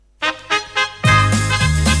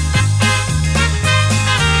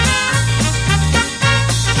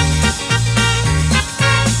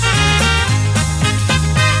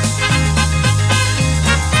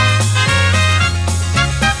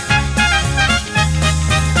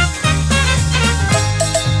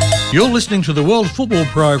You're listening to the World Football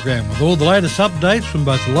Program with all the latest updates from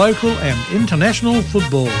both local and international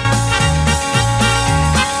football.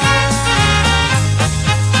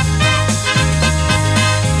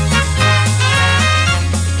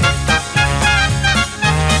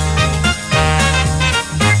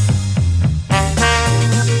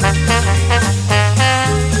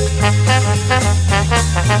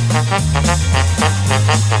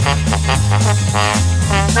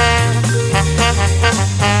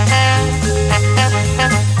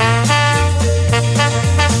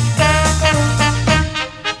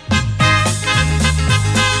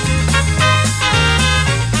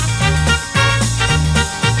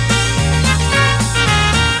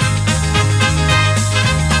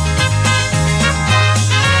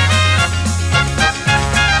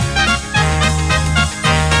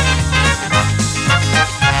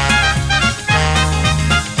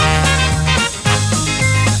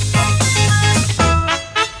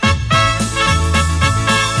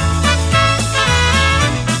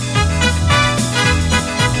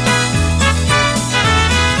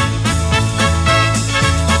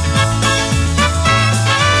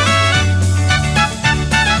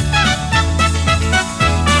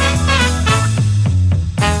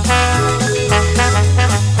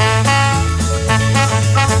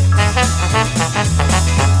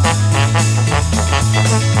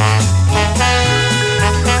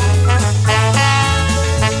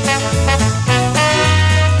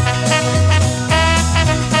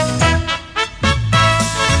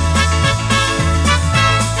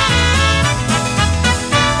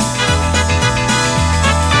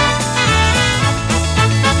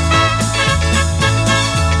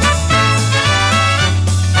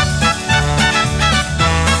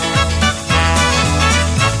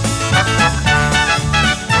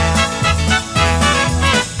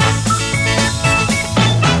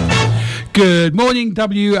 Good morning,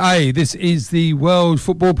 WA. This is the World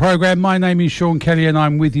Football Program. My name is Sean Kelly and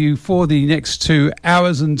I'm with you for the next 2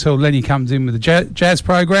 hours until Lenny comes in with the jazz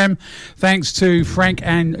program. Thanks to Frank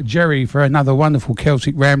and Jerry for another wonderful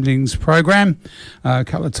Celtic Ramblings program. A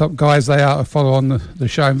couple of top guys they are to follow on the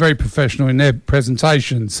show and very professional in their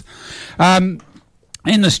presentations.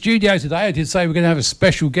 In the studio today, I did say we're going to have a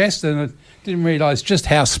special guest, and I didn't realise just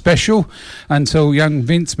how special until young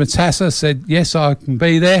Vince Matassa said, yes, I can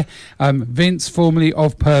be there. Vince, formerly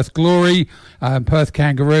of Perth Glory, Perth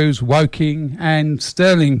Kangaroos, Woking and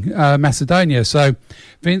Stirling, Macedonia. So,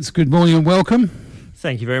 Vince, good morning and welcome.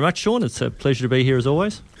 Thank you very much, Sean. It's a pleasure to be here as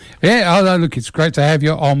always. Yeah, look, it's great to have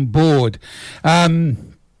you on board. Couple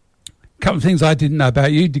of things I didn't know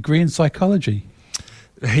about you, degree in psychology.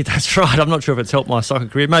 That's right. I'm not sure if it's helped my soccer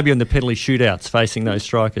career. Maybe on the penalty shootouts facing those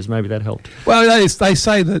strikers, maybe that helped. Well, they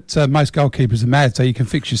say that most goalkeepers are mad, so you can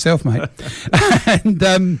fix yourself, mate. And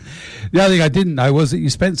the other thing I didn't know was that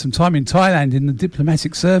you spent some time in Thailand in the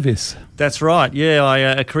diplomatic service. That's right,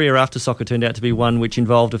 yeah. A career after soccer turned out to be one which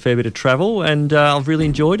involved a fair bit of travel, and I've really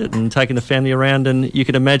enjoyed it and taken the family around, and you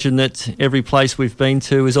can imagine that every place we've been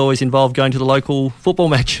to has always involved going to the local football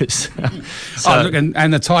matches. Look,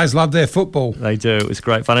 and the Thais love their football. They do. It was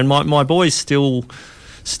great fun. And my boys still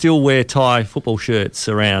wear Thai football shirts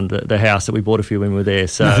around the house that we bought a few when we were there.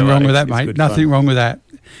 So nothing wrong with that, mate. Nothing wrong with that.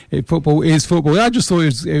 Football is football. I just thought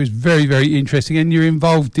it was very, very interesting. And you're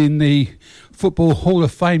involved in the Football Hall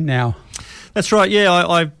of Fame now. That's right, yeah.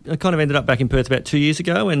 I kind of ended up back in Perth about 2 years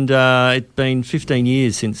ago, and it's been 15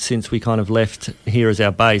 years since we kind of left here as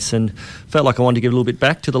our base, and felt like I wanted to give a little bit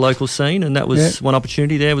back to the local scene, and that was one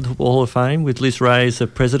opportunity there with the Football Hall of Fame, with Liz Ray as the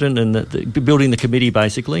president and building the committee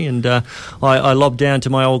basically, and I lobbed down to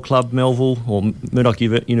my old club, Melville, or Murdoch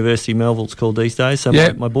University Melville it's called these days, so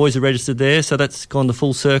my boys are registered there, so that's gone the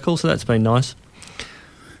full circle, so that's been nice.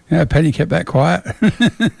 Yeah, Penny kept that quiet.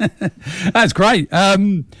 That's great.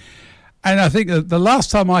 And I think the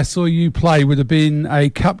last time I saw you play would have been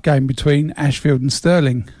a cup game between Ashfield and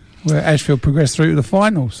Stirling, where Ashfield progressed through to the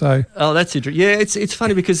final. So, that's interesting. Yeah, it's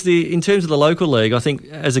funny because in terms of the local league, I think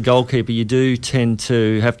as a goalkeeper you do tend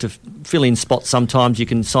to have to fill in spots. Sometimes you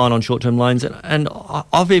can sign on short-term loans, and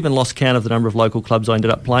I've even lost count of the number of local clubs I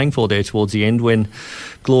ended up playing for there towards the end when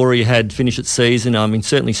Glory had finished its season. I mean,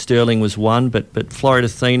 certainly Stirling was one, but Florida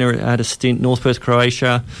Athena had a stint, North Perth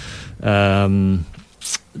Croatia.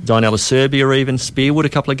 Dinella Serbia, even Spearwood, a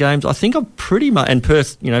couple of games. I think I'm pretty much, and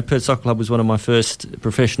Perth, Perth Soccer Club was one of my first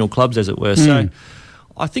professional clubs, as it were. So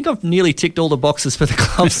I think I've nearly ticked all the boxes for the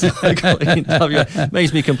clubs locally in WA. It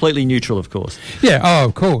makes me completely neutral, of course. Yeah,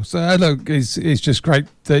 of course. Look, it's just great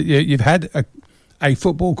that you've had a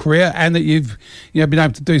football career and that you've been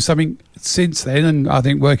able to do something since then. And I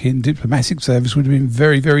think working in diplomatic service would have been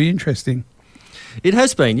very, very interesting. It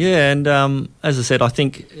has been, yeah. And as I said, I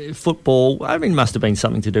think football, must have been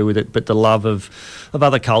something to do with it, but the love of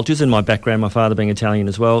other cultures, and my background, my father being Italian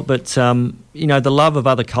as well. But, the love of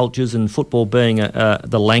other cultures and football being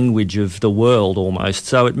the language of the world almost.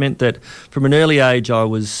 So it meant that from an early age I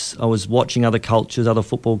was watching other cultures, other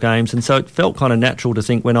football games. And so it felt kind of natural to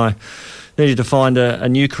think when I needed to find a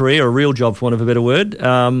new career, a real job for want of a better word,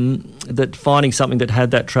 that finding something that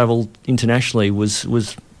had that travel internationally was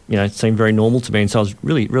it seemed very normal to me, and so I was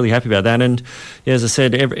really, really happy about that. And as I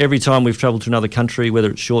said, every time we've travelled to another country,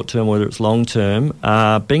 whether it's short term, whether it's long term,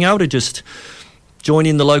 being able to just join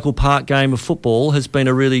in the local park game of football has been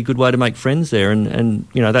a really good way to make friends there, and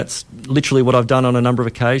that's literally what I've done on a number of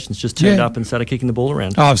occasions, just turned up and started kicking the ball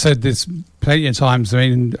around. I've said this plenty of times.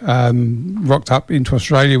 Rocked up into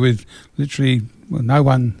Australia with literally no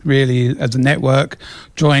one really as a network,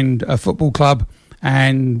 joined a football club,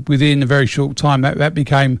 and within a very short time that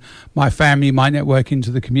became my family, my network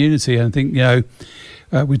into the community. And I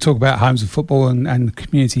think we talk about homes of football and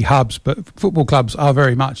community hubs, but football clubs are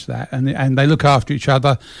very much that, and they look after each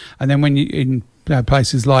other. And then when you in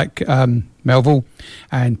places like Melville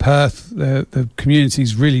and Perth, the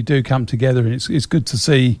communities really do come together, and it's good to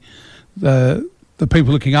see the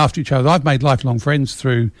people looking after each other. I've made lifelong friends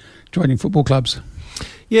through joining football clubs.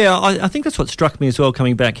 Yeah, I think that's what struck me as well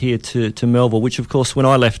coming back here to Melville, which of course when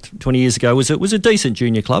I left 20 years ago was a decent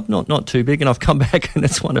junior club, not too big, and I've come back and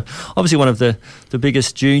it's one of the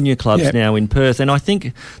biggest junior clubs now in Perth. And I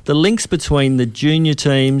think the links between the junior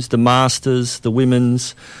teams, the masters, the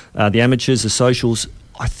women's, the amateurs, the socials,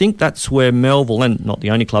 I think that's where Melville, and not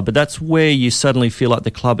the only club, but that's where you suddenly feel like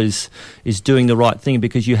the club is doing the right thing,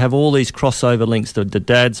 because you have all these crossover links. The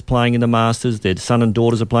dads playing in the Masters, their son and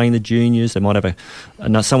daughters are playing in the juniors. They might have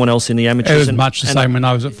someone else in the amateurs. It was much the same when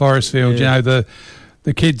I was at Forestfield. Yeah.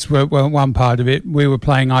 The kids were one part of it. We were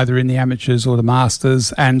playing either in the amateurs or the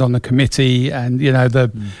Masters and on the committee, and the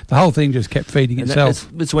whole thing just kept feeding itself.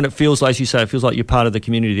 It's when it feels, like you say, it feels like you're part of the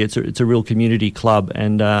community. It's a real community club,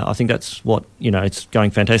 and I think that's what, it's going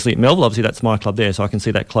fantastically at Melville. Obviously, that's my club there, so I can see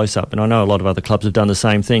that close up, and I know a lot of other clubs have done the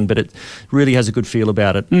same thing, but it really has a good feel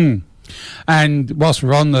about it. Mm. And whilst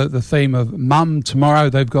we're on the theme of mum, tomorrow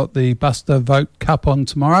they've got the Buster Vote Cup on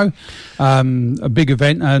tomorrow, a big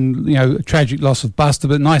event, and a tragic loss of Buster,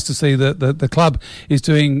 but nice to see that the club is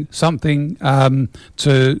doing something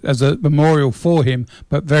as a memorial for him,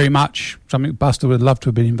 but very much something Buster would love to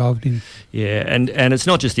have been involved in. Yeah, and it's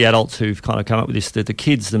not just the adults who've kind of come up with this, the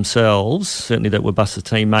kids themselves, certainly that were Buster's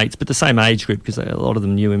teammates, but the same age group, because a lot of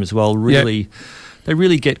them knew him as well, really... Yep. They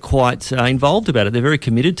really get quite involved about it. They're very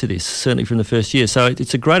committed to this, certainly from the first year. So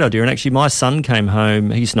it's a great idea. And actually, my son came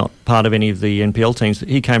home. He's not part of any of the NPL teams.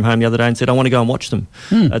 He came home the other day and said, I want to go and watch them.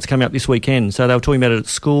 It's coming up this weekend. So they were talking about it at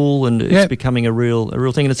school, and it's becoming a real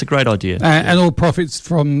thing, and it's a great idea. And all profits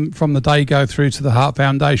from the day go through to the Heart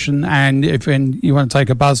Foundation. And if you want to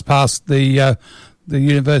take a buzz past the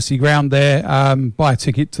university ground there, buy a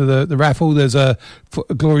ticket to the raffle. There's a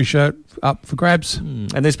Glory shirt up for grabs.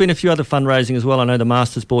 And there's been a few other fundraising as well. I know the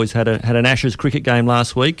Masters boys had an Ashes cricket game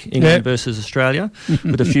last week, England versus Australia,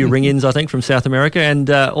 with a few ring-ins, I think, from South America, and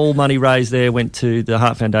all money raised there went to the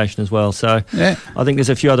Heart Foundation as well. So I think there's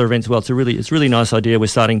a few other events as well. It's a really nice idea. We're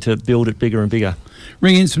starting to build it bigger and bigger.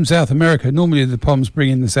 Ring-ins from South America. Normally the Poms bring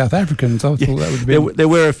in the South Africans. I thought that would be... There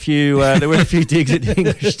were a few digs at the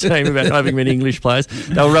English team about not having many English players.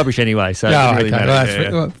 They were rubbish anyway, so it didn't really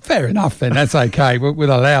matter. Well, fair enough then. That's okay.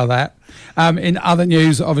 We'll allow that. In other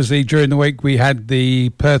news, obviously, during the week we had the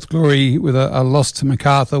Perth Glory with a loss to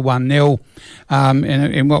Macarthur,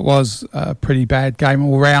 1-0, in what was a pretty bad game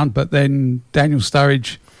all round. But then Daniel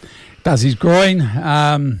Sturridge does his groin.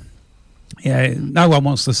 No one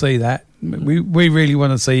wants to see that. We really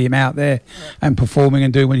want to see him out there and performing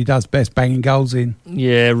and doing what he does best, banging goals in.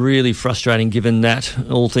 Yeah, really frustrating given that,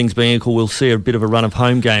 all things being equal, we'll see a bit of a run of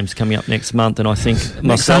home games coming up next month. And I think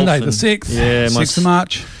next Sunday, the 6th, 6th of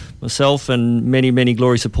March. Myself and many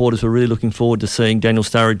Glory supporters were really looking forward to seeing Daniel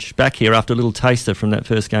Sturridge back here after a little taster from that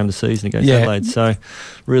first game of the season against Adelaide. So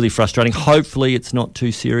really frustrating. Hopefully it's not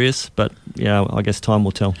too serious, but I guess time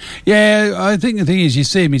will tell. Yeah, I think the thing is, you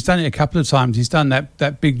see him, he's done it a couple of times. He's done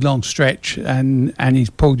that big long stretch and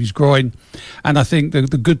he's pulled his groin. And I think the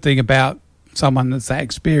good thing about someone that's that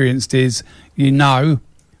experienced is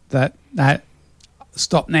that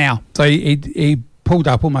stop now. So he pulled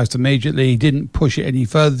up almost immediately. He didn't push it any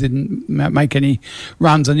further, didn't make any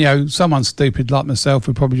runs, and someone stupid like myself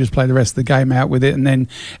would probably just play the rest of the game out with it and then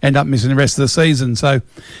end up missing the rest of the season. So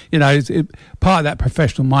part of that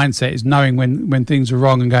professional mindset is knowing when things are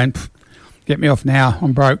wrong and going, get me off now,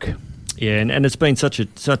 I'm broke. Yeah, and it's been such a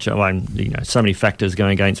so many factors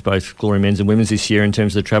going against both Glory men's and women's this year in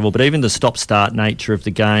terms of the travel, but even the stop-start nature of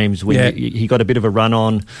the games. When he got a bit of a run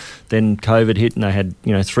on, then COVID hit, and they had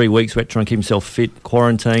 3 weeks where trying to keep himself fit,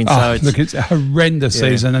 quarantine. It's a horrendous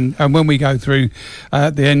season, and when we go through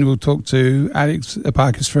at the end, we'll talk to Alex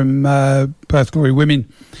Epakis from Perth Glory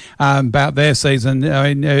Women about their season.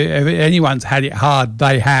 I mean, if anyone's had it hard,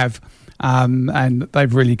 they have, and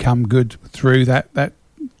they've really come good through that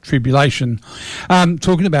tribulation.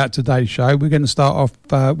 Talking about today's show, we're going to start off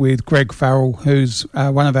with Greg Farrell, who's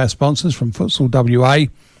one of our sponsors from Futsal WA,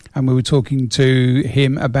 and we were talking to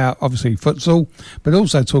him about obviously futsal, but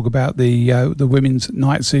also talk about the women's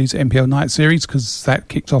night series, NPL night series, because that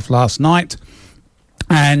kicked off last night.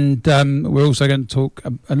 And we're also going to talk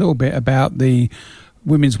a little bit about the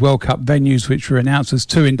Women's World Cup venues, which were announced as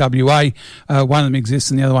 2 in WA. One of them exists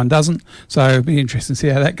and the other one doesn't, so it'll be interesting to see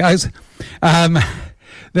how that goes.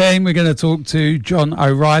 Then we're going to talk to John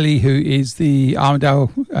O'Reilly, who is the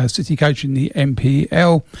Armadale City coach in the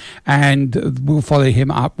NPL, and we'll follow him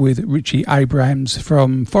up with Richard Abrams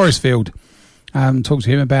from Forestfield. Talk to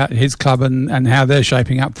him about his club and how they're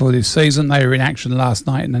shaping up for this season. They were in action last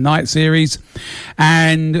night in the night series.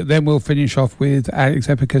 And then we'll finish off with Alex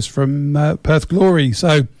Epakis from Perth Glory.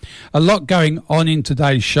 So a lot going on in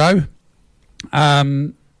today's show.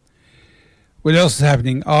 What else is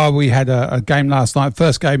happening? We had a game last night,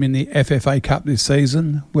 first game in the FFA Cup this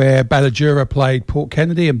season, where Ballajura played Port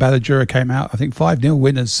Kennedy, and Ballajura came out, I think, 5-0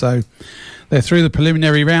 winners. So they're through the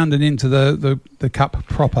preliminary round and into the Cup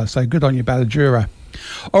proper. So good on you, Ballajura.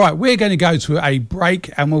 All right, we're going to go to a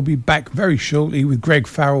break, and we'll be back very shortly with Greg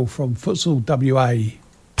Farrell from Futsal WA.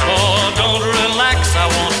 Oh, don't relax, I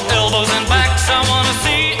want elbows and backs, I want to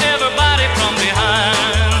see everybody from behind.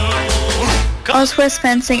 Oswest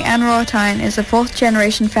Fencing and Royaltyne is a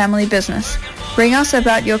 4th-generation family business. Ring us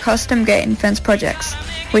about your custom gate and fence projects.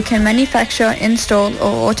 We can manufacture, install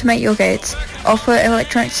or automate your gates, offer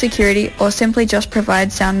electronic security, or simply just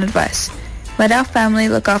provide sound advice. Let our family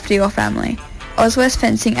look after your family. Oswest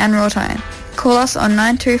Fencing and Royaltyne. Call us on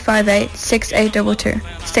 9258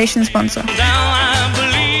 6822. Station sponsor. Down, I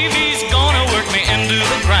believe he's gonna work me into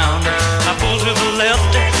the ground. I pull to the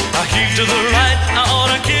left, I heave to the right. I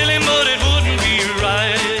ought to kill him, but it wouldn't be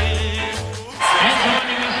right. And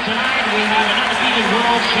joining us tonight, we have an undefeated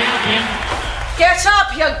world champion. Get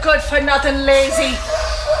up, you good-for-nothing lazy.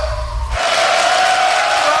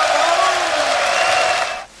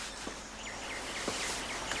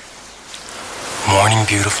 Morning,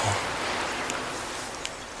 beautiful.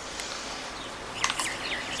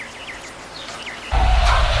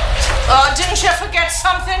 Oh, didn't you forget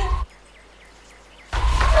something?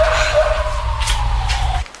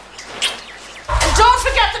 And don't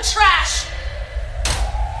forget the trash.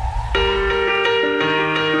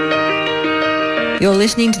 You're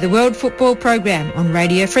listening to the World Football Program on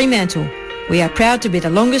Radio Fremantle. We are proud to be the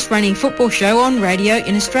longest running football show on radio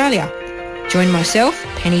in Australia. Join myself,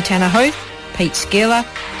 Penny Tanner Hoath, Pete Szkiela,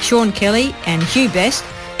 Sean Kelly and Hugh Best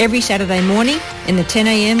every Saturday morning in the 10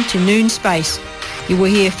 a.m. to noon space. You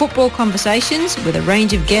will hear football conversations with a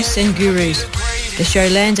range of guests and gurus. The show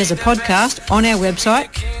lands as a podcast on our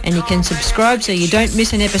website and you can subscribe so you don't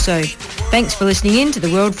miss an episode. Thanks for listening in to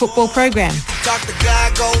the World Football Program. Dr.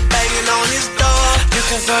 Guy go banging on his door. You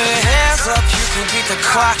can throw your hands up, you can beat the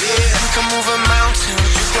clock. You can move a mountain,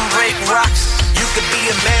 you can break rocks. You can be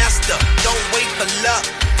a master, don't wait for luck.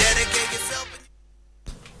 Dedicate yourself.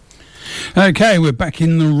 Okay, we're back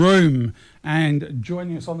in the room, and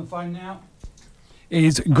joining us on the phone now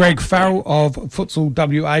is Greg Farrell of Futsal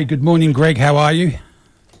WA. Good morning, Greg. How are you?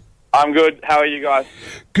 I'm good. How are you guys?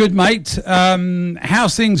 Good, mate.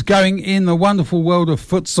 How's things going in the wonderful world of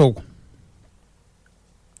futsal?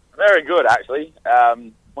 Very good, actually.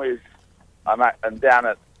 I'm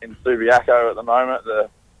down in Subbuteo at the moment, the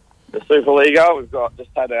Superliga. We've just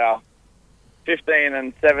had our 15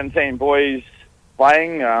 and 17 boys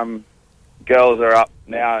playing. Girls are up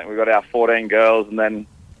now. I think we've got our 14 girls, and then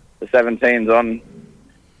the 17's on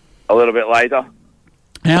a little bit later.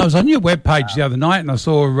 Now, I was on your webpage the other night, and I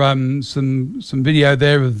saw some video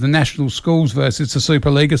there of the national schools versus the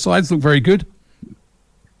Superliga sides. Look very good.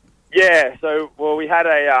 Yeah. So, we had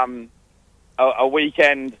a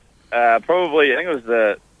weekend. Probably, I think it was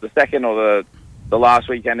the second or the last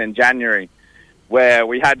weekend in January, where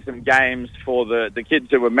we had some games for the kids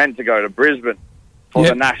who were meant to go to Brisbane for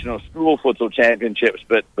the National School Futsal Championships,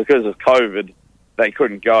 but because of COVID, they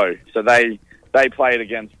couldn't go. So they played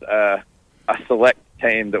against a select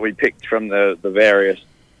team that we picked from the various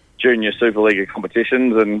junior Superliga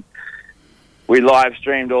competitions, and we live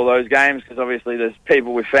streamed all those games because obviously there's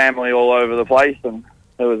people with family all over the place, and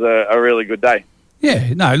it was a really good day.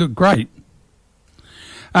 Yeah, no, it looked great.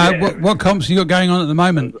 What comps you got going on at the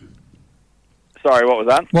moment? Sorry, what was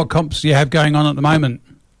that? What comps do you have going on at the moment?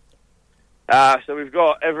 So we've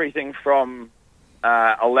got everything from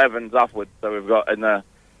 11s upwards. So we've got in the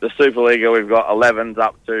Superliga, we've got 11s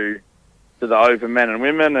up to the Open men and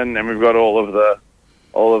women, and then we've got all of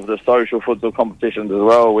the social futsal competitions as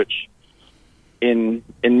well, which in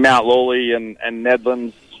Mount Lawley and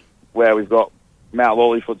Nedlands, where we've got Mount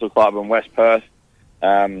Lawley Futsal Club and West Perth.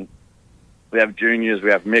 We have juniors, we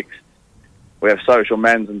have mixed, we have social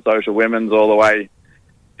men's and social women's, all the way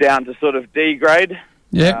down to sort of D grade.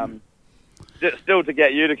 Yeah. Still to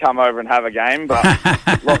get you to come over and have a game, but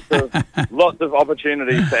lots of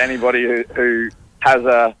opportunities for anybody who has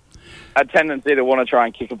a tendency to want to try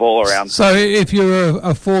and kick a ball around. So if you're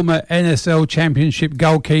a former NSL Championship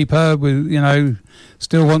goalkeeper with,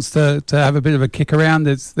 still wants to have a bit of a kick around,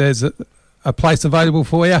 there's a place available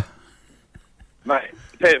for you? Mate,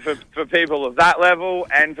 for people of that level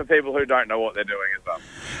and for people who don't know what they're doing as well.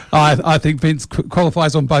 I think Vince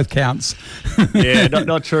qualifies on both counts. Yeah,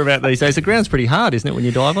 not sure about these days. The ground's pretty hard, isn't it, when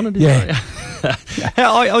you dive on it? Yeah.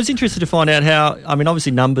 I was interested to find out how,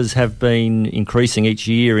 obviously numbers have been increasing each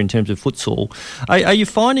year in terms of futsal. Are you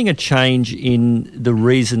finding a change in the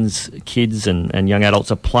reasons kids and young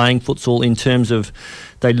adults are playing futsal in terms of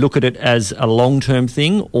they look at it as a long-term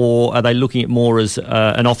thing, or are they looking at more as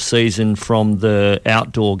an off-season from the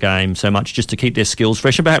outdoor game so much just to keep their skills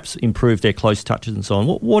fresh and perhaps improve their close touches and so on?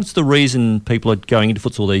 What's the reason people are going into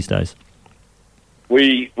futsal these days?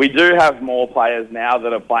 We do have more players now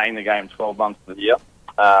that are playing the game 12 months of the year.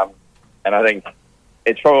 And I think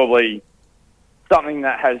it's probably something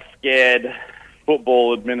that has scared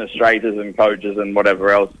football administrators and coaches and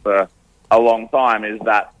whatever else for a long time, is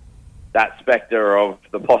that spectre of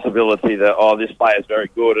the possibility that, this player is very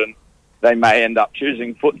good and they may end up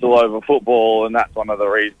choosing futsal over football, and that's one of the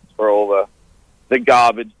reasons for all the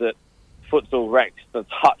garbage that futsal wrecks the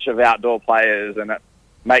touch of outdoor players, and it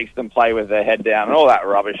makes them play with their head down and all that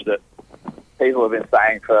rubbish that people have been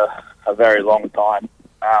saying for a very long time.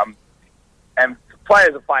 And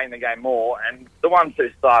players are playing the game more, and the ones who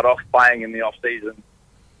start off playing in the off-season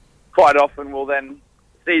quite often will then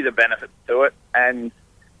see the benefits to it, and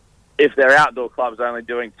if their outdoor club's only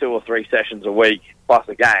doing 2 or 3 sessions a week plus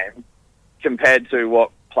a game, compared to what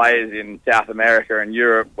players in South America and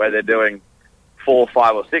Europe, where they're doing 4,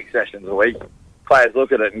 5 or 6 sessions a week, players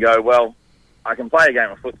look at it and go, well, I can play a game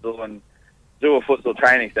of futsal and do a futsal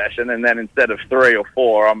training session, and then instead of 3 or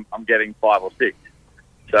 4, I'm getting 5 or 6.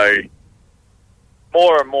 So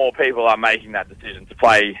more and more people are making that decision to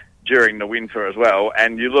play during the winter as well.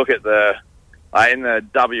 And you look at in the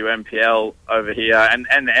WNPL over here and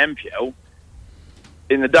the NPL,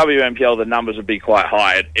 in the WNPL the numbers would be quite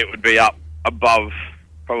high. It would be up above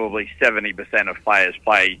probably 70% of players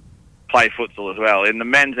play futsal as well. In the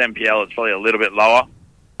men's NPL it's probably a little bit lower.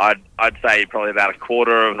 I'd say probably about a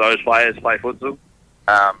quarter of those players play futsal,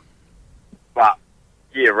 but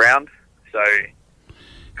year round. So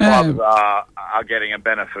clubs are getting a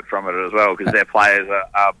benefit from it as well, because their players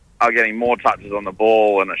are getting more touches on the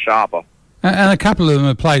ball and are sharper. And a couple of them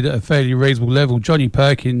have played at a fairly reasonable level. Johnny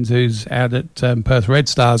Perkins, who's out at Perth Red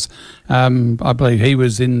Stars, I believe he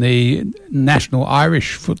was in the national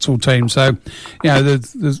Irish futsal team. So, there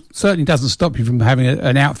certainly doesn't stop you from having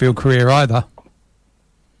an outfield career either.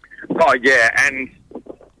 Oh yeah, and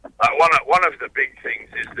one of the big things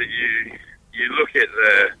is that you look at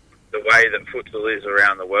the way that futsal is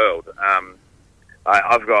around the world.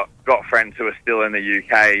 I've got friends who are still in the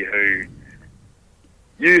UK who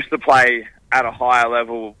used to play at a higher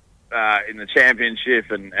level in the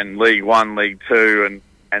Championship and League 1, League 2,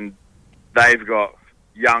 and they've got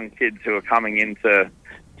young kids who are coming into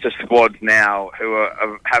squads now who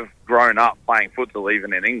have grown up playing futsal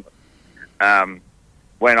even in England.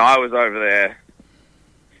 When I was over there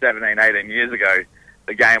 17, 18 years ago,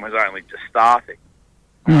 the game was only just starting.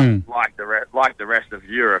 Like the rest of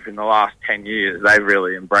Europe in the last 10 years, they've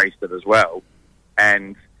really embraced it as well.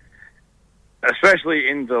 And especially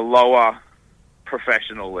in the lower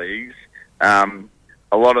professional leagues, a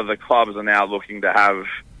lot of the clubs are now looking to have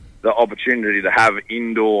the opportunity to have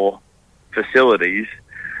indoor facilities.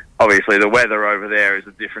 Obviously, the weather over there is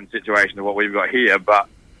a different situation to what we've got here, but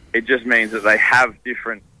it just means that they have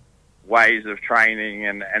different ways of training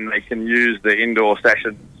and they can use the indoor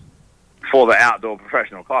sessions for the outdoor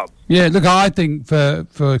professional clubs. Yeah, look, I think for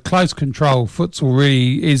close control, futsal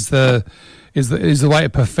really is the way to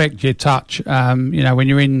perfect your touch. When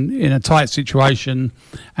you're in a tight situation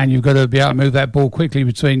and you've got to be able to move that ball quickly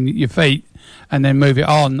between your feet and then move it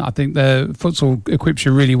on, I think the futsal equips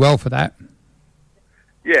you really well for that.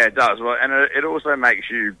 Yeah, it does. Well, and it also makes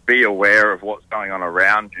you be aware of what's going on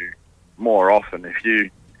around you more often. If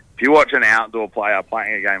you watch an outdoor player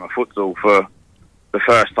playing a game of futsal for the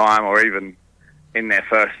first time, or even in their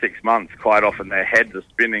first 6 months, quite often their heads are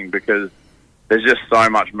spinning because there's just so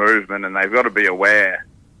much movement, and they've got to be aware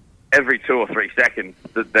every 2 or 3 seconds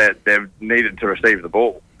that they're needed to receive the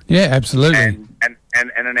ball. Yeah, absolutely. And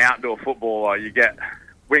an outdoor footballer, you get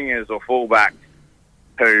wingers or fullbacks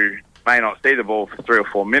who may not see the ball for 3 or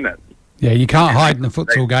 4 minutes. Yeah, you can't hide in a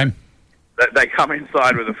futsal game. They come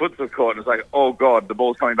inside with a futsal court and it's like, oh God, the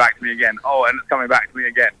ball's coming back to me again. Oh, and it's coming back to me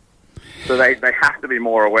again. So they have to be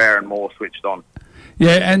more aware and more switched on.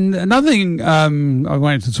 Yeah, and another thing I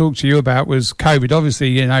wanted to talk to you about was COVID. Obviously,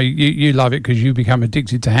 you love it because you become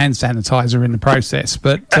addicted to hand sanitizer in the process.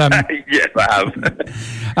 But yes, I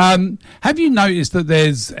have. Have you noticed that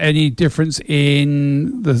there's any difference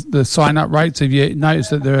in the sign-up rates? Have you noticed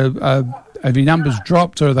that have your numbers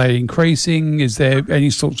dropped, or are they increasing? Is there any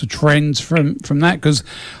sorts of trends from that? Because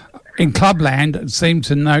in Clubland, I seem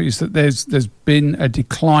to notice that there's been a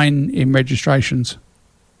decline in registrations.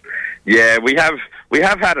 Yeah, we have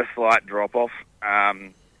had a slight drop off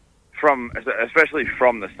especially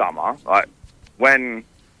from the summer. Like when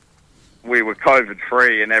we were COVID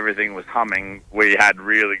free and everything was humming, we had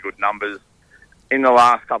really good numbers in the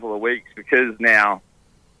last couple of weeks. Because now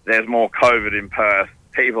there's more COVID in Perth,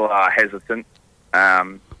 people are hesitant,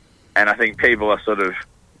 and I think people are sort of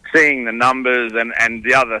seeing the numbers. And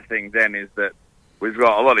the other thing then is that we've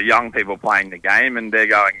got a lot of young people playing the game, and they're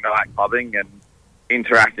going night clubbing and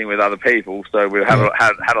interacting with other people. So we've had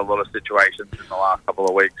a lot of situations in the last couple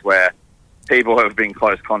of weeks where people have been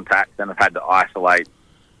close contacts and have had to isolate.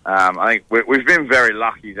 I think we've been very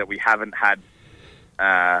lucky that we haven't had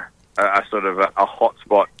a sort of a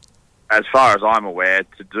hotspot, as far as I'm aware,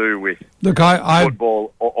 to do with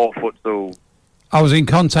football or futsal. I was in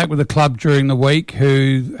contact with a club during the week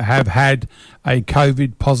who have had a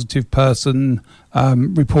COVID positive person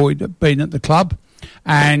reported being at the club.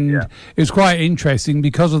 And it was quite interesting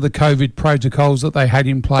because of the COVID protocols that they had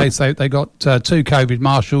in place. They got 2 COVID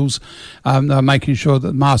marshals. They were making sure that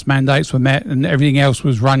the mask mandates were met and everything else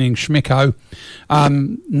was running schmicko.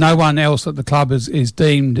 No one else at the club is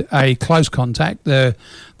deemed a close contact. They're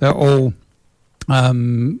all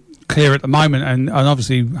clear at the moment, and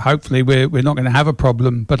obviously, hopefully, we're not going to have a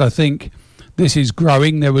problem. But I think this is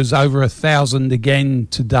growing. There was over 1,000 again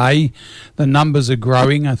today. The numbers are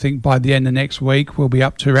growing. I think by the end of next week, we'll be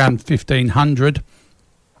up to around 1,500.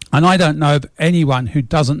 And I don't know of anyone who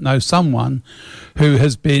doesn't know someone who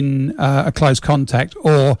has been a close contact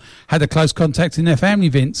or had a close contact in their family,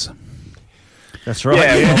 Vince. That's right.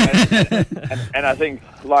 Yeah, well, and I think,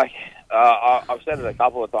 I've said it a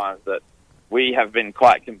couple of times, that we have been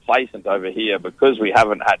quite complacent over here because we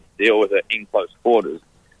haven't had to deal with it in close quarters.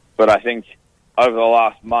 But I think over the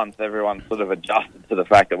last month, everyone's sort of adjusted to the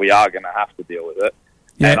fact that we are going to have to deal with it.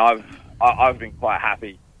 Yeah. And I've been quite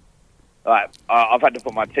happy. I've had to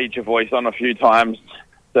put my teacher voice on a few times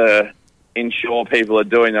to ensure people are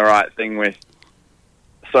doing the right thing with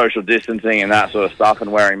social distancing and that sort of stuff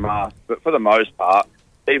and wearing masks. But for the most part,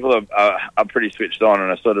 people are pretty switched on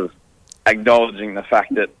and are sort of acknowledging the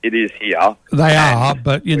fact that it is here. They are,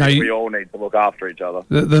 but we all need to look after each other.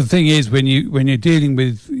 The thing is, when you're dealing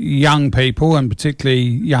with young people, and particularly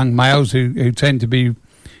young males who tend to be,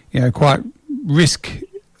 quite risk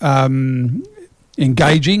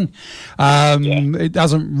engaging, it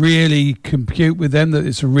doesn't really compute with them that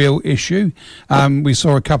it's a real issue. We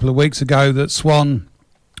saw a couple of weeks ago that Swan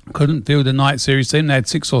couldn't field a night series team. They had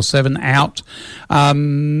 6 or 7 out.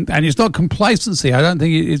 And it's not complacency. I don't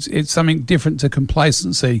think it's something different to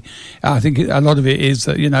complacency. I think a lot of it is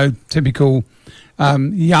that, typical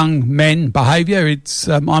young men behaviour. It's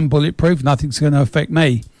I'm bulletproof, nothing's going to affect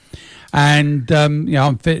me. And,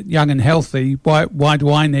 I'm fit, young and healthy. Why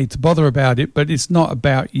do I need to bother about it? But it's not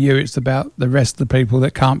about you. It's about the rest of the people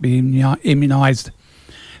that can't be immunised.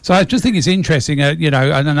 So I just think it's interesting, I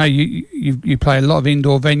don't know, you play a lot of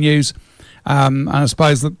indoor venues, and I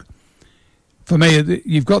suppose, look, for me,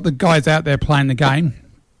 you've got the guys out there playing the game,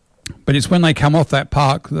 but it's when they come off that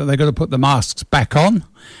park that they've got to put the masks back on,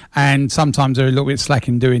 and sometimes they're a little bit slack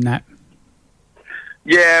in doing that.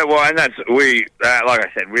 Yeah, well, and that's, like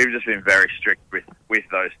I said, we've just been very strict with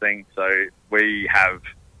those things. So we have,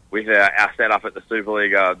 with our setup at the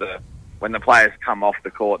Superliga, when the players come off the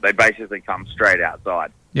court, they basically come straight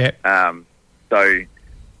outside. Yeah. So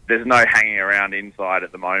there's no hanging around inside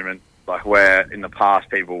at the moment, like where in the past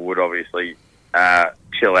people would obviously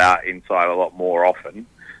chill out inside a lot more often.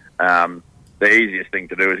 The easiest thing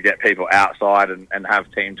to do is get people outside and have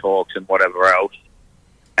team talks and whatever else.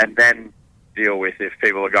 And then deal with if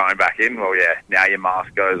people are going back in. Well, yeah, now your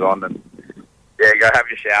mask goes on, and yeah, go have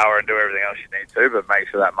your shower and do everything else you need to, but make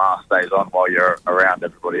sure that mask stays on while you're around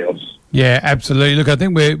everybody else. Yeah, absolutely. Look, I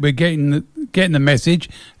think we're getting the message.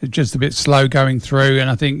 It's just a bit slow going through, and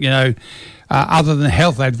I think, other than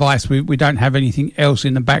health advice, we don't have anything else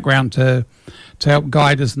in the background to help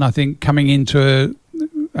guide us. And I think coming into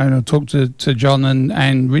and I'll talk to John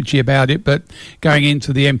and Richie about it, but going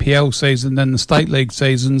into the NPL season and the State League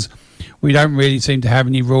seasons, we don't really seem to have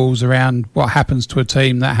any rules around what happens to a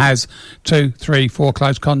team that has 2, 3, 4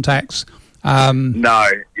 close contacts. No,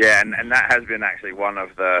 yeah, and that has been actually one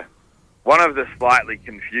of the slightly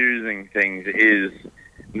confusing things is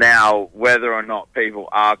now whether or not people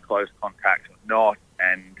are close contacts or not,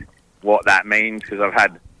 and what that means. Because I've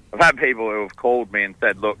had people who have called me and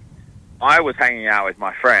said, look, I was hanging out with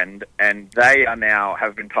my friend and they are now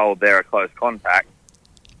have been told they're a close contact.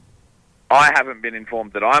 I haven't been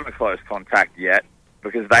informed that I'm a close contact yet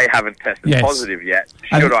because they haven't tested positive yet.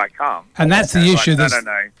 Should I come? And that's the issue. No.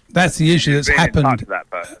 That's the issue that's happened.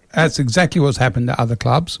 That's exactly what's happened at other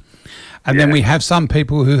clubs. And then we have some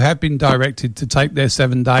people who have been directed to take their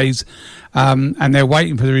 7 days and they're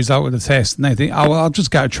waiting for the result of the test and they think, oh, well, I'll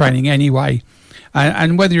just go to training anyway.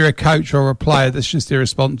 And whether you're a coach or a player, that's just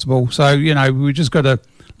irresponsible. So, we just got to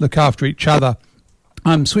look after each other.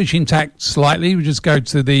 Switching tack slightly, we just go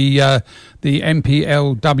to the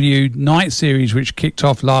WNPLWA night series, which kicked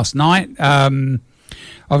off last night.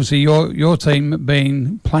 Obviously, your team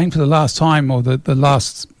been playing for the last time or the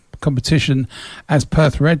last competition as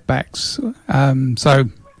Perth Redbacks. How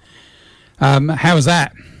was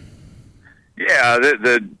that? Yeah,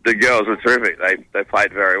 the girls were terrific. They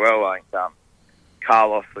played very well. I think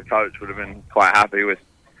Carlos, the coach, would have been quite happy with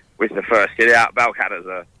the first hit out. Balcat is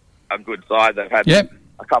a good side. They've had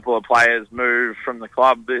a couple of players move from the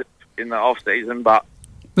club in the off season, but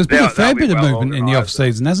there's been a fair bit of movement in the off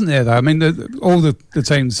season, hasn't there? Though I mean, all the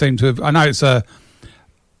teams seem to have. I know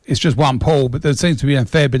it's just one pool, but there seems to be a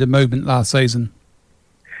fair bit of movement last season.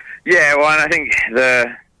 Yeah, well, and I think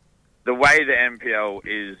the way the NPL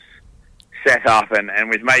is set up and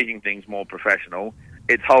with making things more professional,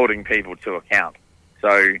 it's holding people to account.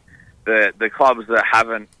 So the clubs that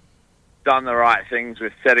haven't done the right things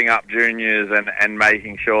with setting up juniors and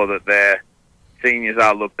making sure that their seniors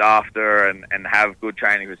are looked after and have good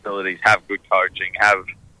training facilities, have good coaching, have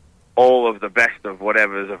all of the best of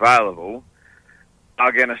whatever's available,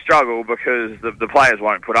 are going to struggle because the players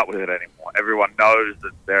won't put up with it anymore. Everyone knows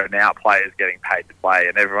that there are now players getting paid to play,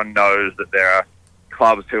 and everyone knows that there are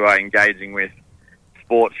clubs who are engaging with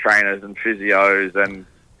sports trainers and physios and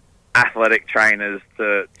athletic trainers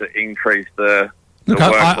to increase the Look,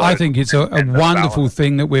 I think it's a wonderful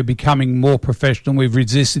thing that we're becoming more professional. We've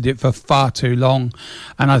resisted it for far too long.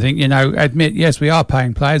 And I think, admit, yes, we are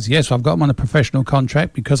paying players. Yes, I've got them on a professional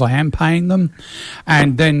contract because I am paying them.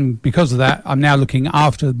 And then because of that, I'm now looking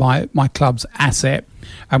after my club's asset.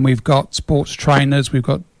 And we've got sports trainers, we've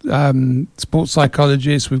got sports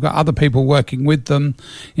psychologists, we've got other people working with them,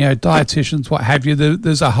 dietitians, what have you.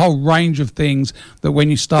 There's a whole range of things that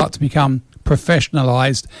when you start to become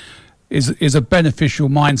professionalised, is a beneficial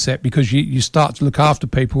mindset because you start to look after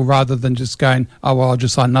people rather than just going, oh, well, I'll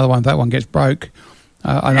just sign another one if that one gets broke.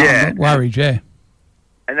 I'm not worried, And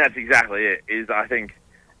that's exactly it, is I think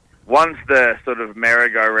once the sort of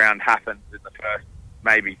merry-go-round happens in the first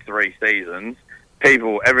maybe 3 seasons,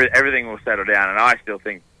 everything will settle down, and I still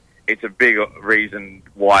think it's a big reason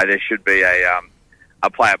why there should be a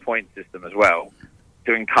player point system as well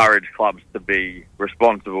to encourage clubs to be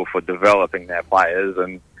responsible for developing their players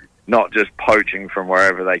and not just poaching from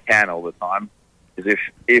wherever they can all the time. Because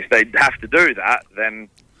if they have to do that, then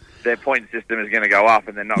their point system is going to go up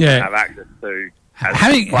and they're not going to have access to...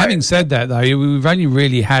 Having said that, though, we've only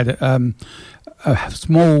really had a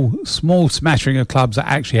small smattering of clubs that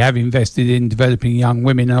actually have invested in developing young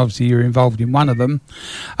women, and obviously you're involved in one of them.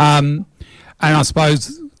 And I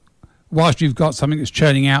suppose whilst you've got something that's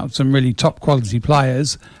churning out some really top quality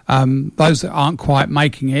players, those that aren't quite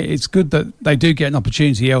making it, it's good that they do get an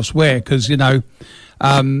opportunity elsewhere because,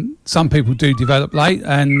 some people do develop late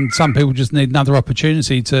and some people just need another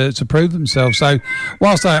opportunity to prove themselves. So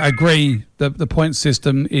whilst I agree that the point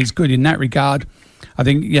system is good in that regard, I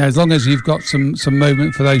think, as long as you've got some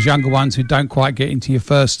movement for those younger ones who don't quite get into your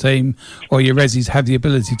first team or your resis have the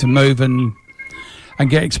ability to move and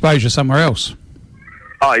get exposure somewhere else.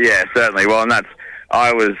 Oh, yeah, certainly. Well, and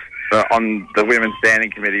I was on the Women's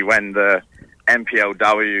Standing Committee when the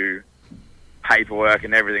NPLW paperwork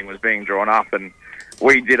and everything was being drawn up, and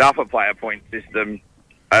we did up a player point system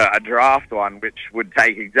a draft one which would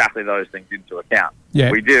take exactly those things into account.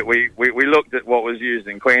 Yeah. We did. We looked at what was used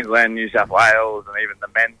in Queensland, New South Wales, and even the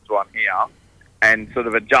men's one here, and sort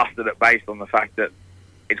of adjusted it based on the fact that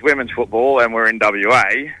it's women's football and we're in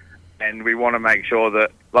WA, and we want to make sure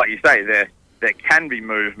that, like you say, there can be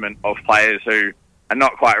movement of players who are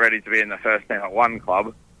not quite ready to be in the first team at one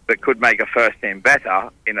club, but could make a first team better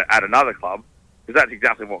at another club, because that's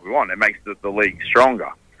exactly what we want. It makes the league stronger.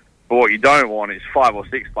 But what you don't want is 5 or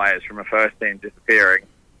 6 players from a first team disappearing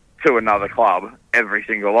to another club every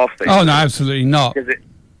single off-season. Oh, no, absolutely not. Because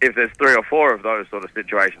if there's 3 or 4 of those sort of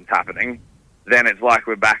situations happening, then it's like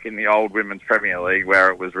we're back in the old Women's Premier League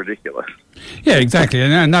where it was ridiculous. Yeah, exactly.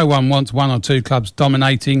 And no one wants 1 or 2 clubs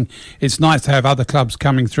dominating. It's nice to have other clubs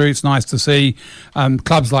coming through. It's nice to see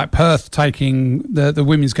clubs like Perth taking the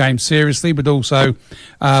women's game seriously, but also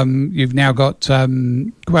you've now got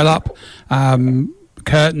Gwellup,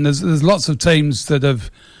 Curtin. There's lots of teams that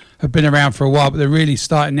have been around for a while, but they're really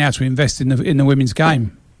starting now to invest in the women's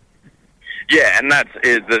game. Yeah, and that's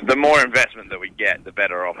the more investment that we get, the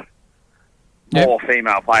better off more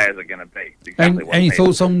female players are going to be. Exactly. Any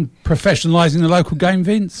thoughts on professionalising the local game,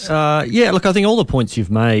 Vince? Yeah, look, I think all the points you've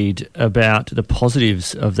made about the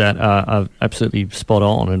positives of that are absolutely spot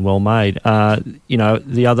on and well made.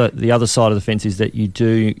 The other side of the fence is that you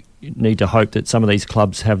do need to hope that some of these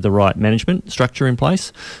clubs have the right management structure in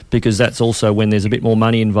place, because that's also when there's a bit more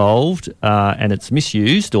money involved and it's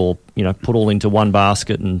misused or put all into one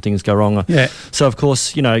basket and things go wrong. Yeah. So of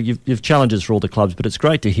course you've challenges for all the clubs, but it's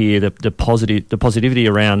great to hear the positivity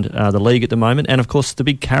around the league at the moment, and of course the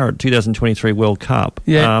big carrot 2023 World Cup.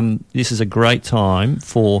 Yeah. This is a great time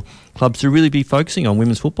for clubs to really be focusing on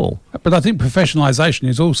women's football. But I think professionalisation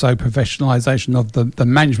is also professionalisation of the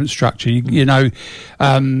management structure.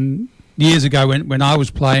 Years ago when I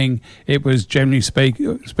was playing, it was generally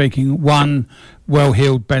speaking one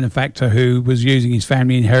well-heeled benefactor who was using his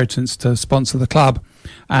family inheritance to sponsor the club.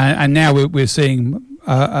 And now we're seeing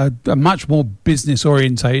a much more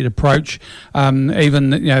business-orientated approach. Even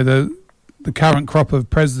the current crop of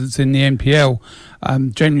presidents in the NPL,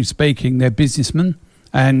 generally speaking, they're businessmen.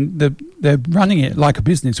 And they're running it like a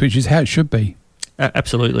business, which is how it should be.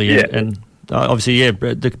 Absolutely, yeah. And obviously,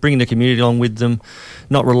 bringing the community along with them,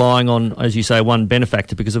 not relying on, as you say, one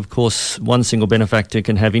benefactor, because of course one single benefactor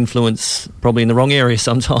can have influence probably in the wrong area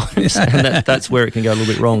sometimes, and that's where it can go a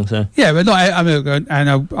little bit wrong. So yeah, but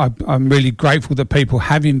I'm really grateful that people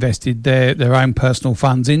have invested their own personal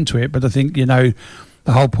funds into it. But I think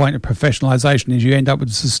the whole point of professionalisation is you end up with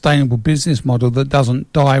a sustainable business model that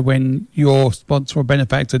doesn't die when your sponsor or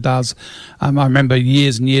benefactor does. I remember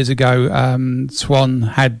years and years ago, Swan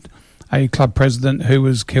had a club president who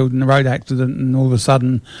was killed in a road accident, and all of a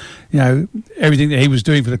sudden, everything that he was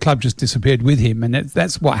doing for the club just disappeared with him. And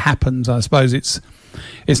that's what happens. I suppose it's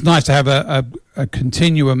nice to have a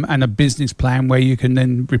continuum and a business plan where you can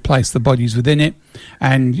then replace the bodies within it.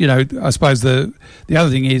 And, I suppose the other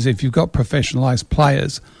thing is, if you've got professionalised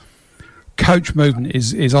players, coach movement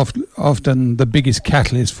is often the biggest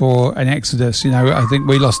catalyst for an exodus. I think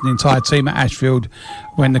we lost an entire team at Ashfield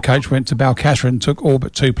when the coach went to Balcastra and took all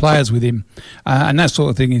but 2 players with him. And that sort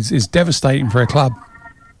of thing is devastating for a club.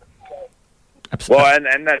 Well,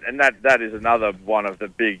 and that is another one of the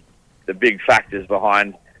big factors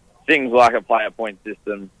behind things like a player point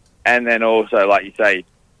system, and then also, like you say,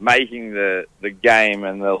 making the game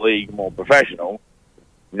and the league more professional.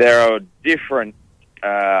 There are different,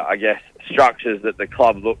 structures that the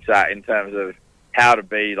club looks at in terms of how to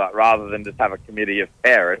be, like, rather than just have a committee of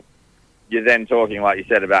parents, you're then talking, like you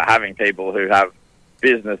said, about having people who have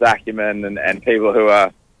business acumen and people who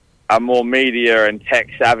are more media and tech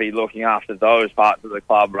savvy looking after those parts of the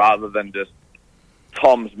club, rather than just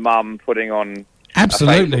Tom's mum putting on.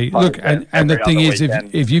 Absolutely. Look, and the thing is,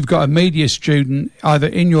 if you've got a media student either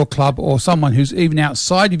in your club or someone who's even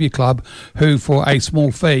outside of your club who, for a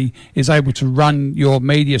small fee, is able to run your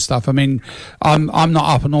media stuff. I mean, I'm not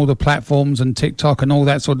up on all the platforms and TikTok and all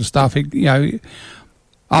that sort of stuff.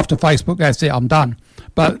 After Facebook, that's it, I'm done.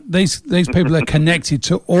 But these people are connected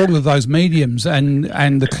to all of those mediums, and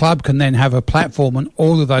the club can then have a platform on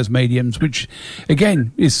all of those mediums, which,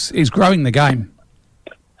 again, is growing the game.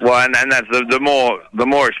 Well, and that's the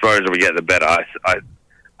more exposure we get, the better.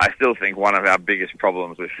 I still think one of our biggest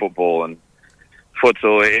problems with football and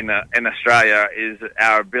futsal in Australia is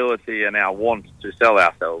our ability and our want to sell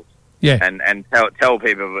ourselves. Yeah. And tell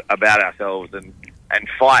people about ourselves and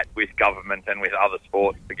fight with government and with other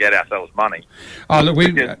sports to get ourselves money. Oh, look,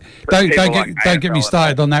 don't get me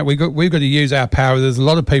started on that. We've got to use our power. There's a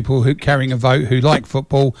lot of people who carrying a vote who like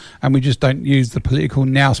football, and we just don't use the political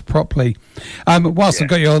nous properly. I've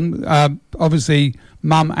got you on, obviously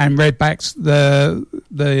Mum and Redbacks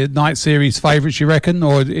the night series favourites, you reckon,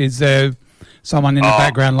 or is there someone in the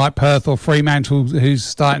background like Perth or Fremantle who's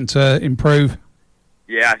starting to improve?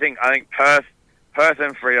 Yeah, I think Perth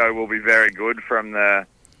and Freo will be very good from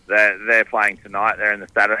they're playing tonight. They're in the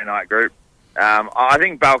Saturday night group. I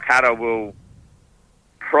think Balcatta will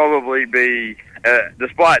probably be,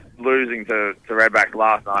 despite losing to Redbacks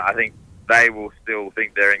last night, I think they will still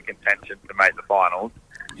think they're in contention to make the finals.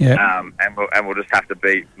 Yeah. And we'll just have to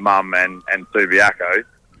beat Mum and Subbuteo.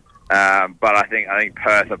 But I think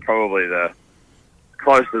Perth are probably the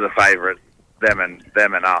close to the favourites, them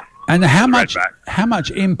and us. And how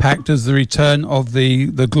much impact does the return of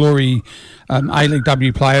the Glory A-League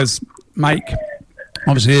W players make?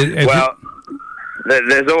 Obviously,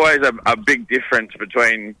 there's always a big difference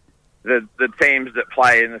between the teams that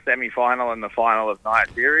play in the semi-final and the final of night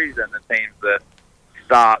series and the teams that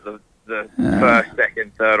start the first,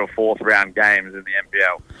 second, third or fourth round games in the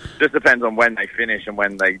NPL. Just depends on when they finish and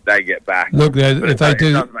when they get back. Look, it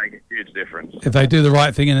does make a huge difference. If they do the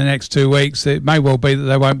right thing in the next 2 weeks, it may well be that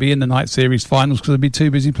they won't be in the night series finals because they'll be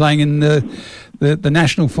too busy playing in the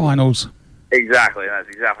national finals. Exactly, that's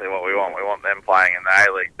exactly what we want. We want them playing in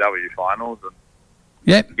the A-League W finals and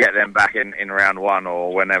get them back in round one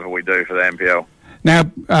or whenever we do for the NPL. Now,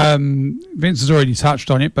 Vince has already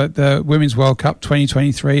touched on it, but the Women's World Cup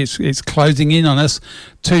 2023, it's closing in on us.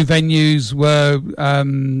 2 venues were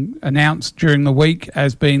announced during the week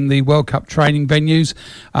as being the World Cup training venues.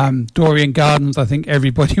 Dorrien Gardens, I think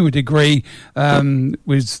everybody would agree,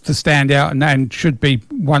 was the standout and should be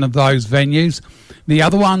one of those venues. The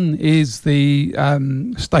other one is the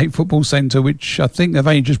State Football Centre, which I think they've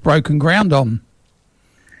only just broken ground on.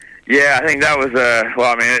 Yeah, I think that was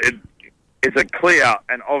it's a clear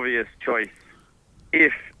and obvious choice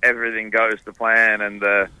if everything goes to plan and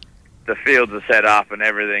the fields are set up and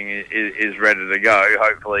everything is ready to go.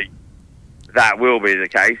 Hopefully that will be the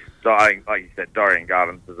case. So I think, like you said, Dorrien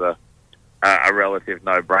Gardens is a relative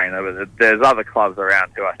no-brainer, but there's other clubs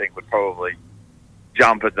around who I think would probably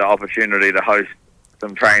jump at the opportunity to host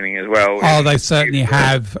some training as well. Oh, they certainly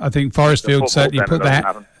have. I think Forestfield certainly put their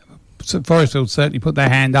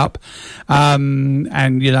hand up,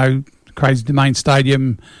 and Crazy Domain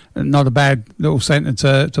Stadium, not a bad little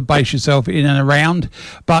centre to base yourself in and around.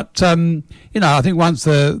 But I think once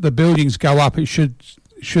the buildings go up, it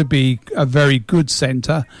should be a very good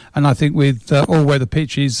centre. And I think with all weather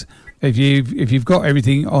pitches, if you've got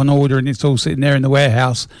everything on order and it's all sitting there in the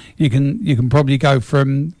warehouse, you can probably go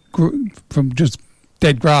from just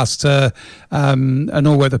dead grass to an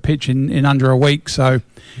all weather pitch in under a week. So.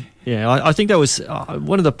 Yeah, I think that was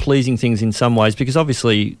one of the pleasing things in some ways, because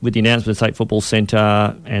obviously with the announcement of State Football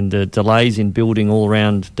Centre and the delays in building all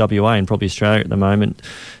around WA and probably Australia at the moment,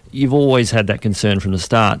 you've always had that concern from the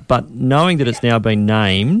start. But knowing that it's now been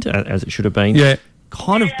named, as it should have been,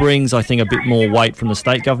 kind of brings, I think, a bit more weight from the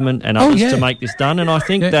state government and others to make this done. And I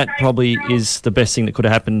think that probably is the best thing that could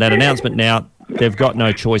have happened. That announcement now, they've got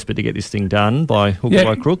no choice but to get this thing done by hook or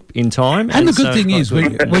by crook in time. And the good thing is,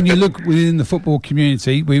 when you look within the football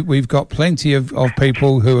community, we've got plenty of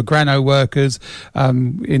people who are grano workers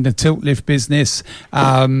in the tilt lift business,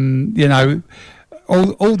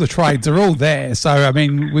 all the trades are all there. So, I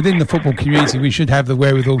mean, within the football community, we should have the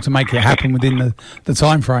wherewithal to make it happen within the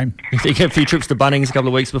time frame. You think a few trips to Bunnings a couple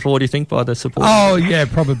of weeks before, do you think, by the support? Oh, yeah,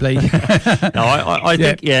 probably. No, I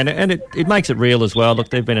think, and it makes it real as well.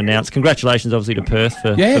 Look, they've been announced. Congratulations, obviously, to Perth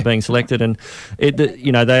for being selected. And,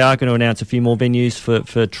 they are going to announce a few more venues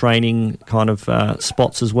for training kind of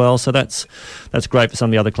spots as well. So that's great for some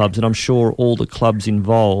of the other clubs. And I'm sure all the clubs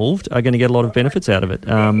involved are going to get a lot of benefits out of it.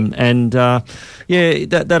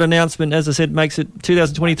 That announcement, as I said, makes it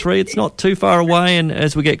 2023. It's not too far away, and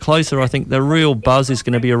as we get closer, I think the real buzz is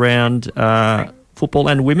going to be around football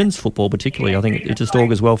and women's football particularly. I think it just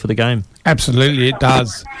augurs well for the game. Absolutely, it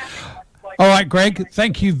does. All right, Greg,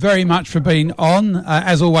 thank you very much for being on.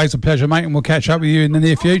 As always, a pleasure, mate, and we'll catch up with you in the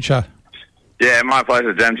near future. Yeah, my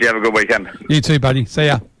pleasure, James. You have a good weekend. You too, buddy. See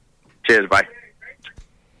ya. Cheers, bye.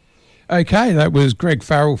 Okay, that was Greg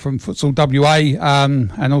Farrell from Futsal WA,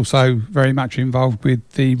 and also very much involved with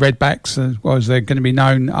the Redbacks, as well as they're going to be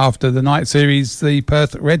known after the night series, the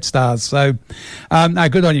Perth Red Stars. So,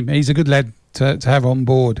 good on him. He's a good lad to have on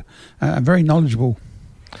board, and very knowledgeable.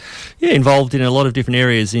 Yeah, involved in a lot of different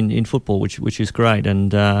areas in football, which is great.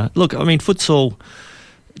 And look, I mean, futsal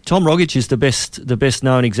Tom Rogic is the best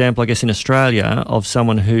known example, I guess, in Australia of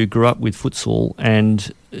someone who grew up with futsal,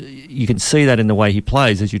 and you can see that in the way he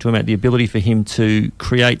plays, as you're talking about, the ability for him to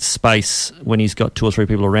create space when he's got 2 or 3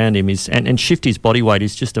 people around him and shift his body weight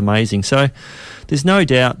is just amazing. So there's no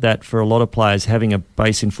doubt that for a lot of players, having a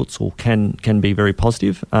base in futsal can be very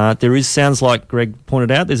positive. Sounds like Greg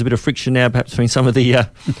pointed out, there's a bit of friction now perhaps between some of the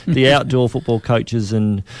outdoor football coaches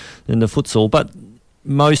and the futsal, but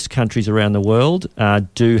most countries around the world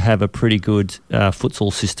do have a pretty good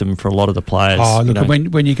futsal system for a lot of the players. Oh, look,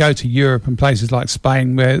 when you go to Europe and places like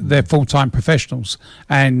Spain, where they're full-time professionals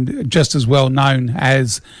and just as well known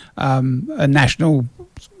as a national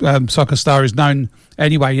soccer star is known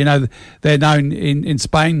anyway. You know, they're known in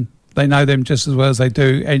Spain. They know them just as well as they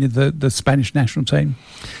do any of the Spanish national team.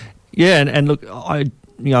 Yeah, and look, I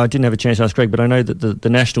didn't have a chance to ask Greg, but I know that the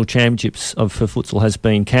national championships for futsal has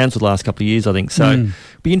been cancelled the last couple of years, I think. So it'd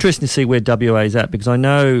be interesting to see where WA is at, because I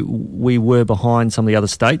know we were behind some of the other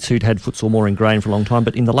states who'd had futsal more ingrained for a long time.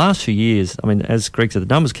 But in the last few years, I mean, as Greg said,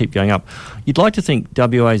 the numbers keep going up. You'd like to think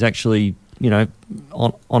WA is actually,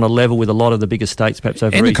 on a level with a lot of the bigger states, perhaps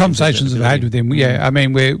over. In the conversations I've had with him, I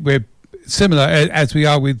mean, we're similar as we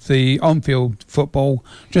are with the on-field football,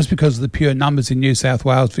 just because of the pure numbers in New South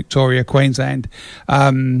Wales, Victoria, Queensland.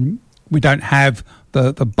 We don't have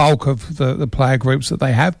the bulk of the player groups that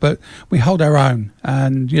they have, but we hold our own.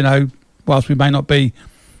 And, whilst we may not be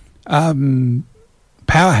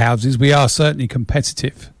powerhouses, we are certainly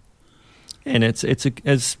competitive. And as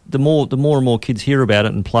the more and more kids hear about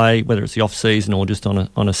it and play, whether it's the off season or just on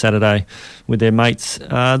a Saturday with their mates,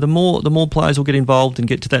 the more players will get involved and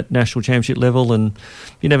get to that national championship level, and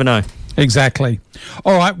you never know. Exactly.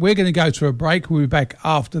 All right, we're going to go to a break. We'll be back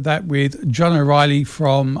after that with John O'Reilly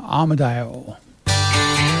from Armadale.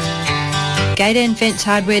 Gate and Fence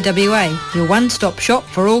Hardware WA, your one-stop shop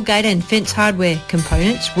for all gate and fence hardware,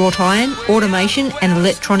 components, wrought iron, automation and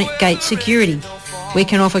electronic gate security. We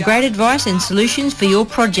can offer great advice and solutions for your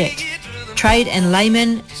project. Trade and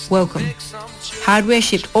laymen, welcome. Hardware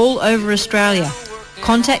shipped all over Australia.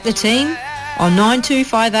 Contact the team on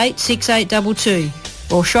 9258 6822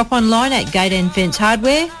 or shop online at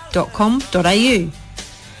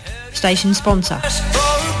gateandfencehardware.com.au. Station sponsor.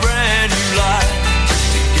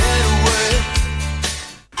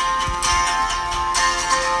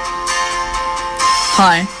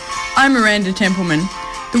 Hi, I'm Miranda Templeman.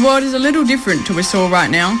 The world is a little different to us all right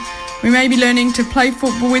now. We may be learning to play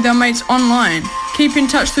football with our mates online, keep in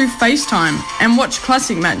touch through FaceTime, and watch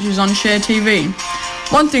classic matches on Share TV.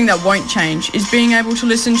 One thing that won't change is being able to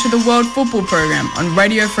listen to the World Football Program on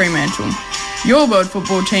Radio Fremantle. Your World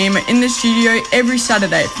Football team are in the studio every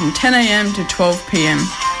Saturday from 10 a.m. to 12 p.m.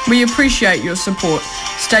 We appreciate your support.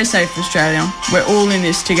 Stay safe, Australia. We're all in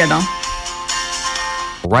this together.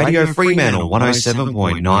 Radio Fremantle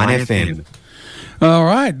 107.9 FM. All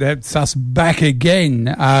right, that's us back again.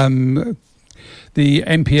 The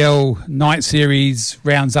NPL Night Series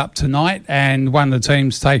rounds up tonight, and one of the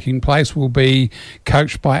teams taking place will be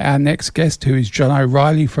coached by our next guest, who is John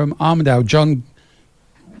O'Reilly from Armadale. John,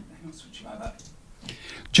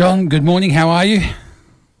 good morning. How are you?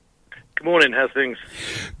 Good morning. How's things?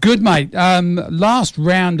 Good, mate. Last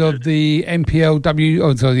round of the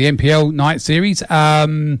NPL Night Series.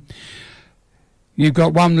 You've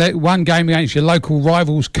got one game against your local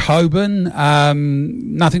rivals, Coburn.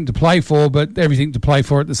 Nothing to play for, but everything to play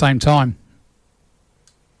for at the same time.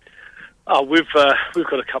 Oh, we've got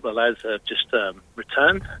a couple of lads that have just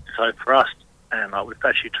returned. So for us, and we've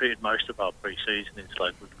actually treated most of our pre-season. It's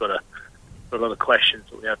like we've got a lot of questions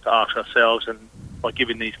that we have to ask ourselves, and by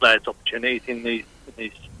giving these lads opportunities in these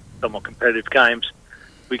somewhat competitive games,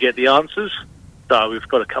 we get the answers. So we've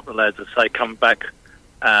got a couple of lads that say come back.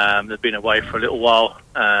 They've been away for a little while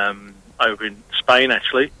over in Spain,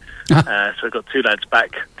 actually. So we've got 2 lads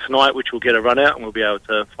back tonight, which we'll get a run out, and we'll be able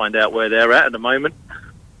to find out where they're at the moment.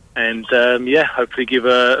 And, hopefully give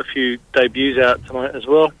a few debuts out tonight as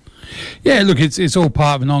well. Yeah, look, it's all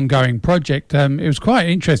part of an ongoing project. It was quite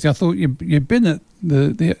interesting. I thought you've been at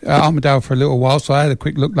the Armadale for a little while, so I had a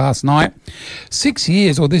quick look last night. 6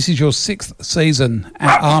 years, or this is your 6th season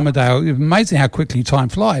at Armadale. It's amazing how quickly time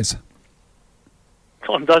flies.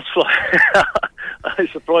 Time does fly. I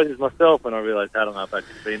surprises myself when I realise how long I've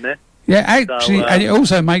actually been there. Yeah, actually, and it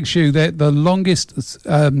also makes you the longest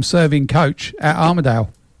serving coach at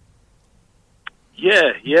Armadale.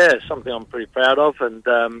 Yeah, something I'm pretty proud of. And,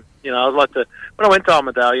 I'd like to... When I went to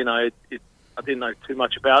Armadale, I didn't know too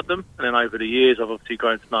much about them. And then over the years, I've obviously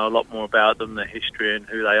grown to know a lot more about them, their history and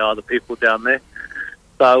who they are, the people down there.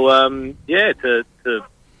 So, to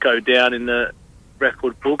go down in the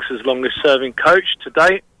record books as longest serving coach to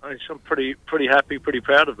date, I'm pretty happy, pretty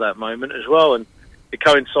proud of that moment as well, and it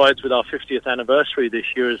coincides with our 50th anniversary this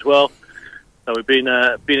year as well. So we've been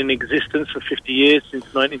in existence for 50 years since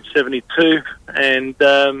 1972, and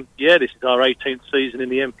this is our 18th season in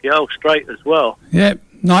the NPL straight as well. Yeah,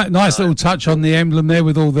 nice little touch on the emblem there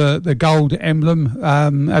with all the gold emblem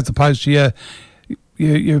as opposed to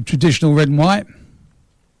your traditional red and white.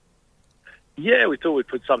 Yeah, we thought we'd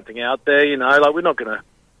put something out there, like we're not going to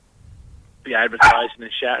be advertising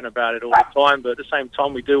and shouting about it all the time, but at the same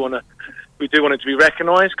time we do want it to be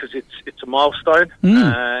recognised because it's a milestone.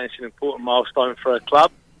 It's an important milestone for a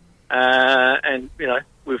club, and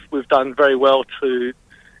we've done very well to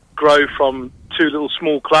grow from two little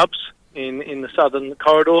small clubs in the southern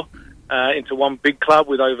corridor into one big club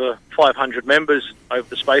with over 500 members over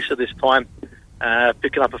the space of this time,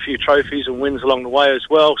 picking up a few trophies and wins along the way as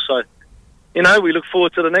well. So, we look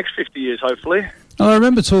forward to the next 50 years, hopefully. I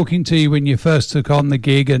remember talking to you when you first took on the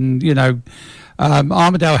gig, and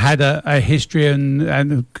Armadale had a history, and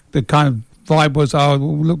the kind of vibe was,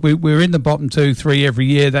 look, we're in the bottom 2-3 every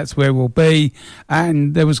year. That's where we'll be,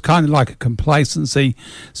 and there was kind of like a complacency.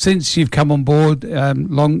 Since you've come on board,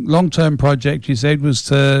 long-term project you said was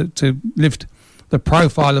to lift the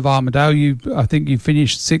profile of Armadale. I think you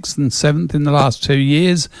finished 6th and 7th in the last 2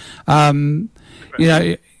 years.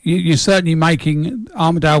 You're certainly making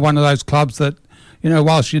Armadale one of those clubs that,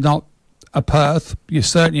 whilst you're not a Perth, you're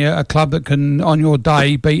certainly a club that can, on your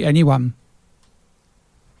day, beat anyone.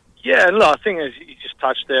 Yeah, and look, I think as you just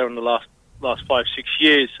touched there on the last 5-6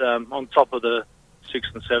 years, on top of the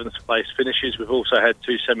 6th and 7th place finishes, we've also had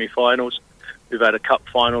 2 semi-finals. We've had a cup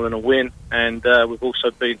final and a win, and we've also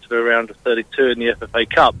been to the round of 32 in the FFA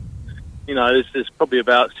Cup. There's probably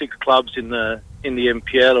about 6 clubs in the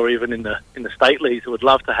NPL or even in the state leagues that would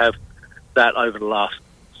love to have that over the last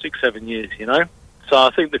 6-7 years. So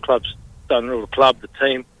I think the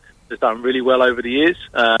team has done really well over the years.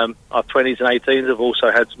 Our 20s and 18s have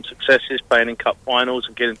also had some successes, playing in cup finals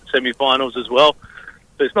and getting to semi-finals as well.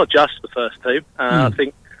 But it's not just the first team. I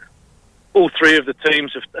think all 3 of the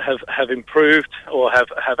teams have improved or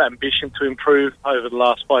have ambition to improve over the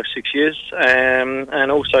last 5-6 years, and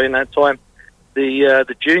also in that time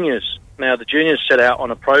the juniors. Now the juniors set out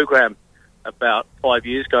on a program about 5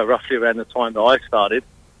 years ago, roughly around the time that I started,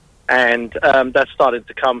 and that's starting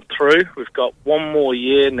to come through. We've got one more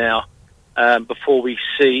year now before we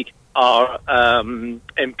see our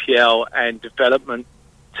NPL and development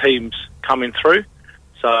teams coming through.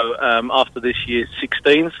 So after this year's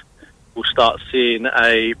 16s, we'll start seeing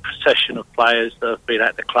a procession of players that have been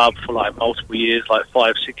at the club for like multiple years, like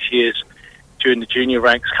 5-6 years, during the junior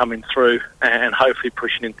ranks coming through, and hopefully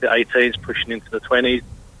pushing into the 18s, pushing into the 20s,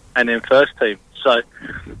 and then first team. So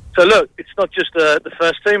look, it's not just the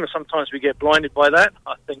first team, and sometimes we get blinded by that.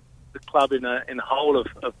 I think the club in a whole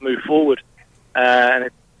have moved forward,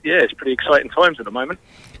 and it's pretty exciting times at the moment.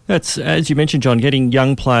 That's, as you mentioned, John, getting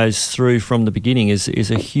young players through from the beginning is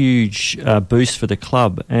a huge boost for the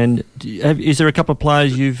club. And is there a couple of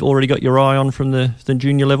players you've already got your eye on from the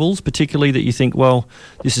junior levels, particularly that you think, well,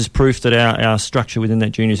 this is proof that our structure within that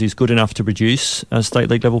juniors is good enough to produce state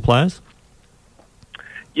league level players?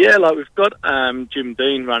 Yeah, like we've got Jim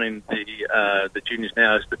Dean running the juniors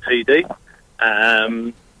now as the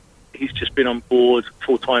TD. He's just been on board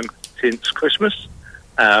full-time since Christmas.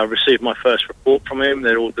 Received my first report from him.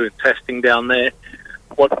 They're all doing testing down there.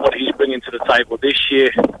 What he's bringing to the table this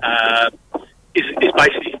year is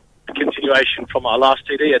basically a continuation from our last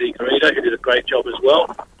TD, Eddie Garrido, who did a great job as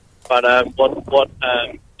well. But what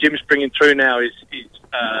Jim's bringing through now is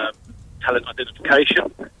talent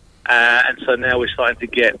identification. And so now we're starting to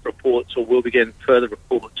get reports, or we'll be getting further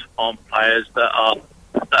reports on players that are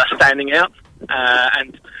standing out.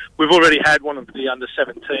 And we've already had one of the under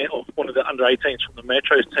 17 or one of the under 18s from the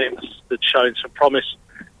Metro's team that's shown some promise.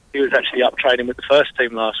 He was actually up training with the first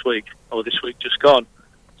team last week, or this week just gone.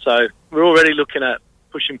 So we're already looking at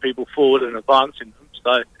pushing people forward and advancing them.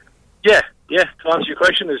 So yeah, to answer your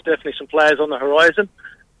question, there's definitely some players on the horizon,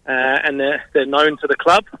 and they're known to the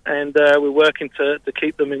club, and we're working to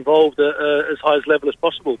keep them involved at as high a level as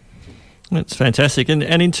possible. That's fantastic. And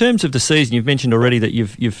in terms of the season, you've mentioned already that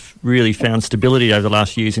you've really found stability over the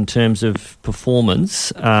last years in terms of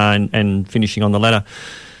performance and finishing on the ladder.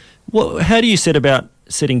 How do you set about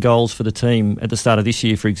setting goals for the team at the start of this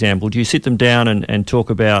year, for example? Do you sit them down and talk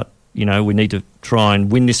about, we need to try and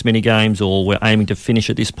win this many games, or we're aiming to finish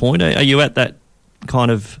at this point? Are you at that kind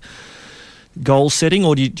of goal setting,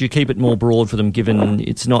 or do you keep it more broad for them, given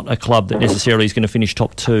it's not a club that necessarily is going to finish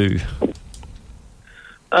top 2?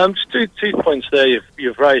 Just two points there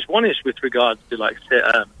you've raised. One is with regards to the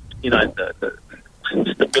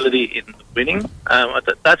stability in the winning.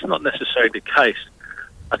 That's not necessarily the case.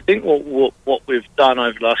 I think what we've done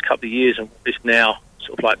over the last couple of years, and is now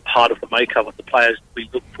sort of like part of the makeup of the players we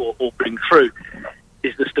look for or bring through,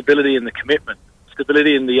 is the stability and the commitment,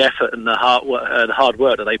 stability in the effort and the hard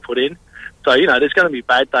work that they put in. So, you know, there's going to be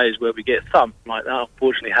bad days where we get thumped, like that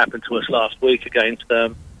unfortunately happened to us last week against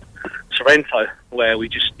Sorrento, where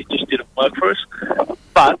it just didn't work for us.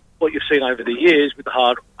 But what you've seen over the years with the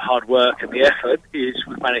hard work and the effort is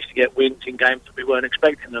we've managed to get wins in games that we weren't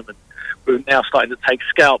expecting them, and we're now starting to take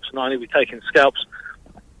scalps. Not only are we taking scalps,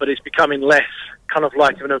 but it's becoming less kind of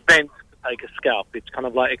like an event to take a scalp. It's kind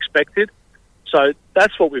of like expected. So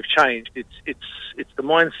that's what we've changed. It's the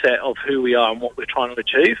mindset of who we are and what we're trying to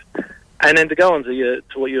achieve. And then to go on to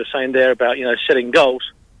what you were saying there about, you know, setting goals,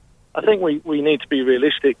 I think we need to be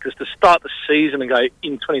realistic, because to start the season and go,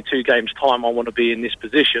 in 22 games' time, I want to be in this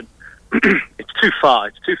position, it's too far.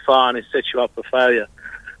 It's too far, and it sets you up for failure.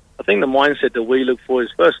 I think the mindset that we look for is,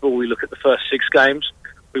 first of all, we look at the first 6 games.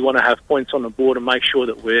 We want to have points on the board and make sure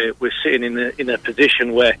that we're sitting in a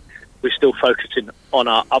position where we're still focusing on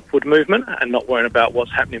our upward movement and not worrying about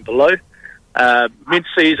what's happening below.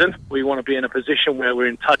 Mid-season, we want to be in a position where we're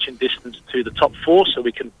in touching distance to the top 4, so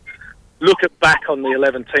we can look back on the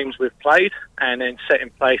 11 teams we've played and then set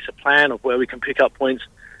in place a plan of where we can pick up points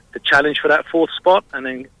to challenge for that 4th spot. And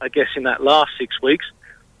then I guess in that last 6 weeks,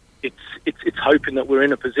 it's hoping that we're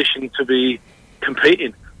in a position to be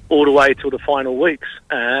competing all the way till the final weeks.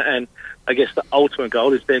 And I guess the ultimate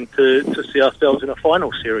goal is then to see ourselves in a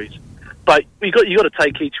final series. But you got to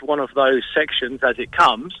take each one of those sections as it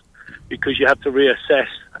comes, because you have to reassess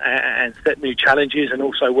and set new challenges and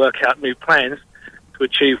also work out new plans to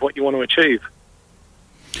achieve what you want to achieve.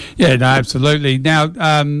 Yeah, no, absolutely. Now,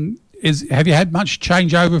 have you had much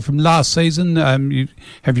changeover from last season?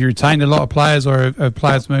 Have you retained a lot of players, or have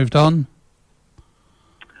players moved on?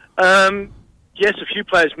 Yes, a few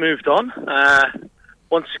players moved on.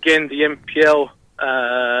 Once again, the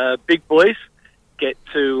NPL big boys get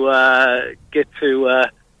to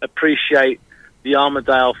appreciate the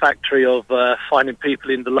Armadale factory of finding people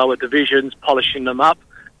in the lower divisions, polishing them up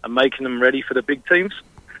and making them ready for the big teams.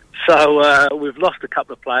 So we've lost a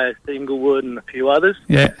couple of players to Inglewood and a few others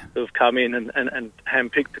who have come in and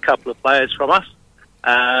handpicked a couple of players from us,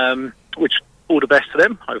 which all the best to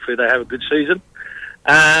them. Hopefully they have a good season.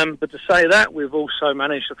 But to say that, we've also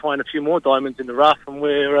managed to find a few more diamonds in the rough, and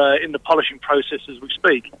we're in the polishing process as we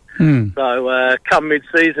speak. So come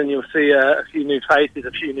mid-season, you'll see a few new faces,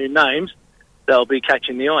 a few new names that'll be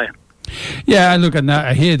catching the eye. Yeah, look, and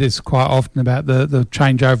I hear this quite often about the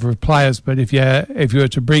changeover of players, but if you were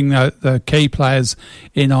to bring the key players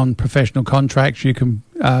in on professional contracts, you can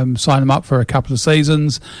sign them up for a couple of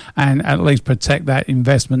seasons and at least protect that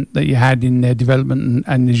investment that you had in their development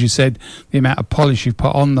and as you said, the amount of polish you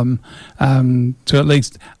put on them, to at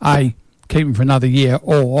least keep them for another year,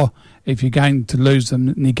 or if you're going to lose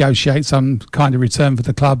them, negotiate some kind of return for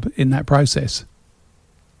the club in that process.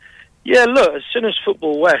 Yeah, look, as soon as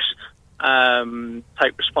Football West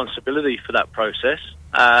take responsibility for that process,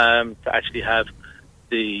 to actually have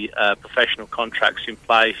the professional contracts in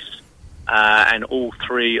place, and all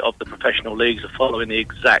 3 of the professional leagues are following the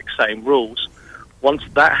exact same rules. Once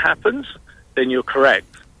that happens, then you're correct.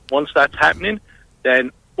 Once that's happening,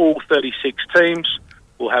 then all 36 teams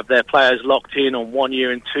will have their players locked in on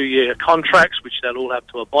 1-year and 2-year contracts, which they'll all have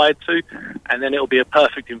to abide to, and then it'll be a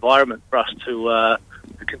perfect environment for us to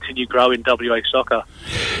continue growing WA soccer.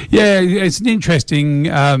 Yeah, it's an interesting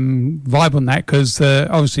vibe on that, because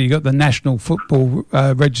obviously you've got the National Football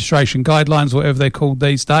Registration Guidelines, whatever they're called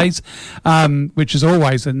these days, which is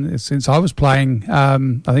always, and since I was playing, I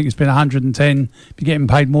think it's been 110. If you're getting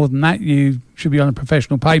paid more than that, you should be on a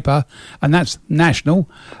professional paper, and that's national.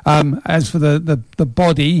 As for the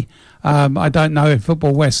body, I don't know if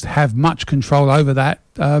Football West have much control over that.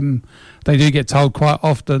 They do get told quite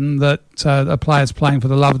often that a player's playing for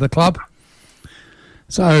the love of the club.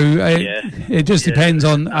 So it just depends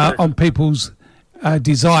on people's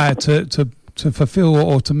desire to fulfil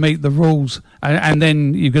or to meet the rules. And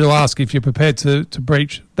then you've got to ask, if you're prepared to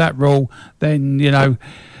breach that rule, then, you know,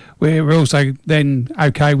 we're also then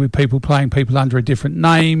okay with people playing people under a different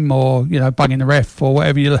name, or, you know, bugging the ref or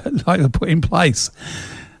whatever you like to put in place.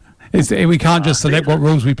 We can't just select what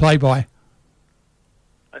rules we play by.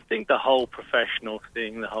 I think the whole professional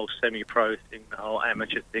thing, the whole semi-pro thing, the whole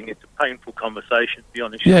amateur thing, it's a painful conversation, to be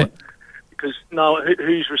honest. Yeah. Because,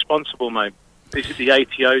 who's responsible, mate? Is it the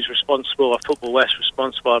ATO's responsible? Are Football West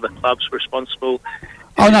responsible? Are the clubs responsible?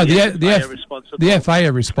 Oh, no, the FA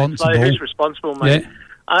are responsible. So who's responsible, mate? Yeah.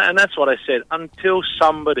 And that's what I said. Until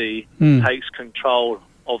somebody takes control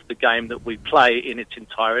of the game that we play in its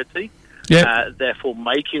entirety. Yep. Therefore,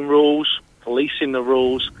 making rules, policing the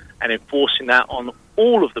rules, and enforcing that on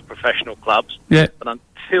all of the professional clubs. Yeah. But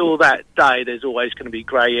until that day, there's always going to be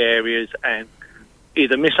grey areas and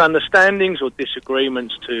either misunderstandings or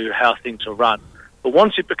disagreements to how things are run. But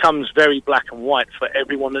once it becomes very black and white for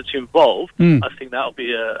everyone that's involved, I think that'll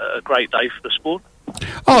be a great day for the sport.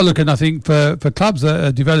 Oh, look, and I think for clubs that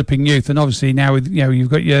are developing youth, and obviously now with you've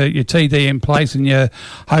got your TD in place, and you're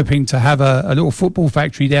hoping to have a little football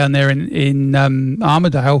factory down there in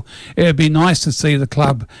Armadale. It would be nice to see the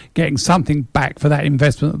club getting something back for that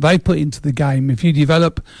investment that they put into the game. If you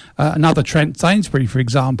develop another Trent Sainsbury, for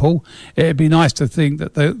example, it would be nice to think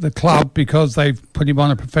that the club, because they've put him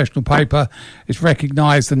on a professional paper, is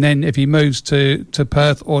recognised, and then if he moves to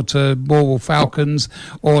Perth or to Morwell Falcons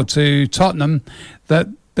or to Tottenham, that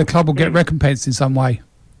the club will get recompensed in some way.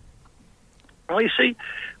 Well, you see,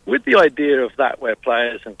 with the idea of that, where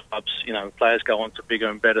players and clubs, players go on to bigger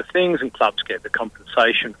and better things, and clubs get the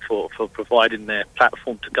compensation for providing their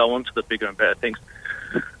platform to go on to the bigger and better things,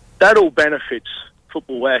 that all benefits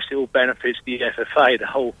Football West, it all benefits the FFA, the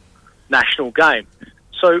whole national game.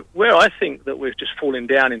 So where I think that we've just fallen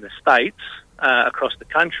down in the States, across the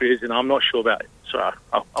country is, and I'm not sure about it, so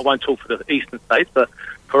I won't talk for the eastern states, but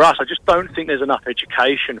for us, I just don't think there's enough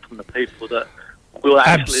education from the people that will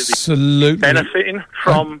actually be benefiting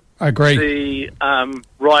from the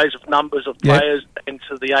rise of numbers of players that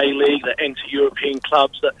enter the A-League, that enter European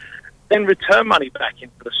clubs, that then return money back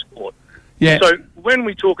into the sport. Yeah. So when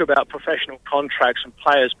we talk about professional contracts and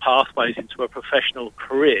players' pathways into a professional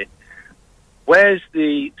career, where's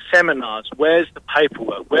the seminars? Where's the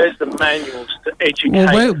paperwork? Where's the manuals to educate?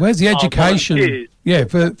 Well, where's the education? Yeah,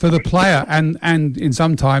 for the player and in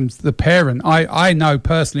sometimes the parent. I know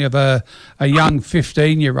personally of a young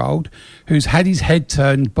 15-year-old who's had his head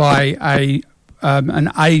turned by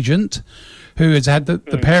an agent who has had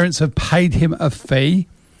the parents have paid him a fee.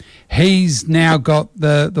 He's now got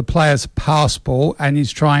the player's passport and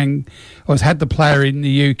he's has had the player in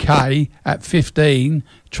the UK at 15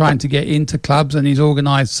 trying to get into clubs, and he's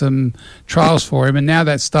organised some trials for him, and now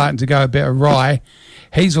that's starting to go a bit awry.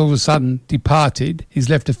 He's all of a sudden departed. He's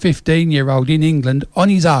left a 15-year-old in England on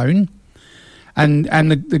his own, and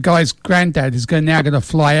the guy's granddad is now going to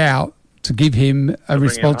fly out to give him a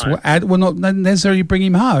responsible ad. Well, not necessarily bring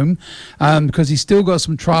him home, because he's still got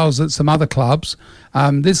some trials at some other clubs.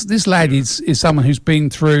 This lad is someone who's been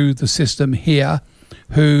through the system here,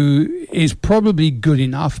 who is probably good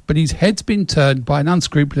enough, but his head's been turned by an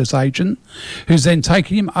unscrupulous agent who's then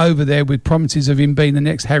taken him over there with promises of him being the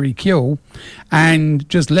next Harry Kill, and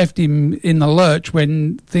just left him in the lurch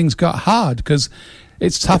when things got hard, because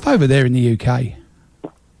it's tough over there in the UK.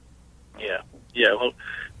 Yeah. Well,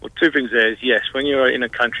 two things there is, yes, when you're in a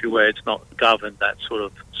country where it's not governed, that sort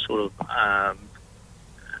of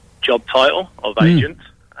job title of agent,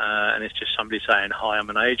 and it's just somebody saying, "Hi, I'm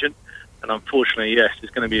an agent." And unfortunately, yes,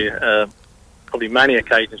 there's going to be probably many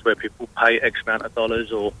occasions where people pay X amount of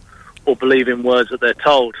dollars or believe in words that they're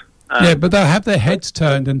told. But they'll have their heads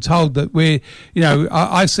turned and told that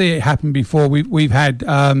I see it happen before. We've had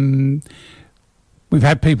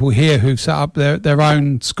people here who've set up their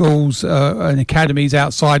own schools and academies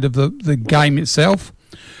outside of the game itself,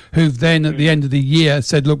 who've then at the end of the year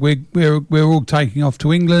said, look, we're all taking off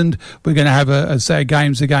to England, we're going to have a set of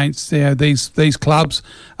games against these clubs,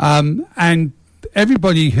 and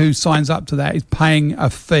everybody who signs up to that is paying a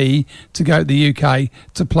fee to go to the UK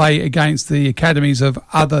to play against the academies of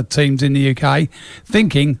other teams in the UK,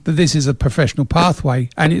 thinking that this is a professional pathway,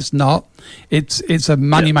 and it's not. It's a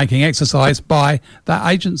money-making exercise by that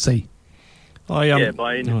agency. By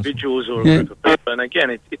individuals or a group of people. And again,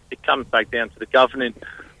 it comes back down to the governing.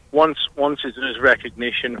 Once there's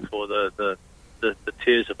recognition for the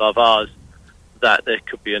tiers above ours, that there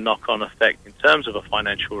could be a knock-on effect in terms of a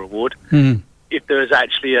financial reward. If there is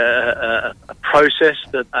actually a process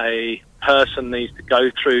that a person needs to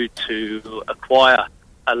go through to acquire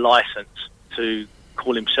a license to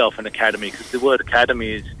call himself an academy, because the word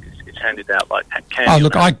academy is handed out like candy. Oh,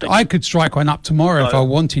 look, I could strike one up tomorrow if I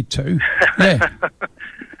wanted to. Yeah.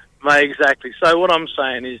 Exactly. So what I'm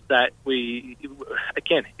saying is that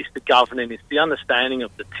it's the governing, it's the understanding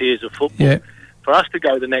of the tiers of football. Yeah. For us to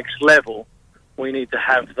go the next level, we need to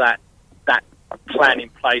have that plan in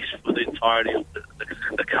place for the entirety of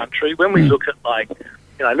the country. When we look at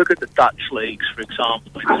look at the Dutch leagues, for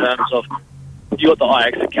example, in terms of you've got the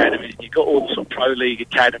Ajax academies, you've got all the sort of pro league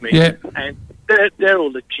academies, and they're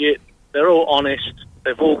all legit, they're all honest,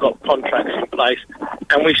 they've all got contracts in place,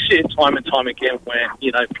 and we see it time and time again where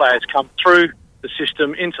players come through the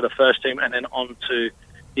system into the first team and then on to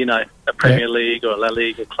a Premier League or a La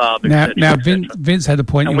Liga club. Now, Vince had a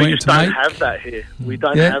point and you wanted to make. We just don't have that here. We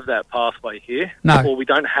don't have that pathway here. No. Or we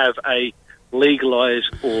don't have a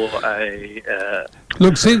legalised or a...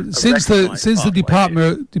 Look, since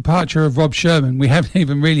the departure of Rob Sherman, we haven't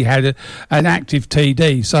even really had an active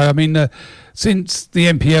TD. So, I mean, since the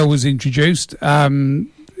NPL was introduced,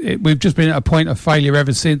 we've just been at a point of failure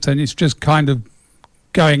ever since, and it's just kind of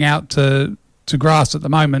going out to grass at the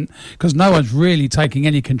moment because no one's really taking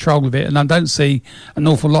any control of it, and I don't see an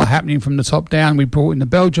awful lot happening from the top down. We brought in the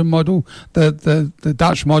Belgian model, the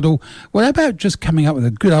Dutch model. What about just coming up with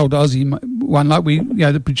a good old Aussie one, like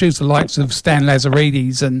that produce the likes of Stan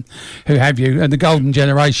Lazaridis and who have you, and the golden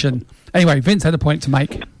generation? Anyway, Vince had a point to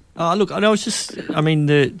make. Look,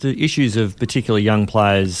 the issues of particularly young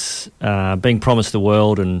players being promised the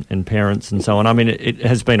world and parents and so on, I mean, it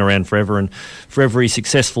has been around forever, and for every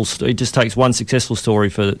successful it just takes one successful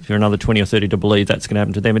story for another 20 or 30 to believe that's going to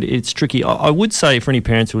happen to them. It's tricky. I would say for any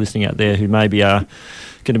parents who are listening out there who maybe are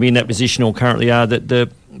going to be in that position or currently are, that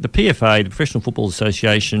the PFA, the Professional Football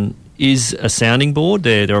Association, is a sounding board.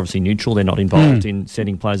 They're obviously neutral. They're not involved in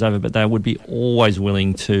sending players over, but they would be always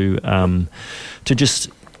willing to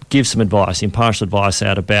just give some advice, impartial advice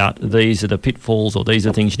out about these are the pitfalls or these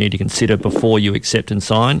are things you need to consider before you accept and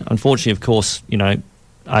sign. Unfortunately, of course,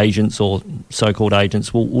 agents or so-called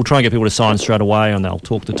agents will try and get people to sign straight away, and they'll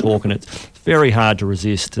talk the talk, and it's very hard to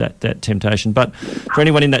resist that temptation. But for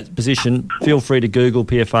anyone in that position, feel free to Google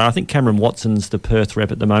PFA. I think Cameron Watson's the Perth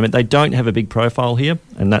rep at the moment. They don't have a big profile here,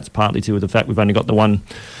 and that's partly to do with the fact we've only got the one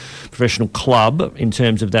professional club in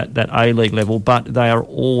terms of that A-League level, but they are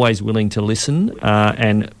always willing to listen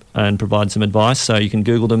and provide some advice. So you can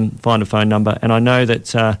Google them, find a phone number, and I know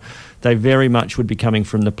that they very much would be coming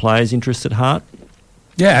from the players' interest at heart.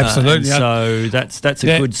 Yeah, absolutely. So that's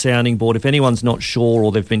a good sounding board. If anyone's not sure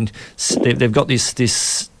or they've got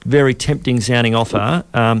this very tempting sounding offer,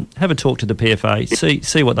 have a talk to the PFA,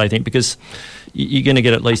 see what they think, because you're going to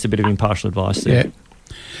get at least a bit of impartial advice there. Yeah.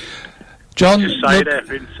 John, just say that,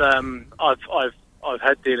 Vince. I've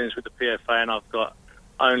had dealings with the PFA, and I've got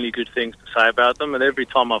only good things to say about them. And every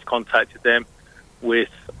time I've contacted them with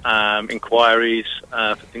inquiries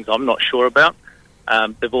for things I'm not sure about,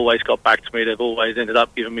 they've always got back to me. They've always ended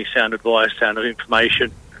up giving me sound advice, sound of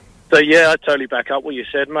information. So yeah, I totally back up what you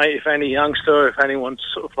said, mate. If any youngster, if anyone's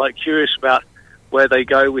sort of like curious about where they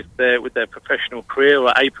go with their professional career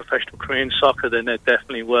or a professional career in soccer, then they're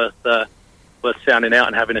definitely worth sounding out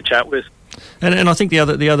and having a chat with. And I think the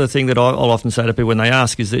other thing that I'll often say to people when they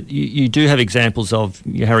ask is that you do have examples of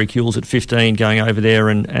your Harry Kewells at 15 going over there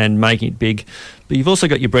and making it big. But you've also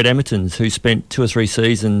got your Brett Emertons who spent 2 or 3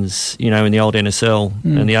 seasons, in the old NSL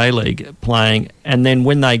and the A-League playing. And then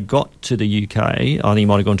when they got to the UK, I think he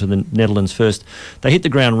might have gone to the Netherlands first, they hit the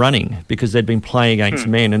ground running because they'd been playing against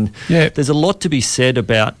men. And there's a lot to be said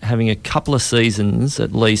about having a couple of seasons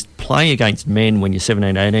at least playing against men when you're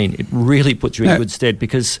 17, 18. It really puts you in good stead,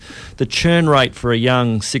 because the churn rate for a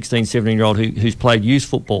young 16, 17-year-old who's played youth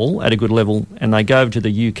football at a good level and they go over to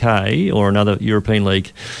the UK or another European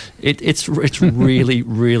league, it's really,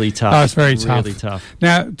 really tough. Oh, it's very really tough.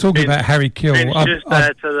 Now, talking about Harry Kewell... Vince,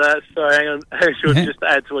 add to that. Sorry, hang on. Just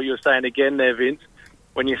add to what you were saying again there, Vince.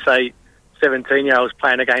 When you say 17-year-olds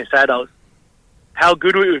playing against adults, how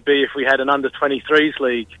good it would be if we had an under-23s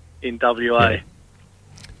league in WA. Yeah.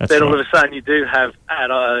 Then all of a sudden you do have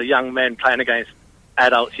young men playing against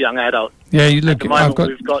young adults. Yeah, you look. At the moment,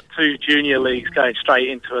 we've got 2 junior leagues going straight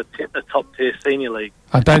into a top-tier senior league.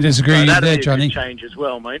 I don't disagree with you there, Johnny. That'd be a change as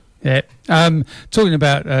well, mate. Yeah. Talking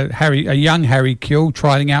about a young Harry Kewell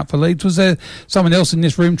trialling out for Leeds, was there someone else in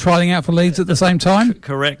this room trialling out for Leeds at the same time?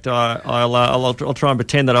 Correct. I'll try and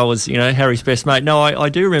pretend that I was, Harry's best mate. No, I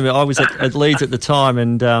do remember I was at Leeds at the time,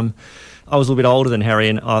 and I was a little bit older than Harry,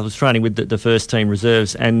 and I was training with the first team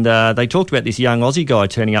reserves, and they talked about this young Aussie guy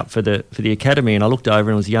turning up for the academy, and I looked over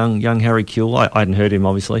and it was young Harry Kewell. I hadn't heard him,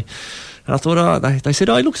 obviously. And I thought, they said,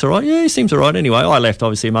 he looks all right. Yeah, he seems all right. Anyway, I left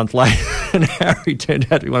obviously a month later, and Harry turned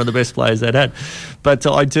out to be one of the best players they'd had. But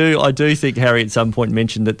I do think Harry at some point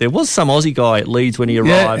mentioned that there was some Aussie guy at Leeds when he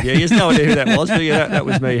arrived. Yeah, he has no idea who that was, but that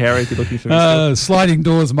was me, Harry, if you're looking for me. Sliding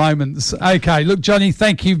doors moments. Okay, look, Johnny,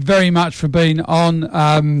 thank you very much for being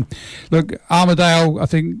on. Look, Armadale, I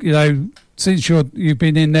think, since you've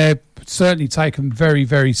been in there, certainly taken very,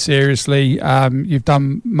 very seriously. You've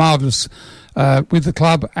done marvellous with the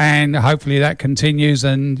club, and hopefully that continues.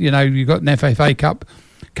 And you've got an FFA Cup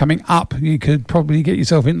coming up. You could probably get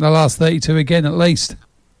yourself into the last 32 again at least.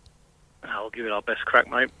 I'll give it our best crack,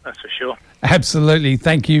 mate. That's for sure. Absolutely.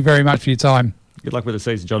 Thank you very much for your time. Good luck with the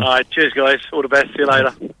season, John. All right, cheers, guys. All the best. See you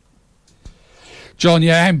later. John,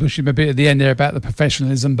 yeah, ambushed him a bit at the end there about the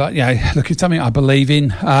professionalism, but look, it's something I believe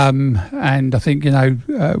in, and I think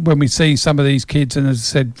when we see some of these kids, and as I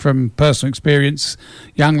said from personal experience,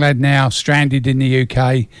 young lad now stranded in the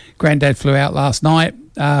UK. Granddad flew out last night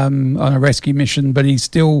on a rescue mission, but he's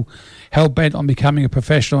still hell bent on becoming a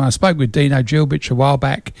professional. And I spoke with Dino Gilbich a while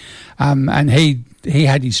back, and he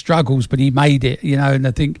had his struggles, but he made it. And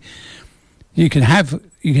I think you can have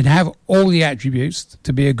all the attributes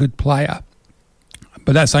to be a good player.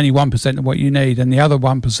 But that's only 1% of what you need, and the other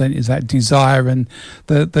 1% is that desire and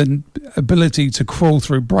the ability to crawl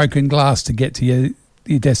through broken glass to get to your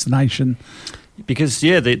destination. Because, the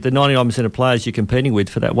 99% of players you're competing with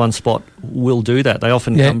for that one spot will do that. They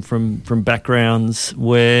often come from backgrounds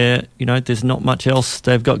where, there's not much else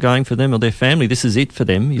they've got going for them or their family. This is it for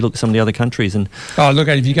them. You look at some of the other countries and... Oh, look,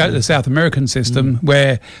 if you go to the South American system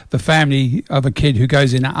where the family of a kid who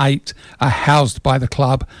goes in at 8 are housed by the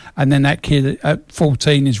club, and then that kid at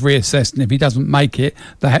 14 is reassessed, and if he doesn't make it,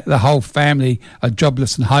 the whole family are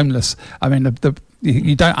jobless and homeless. I mean,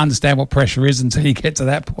 you don't understand what pressure is until you get to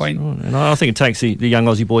that point. And I think it takes the young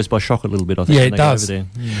Aussie boys by shock a little bit, I think. Yeah, it does. Over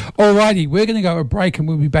there. All righty, we're going to go to a break and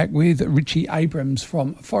we'll be back with Richard Abrams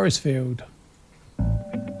from Forestfield.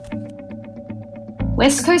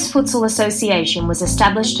 West Coast Futsal Association was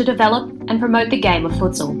established to develop and promote the game of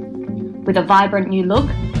futsal. With a vibrant new look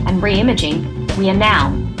and re-imaging, we are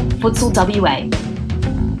now Futsal WA.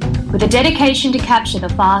 With a dedication to capture the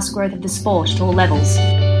fast growth of the sport at all levels,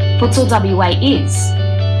 Futsal WA is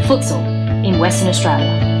futsal in Western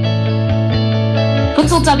Australia.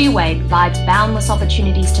 Futsal WA provides boundless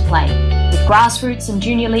opportunities to play, with grassroots and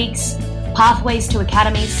junior leagues, pathways to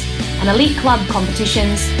academies, and elite club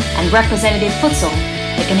competitions, and representative futsal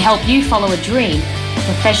that can help you follow a dream of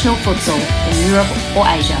professional futsal in Europe or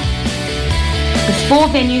Asia. With 4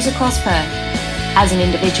 venues across Perth, as an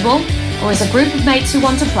individual or as a group of mates who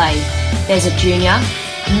want to play, there's a junior,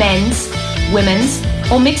 men's, women's,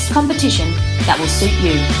 or mixed competition that will suit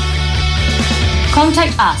you.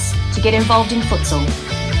 Contact us to get involved in futsal,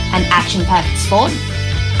 an action-packed sport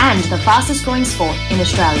and the fastest growing sport in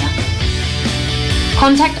Australia.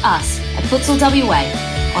 Contact us at Futsal WA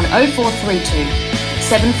on 0432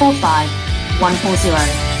 745 140,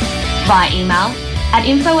 via email at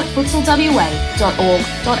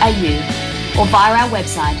info@futsalwa.org.au or via our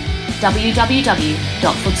website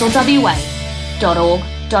www.futsalwa.org.au.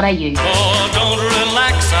 Oh, don't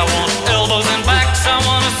relax, I want elbows and backs, I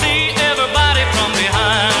want to see everybody from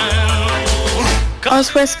behind.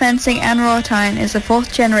 Oswest Fencing and Raw Tyne is a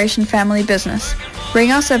 4th generation family business.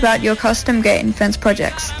 Ring us about your custom gate and fence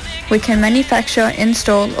projects. We can manufacture,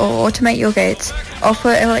 install or automate your gates,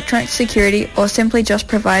 offer electronic security, or simply just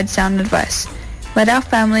provide sound advice. Let our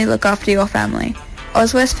family look after your family.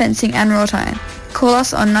 Oswest Fencing and Raw Tyne. Call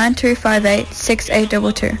us on 9258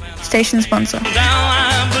 6822. Station sponsor. Down,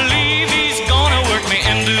 I believe he's gonna work me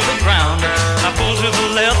into the ground. I pull to the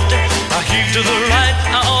left, I heave to the right.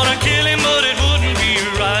 I ought to kill him, but it wouldn't be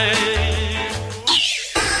right.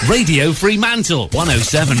 Radio Fremantle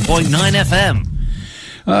 107.9 FM.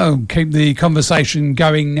 Oh, keep the conversation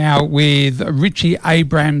going now with Richard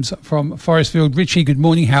Abrams from Forestfield. Richie, good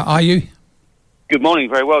morning. How are you? Good morning.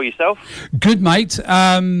 Very well. Yourself? Good, mate.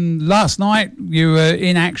 Last night you were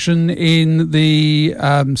in action in the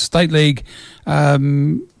State League,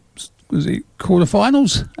 was it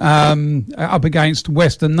quarterfinals, up against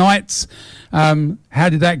Western Knights. How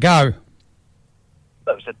did that go?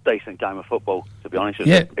 That was a decent game of football, to be honest.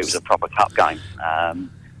 It was a proper cup game.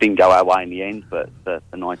 Didn't go our way in the end, but for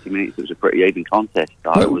 90 minutes it was a pretty even contest.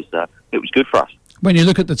 So it was good for us. When you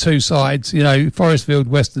look at the two sides, Forestfield,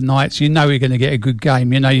 Western Knights, you're going to get a good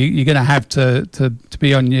game. You're going to have to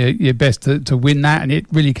be on your best to win that, and it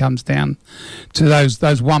really comes down to those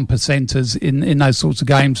 1%ers in those sorts of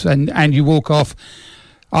games. And you walk off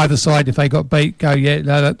either side, if they got beat,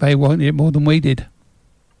 they want it more than we did.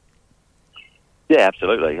 Yeah,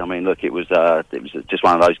 absolutely. I mean, look, it was just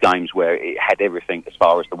one of those games where it had everything as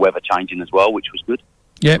far as the weather changing as well, which was good.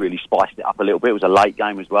 Yep. Really spiced it up a little bit. It was a late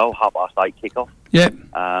game as well, 8:30 kickoff. Yep.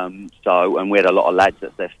 And we had a lot of lads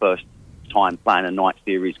that's their first time playing a night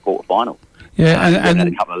series quarter final. Yeah, and had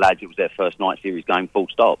a couple of lads, it was their first night series game full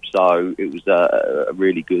stop. So it was a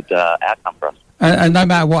really good outcome for us. And no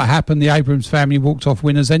matter what happened, the Abrams family walked off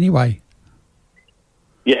winners anyway.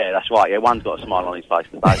 Yeah, that's right. Yeah, one's got a smile on his face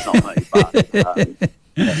today, it's not me. But,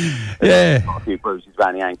 got a few bruises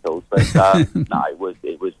around the ankles, but no, it was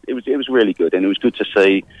really good, and it was good to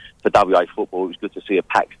see for WA football. It was good to see a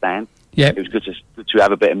packed stand. Yeah, it was good to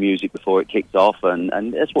have a bit of music before it kicked off, and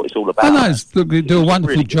that's what it's all about. I know. Look, they do a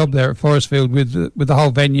wonderful job there at Forestfield with the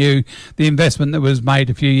whole venue, the investment that was made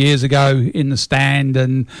a few years ago in the stand,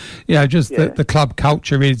 and the club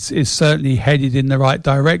culture is certainly headed in the right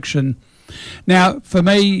direction. Now, for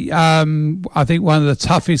me, I think one of the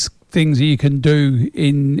toughest things that you can do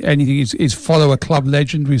in anything is follow a club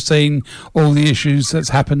legend. We've seen all the issues that's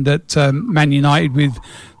happened at Man United with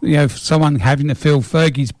someone having to fill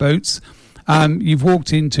Fergie's boots. You've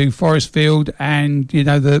walked into Forestfield and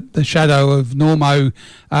the shadow of Normo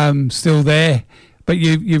still there, but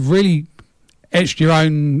you've really etched your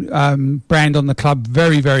own brand on the club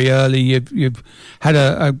very, very early. You've had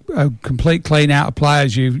a complete clean out of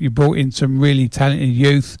players. You brought in some really talented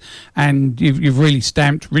youth, and you've really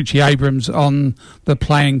stamped Richard Abrams on the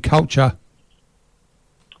playing culture.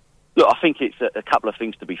 Look, I think it's a couple of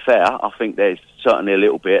things, to be fair. I think there's certainly a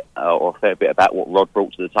little bit or a fair bit about what Rod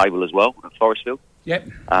brought to the table as well at Forestfield. Yep.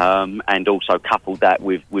 And also coupled that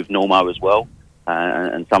with Normo as well.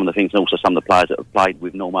 And some of the things, and also some of the players that have played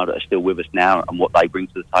with Normo that are still with us now, and what they bring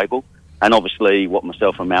to the table, and obviously what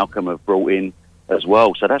myself and Malcolm have brought in as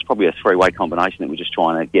well. So that's probably a three-way combination that we're just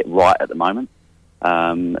trying to get right at the moment.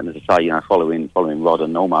 And as I say, following Rod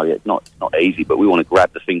and Normo, it's not easy, but we want to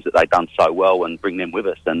grab the things that they've done so well and bring them with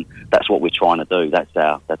us, and that's what we're trying to do. That's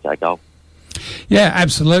our goal. Yeah,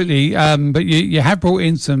 absolutely. But you have brought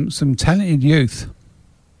in some talented youth.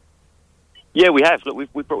 Yeah, we have. Look,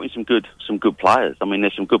 we've brought in some good players. I mean,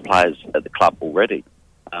 there's some good players at the club already.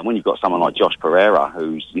 When you've got someone like Josh Pereira,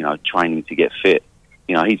 who's training to get fit,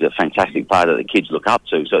 he's a fantastic player that the kids look up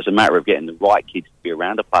to. So it's a matter of getting the right kids to be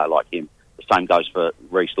around a player like him. The same goes for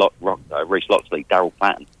Reece Loxley, Darryl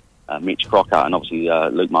Patton, Mitch Crocker, and obviously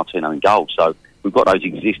Luke Martino in goal. So we've got those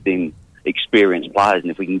existing experienced players,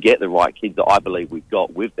 and if we can get the right kids that I believe we've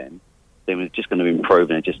got with them, then we're just going to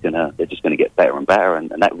improve, and they're just going to get better and better,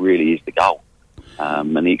 and that really is the goal.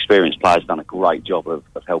 And the experienced players done a great job of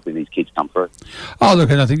helping these kids come through. Oh,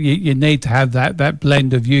 look, and I think you need to have that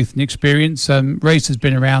blend of youth and experience. Reece has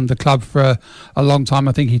been around the club for a long time.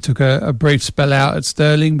 I think he took a brief spell out at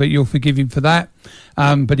Stirling, but you'll forgive him for that.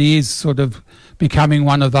 But he is sort of becoming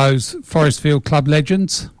one of those Forestfield club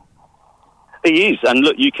legends. He is, and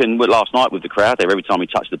look, you can. Last night with the crowd there, every time he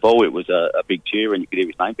touched the ball, it was a big cheer, and you could hear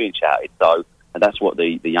his name being shouted. So, and that's what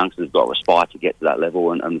the youngsters have got to aspire to get to that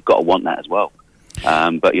level, and they've got to want that as well.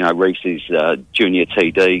 But Reece is junior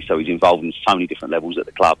TD, so he's involved in so many different levels at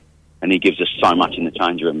the club, and he gives us so much in the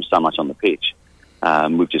change room, so much on the pitch.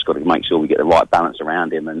 We've just got to make sure we get the right balance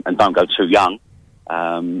around him, and don't go too young,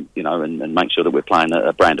 and make sure that we're playing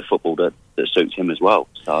a brand of football that suits him as well.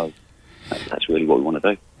 So that's really what we want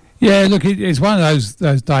to do. Yeah, look, it's one of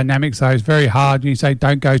those dynamics, though. It's very hard. You say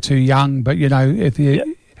don't go too young, but, if you... Yep.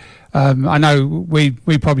 I know we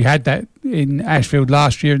probably had that in Ashfield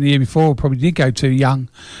last year and the year before. Probably did go too young,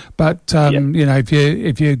 but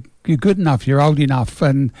if you're good enough, you're old enough,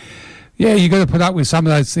 and you got to put up with some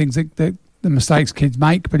of those things that the mistakes kids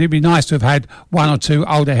make. But it'd be nice to have had one or two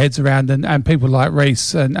older heads around, and people like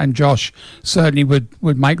Reece and Josh certainly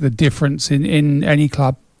would make the difference in any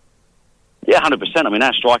club. Yeah, 100%. I mean,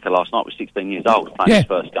 our striker last night was 16 years old, playing his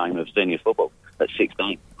first game of senior football at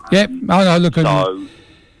 16. Yeah, look. So,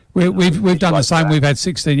 We've done the same. We've had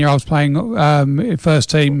 16-year-olds playing first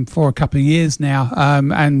team for a couple of years now,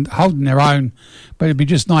 and holding their own. But it'd be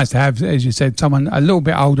just nice to have, as you said, someone a little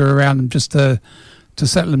bit older around them, just to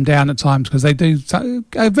settle them down at times, because they do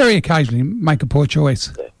very occasionally make a poor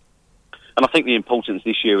choice. Yeah. And I think the importance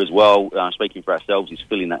this year as well, speaking for ourselves, is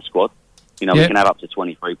filling that squad. We can have up to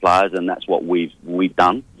 23 players, and that's what we've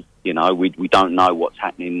done. We don't know what's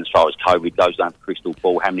happening as far as COVID goes. Don't have a crystal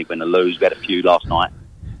ball. How many we're going to lose? We had a few last night.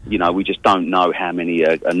 We just don't know how many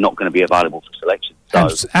are not going to be available for selection.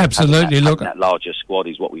 So absolutely, having that larger squad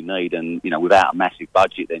is what we need, and without a massive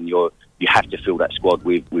budget, then you have to fill that squad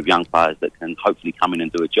with young players that can hopefully come in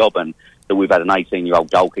and do a job. And so we've had an 18-year-old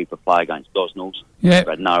goalkeeper play against Gosnells. Yeah. We've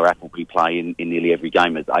had Noah Appleby play in nearly every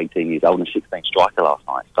game as 18 years old, and 16 striker last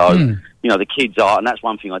night. So the kids are, and that's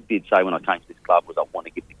one thing I did say when I came to this club, was I want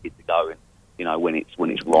to give the kids a go, and when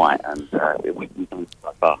it's right, and we've done it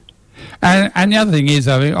so far. And the other thing is,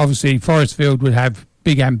 obviously, Forestfield would have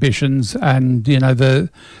big ambitions, and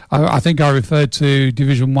I think I referred to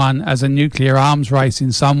Division 1 as a nuclear arms race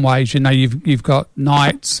in some ways. You've got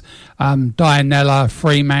Knights, Dianella,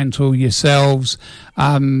 Fremantle, yourselves.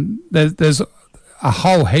 There's a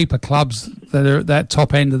whole heap of clubs that are at that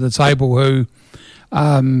top end of the table who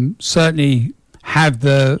certainly have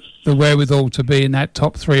the wherewithal to be in that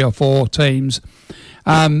top 3 or 4 teams.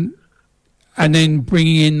 And then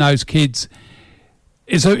bringing in those kids,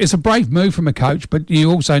 it's a brave move from a coach, but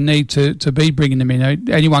you also need to be bringing them in.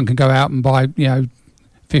 Anyone can go out and buy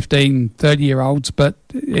 15, 30-year-olds, but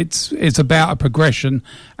it's about a progression,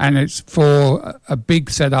 and it's for a big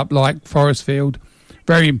setup like Forest Field.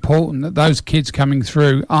 Very important that those kids coming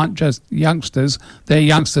through aren't just youngsters, they're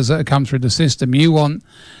youngsters that have come through the system. You want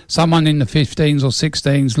someone in the 15s or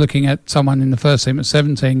 16s looking at someone in the first team at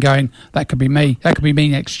 17 going, that could be me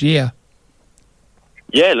next year.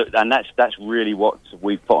 Yeah, look, and that's really what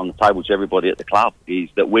we've put on the table to everybody at the club, is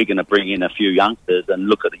that we're going to bring in a few youngsters and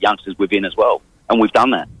look at the youngsters within as well. And we've done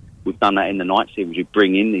that. We've done that in the night series. We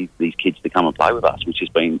bring in these kids to come and play with us, which has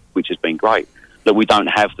been great. But we don't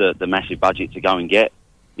have the massive budget to go and get,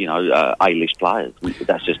 A-list players.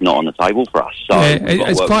 That's just not on the table for us. So we've got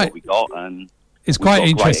to work with what we got. And it's quite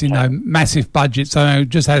interesting, though, massive budgets. So I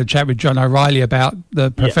just had a chat with John O'Reilly about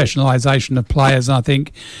the professionalisation of players, and I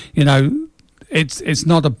think, it's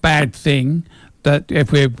not a bad thing that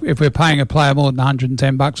if we're paying a player more than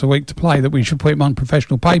 $110 a week to play, that we should put him on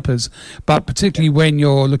professional papers. But particularly when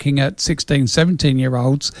you're looking at 16,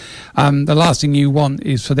 17-year-olds, the last thing you want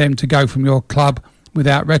is for them to go from your club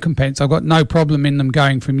without recompense. I've got no problem in them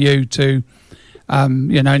going from you to, an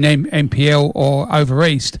NPL or over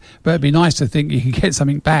East, but it'd be nice to think you could get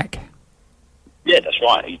something back. Yeah, that's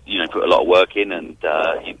right. Put a lot of work in, and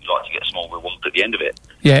you'd like to get a small reward at the end of it.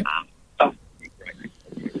 Yeah.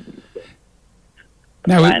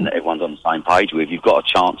 And everyone's on the same page with. You've got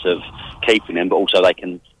a chance of keeping them, but also they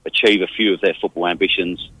can achieve a few of their football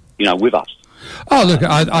ambitions, with us. Oh, look,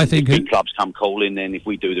 I think if big clubs come calling, then if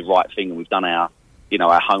we do the right thing and we've done our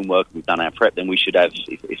homework, we've done our prep, then we should have,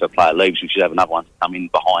 if a player leaves, we should have another one to come in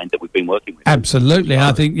behind that we've been working with. Absolutely. And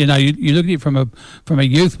I think, you look at it from a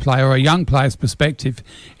youth player or a young player's perspective.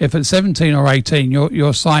 If at 17 or 18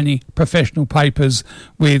 you're signing professional papers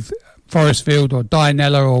with Forest Field or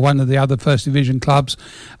Dianella or one of the other First Division clubs,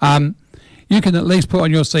 you can at least put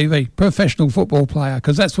on your CV professional football player,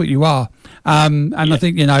 because that's what you are. I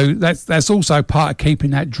think that's also part of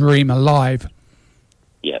keeping that dream alive.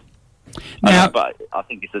 Yeah. Now, but I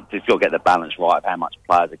think you've got to get the balance right of how much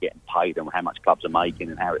players are getting paid and how much clubs are making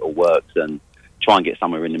and how it all works, and try and get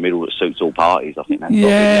somewhere in the middle that suits all parties. I think that's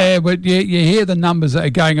but you hear the numbers that are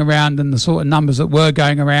going around and the sort of numbers that were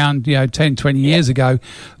going around 10, 20 years ago.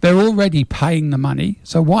 They're already paying the money,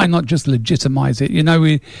 so why not just legitimise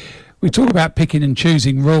it? We talk about picking and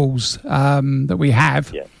choosing rules that we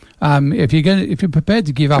have. Yeah. If you're prepared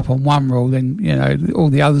to give up on one rule, then all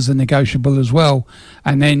the others are negotiable as well.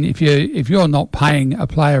 And then if you're not paying a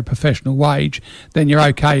player a professional wage, then you're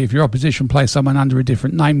okay if your opposition plays someone under a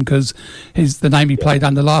different name because the name he played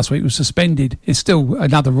under last week was suspended. It's still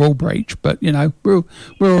another rule breach, but we're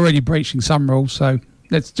already breaching some rules, so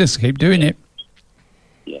let's just keep doing it.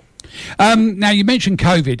 Now, you mentioned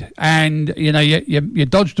COVID, and you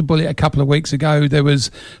dodged a bullet a couple of weeks ago. There was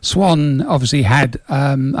Swan obviously had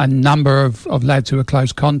a number of lads who were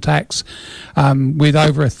close contacts, with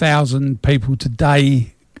over 1,000 people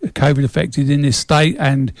today COVID affected in this state,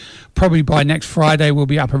 and probably by next Friday we'll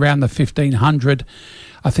be up around the 1,500.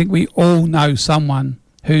 I think we all know someone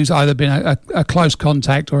who's either been a close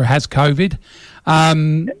contact or has COVID.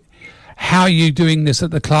 How are you doing this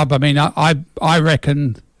at the club? I mean, I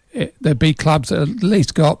reckon there'd be clubs that at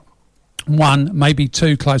least got one, maybe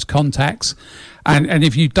two close contacts, and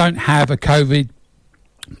if you don't have a COVID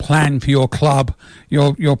plan for your club,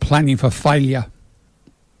 you're planning for failure.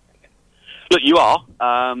 Look, you are.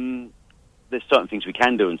 There's certain things we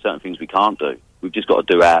can do and certain things we can't do. We've just got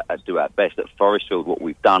to do our best. At Forest Field, what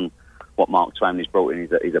we've done, what Mark Twamley's brought in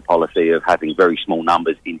is a policy of having very small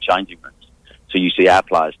numbers in changing rooms. So you see our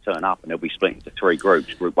players turn up and they'll be split into three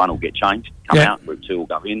groups. Group 1 will get changed, come out. Group 2 will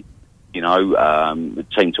go in. The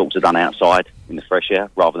team talks are done outside in the fresh air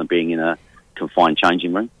rather than being in a confined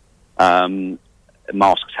changing room.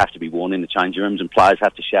 Masks have to be worn in the changing rooms, and players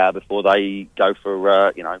have to shower before they go for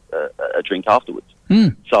a drink afterwards.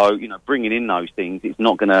 So bringing in those things, it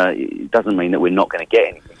doesn't mean that we're not going to get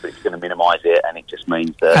anything, but it's going to minimise it, and it just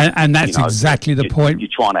means that and that's exactly the point. You're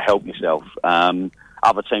trying to help yourself.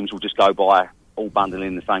 Other teams will just go by all bundling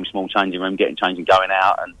in the same small changing room, getting changed and going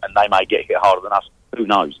out, and they may get hit harder than us. Who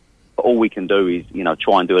knows? But all we can do is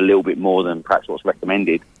try and do a little bit more than perhaps what's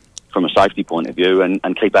recommended from a safety point of view, and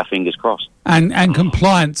keep our fingers crossed. And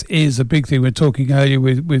compliance is a big thing. We were talking earlier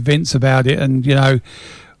with Vince about it, and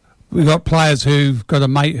we've got players who've got a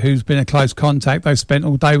mate who's been a close contact. They've spent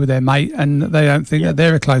all day with their mate, and they don't think that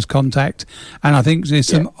they're a close contact. And I think there's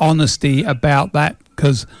some honesty about that,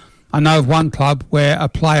 because I know of one club where a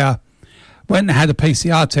player went and had a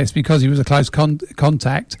PCR test because he was a close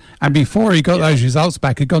contact, and before he got those results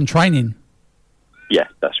back, had gone training. Yeah,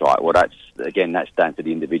 that's right. Well, that's down to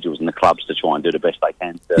the individuals and the clubs to try and do the best they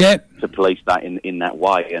can to police that in that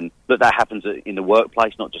way. And that happens in the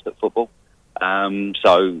workplace, not just at football.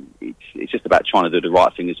 So it's just about trying to do the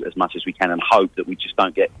right thing as much as we can and hope that we just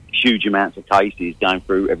don't get huge amounts of cases going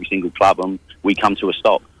through every single club and we come to a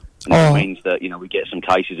stop. And that means that, we get some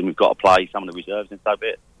cases and we've got to play some of the reserves and so be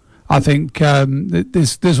it. I think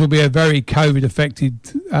this will be a very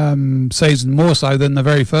COVID-affected season, more so than the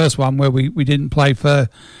very first one where we didn't play for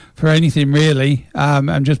anything really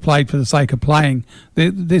and just played for the sake of playing.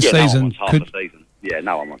 This season could...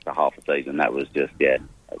 No one wants a half a season. That was just, it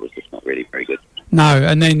was just not really very good. No,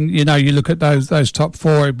 and then, you look at those top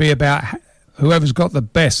four, it'd be about whoever's got the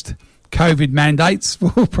best COVID mandates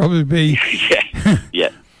will probably be...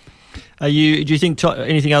 Yeah. Do you think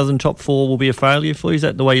anything other than top four will be a failure for you? Is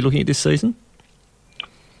that the way you're looking at this season?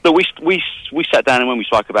 So we sat down and when we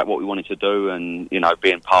spoke about what we wanted to do and,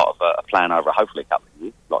 being part of a plan over hopefully a couple of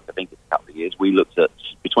years, like I think it's a couple of years, we looked at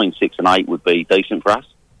between 6 and 8 would be decent for us,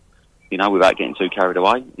 without getting too carried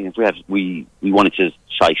away. If we wanted to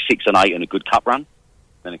say 6 and 8 and a good cup run,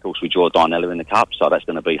 then of course we draw Dinella in the cup, so that's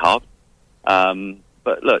going to be hard.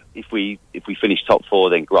 But look, if we finish top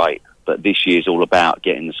 4, then great. But this year's all about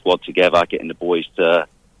getting the squad together, getting the boys to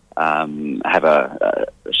have a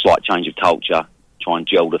slight change of culture, try and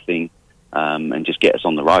gel the thing, and just get us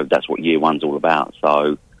on the road. That's what year one's all about.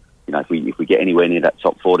 So, if we get anywhere near that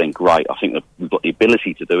top 4, then great. I think that we've got the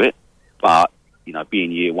ability to do it, but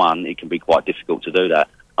being year one, it can be quite difficult to do that.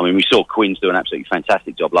 I mean, we saw Quins do an absolutely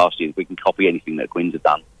fantastic job last year. If we can copy anything that Quins have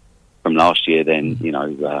done from last year, then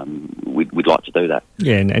we'd like to do that.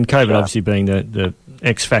 Yeah, and COVID obviously being the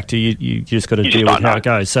X factor, you just got to deal with how it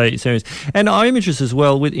goes. So, and I'm interested as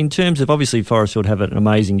well in terms of obviously Forestfield have an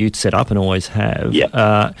amazing youth setup and always have.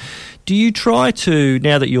 Yeah. Do you try to,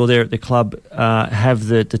 now that you're there at the club, have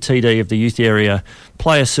the TD of the youth area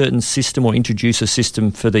play a certain system or introduce a system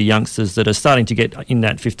for the youngsters that are starting to get in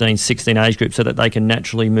that 15, 16 age group so that they can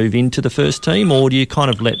naturally move into the first team, or do you kind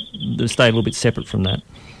of let them stay a little bit separate from that?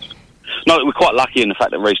 No, we're quite lucky in the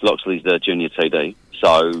fact that Reece Loxley's the junior TD.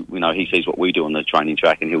 So, he sees what we do on the training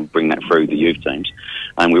track and he'll bring that through the youth teams.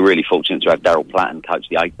 And we're really fortunate to have Daryl Platten coach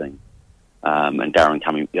the 18. And Daryl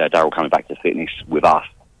coming back to fitness with us.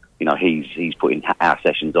 He's putting our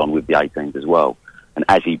sessions on with the 18s as well. And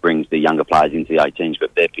as he brings the younger players into the 18s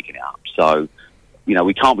group, they're picking it up. So,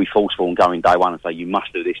 we can't be forceful and go in day one and say, you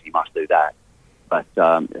must do this, you must do that. But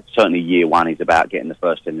certainly year one is about getting the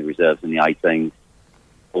first in the reserves and the 18s,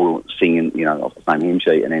 all singing, off the same hymn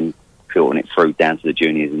sheet and then filtering it through down to the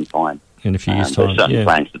juniors in time. In a few years' time, there's certainly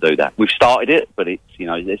plans to do that. We've started it, but it's,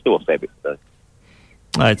 there's still a fair bit to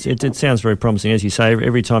do. It sounds very promising. As you say,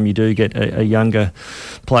 every time you do get a younger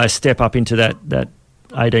player step up into that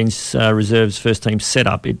 18s reserves first team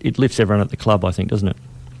setup, it lifts everyone at the club, I think, doesn't it?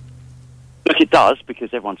 Look, it does, because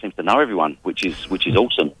everyone seems to know everyone, which is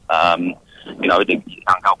awesome. The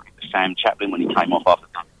young goalkeeper Sam Chaplin, when he came off after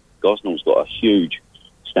Gosnell's got a huge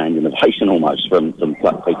standing ovation almost from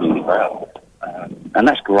black people in the crowd. And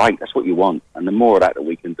that's great. That's what you want. And the more of that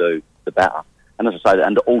we can do, the better. And as I say,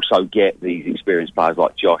 and also get these experienced players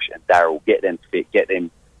like Josh and Daryl, get them fit, get them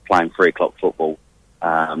playing 3 o'clock football,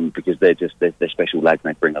 because they're special lads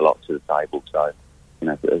and they bring a lot to the table. So,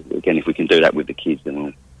 again, if we can do that with the kids, then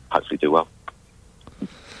we'll hopefully do well.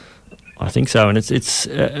 I think so, and it's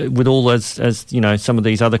with all as some of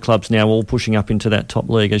these other clubs now all pushing up into that top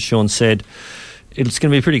league, as Sean said, it's going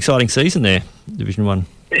to be a pretty exciting season there, Division 1.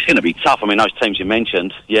 It's going to be tough. I mean, those teams you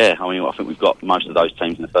mentioned, I think we've got most of those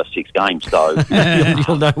teams in the first 6 games, so...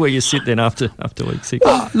 You'll know where you sit then after week 6.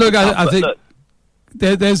 Look, I think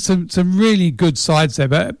there's some really good sides there,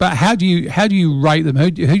 but how do you rate them?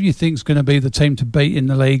 Who do you think is going to be the team to beat in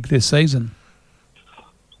the league this season?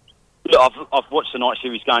 Look, I've watched the night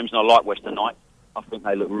series games and I like Western Knights. I think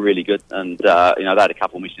they look really good, and they had a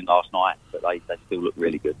couple missing last night, but they still look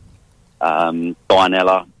really good.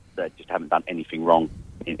 Dinella, they just haven't done anything wrong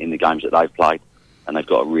in the games that they've played, and they've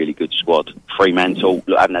got a really good squad. Fremantle,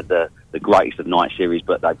 look, haven't had the greatest of night series,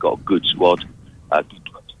 but they've got a good squad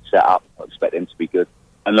set up. I expect them to be good.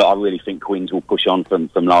 And look, I really think Quins will push on from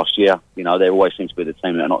last year. They always seem to be the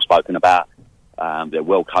team that are not spoken about. They're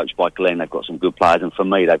well coached by Glenn. They've got some good players, and for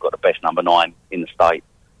me, they've got the best number 9 in the state.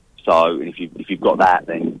 So if you've got that,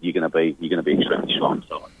 then you're going to be extremely strong.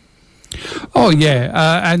 So. Oh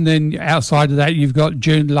yeah, and then outside of that, you've got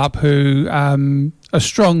Joondalup, who are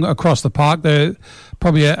strong across the park. They're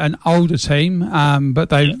probably an older team, but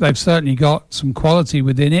they've certainly got some quality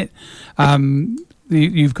within it.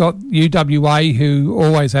 you've got UWA, who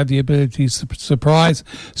always have the ability to surprise.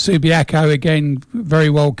 Subbuteo, again, very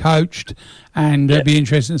well coached, and it'll be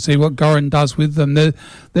interesting to see what Goran does with them.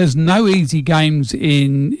 There's no easy games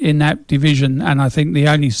in that division, and I think the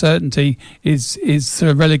only certainty is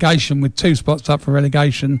sort of relegation, with 2 spots up for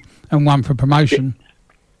relegation and 1 for promotion.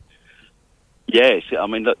 Yes, I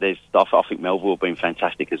mean, look, there's stuff. I think Melville have been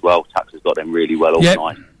fantastic as well. Tux has got them really well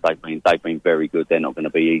organised. They've been very good. They're not going to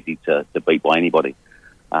be easy to beat by anybody.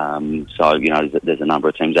 So there's a number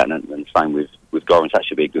of teams out, and same with Gorrans. That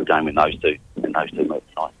should be a good game in those two night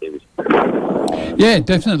series. Yeah,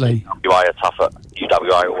 definitely. UWA are tough at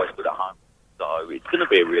UWA, are always good at home. So it's going to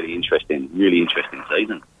be a really interesting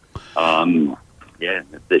season.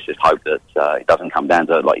 Let's just hope that it doesn't come down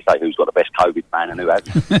to, like you say, who's got the best COVID plan and who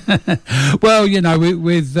hasn't. Well,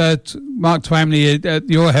 with Mark Twamley at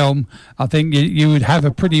your helm, I think you would have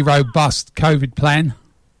a pretty robust COVID plan.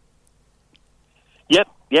 Yep,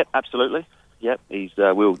 absolutely. Yep,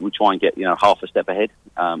 we'll try and get half a step ahead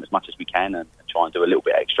as much as we can, and try and do a little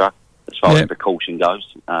bit extra as far as precaution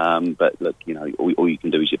goes. But look, all you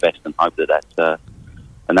can do is your best and hope that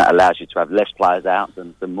allows you to have less players out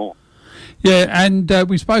than more. Yeah, and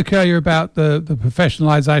we spoke earlier about the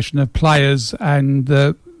professionalisation of players and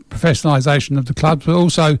the professionalisation of the clubs, but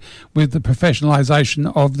also with the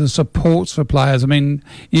professionalisation of the supports for players. I mean,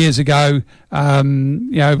 years ago, a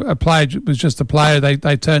player was just a player.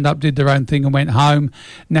 They turned up, did their own thing and went home.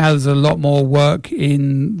 Now there's a lot more work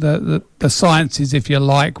in the sciences, if you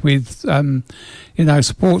like, with,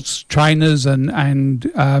 sports trainers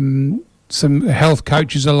and some health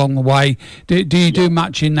coaches along the way. Do you do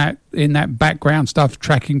much in that background stuff,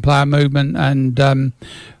 tracking player movement and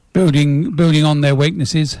building on their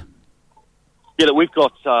weaknesses? Yeah, look, we've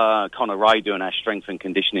got Connor Ray doing our strength and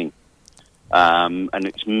conditioning, and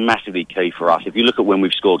it's massively key for us. If you look at when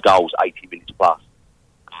we've scored goals, 80 minutes plus,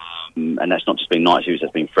 and that's not just been night series,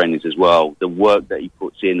 that's been friendlies as well. The work that he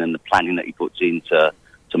puts in and the planning that he puts in to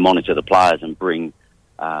monitor the players and bring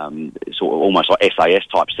sort of almost like SAS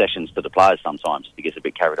type sessions to the players sometimes. He gets a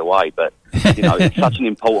bit carried away, but it's such an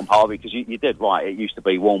important part of it, because you did right. It used to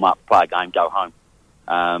be warm up, play a game, go home.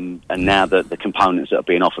 And now the components that are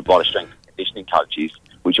being offered by the strength and conditioning coaches,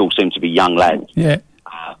 which all seem to be young lads,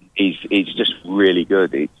 is just really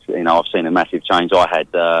good. It's I've seen a massive change. I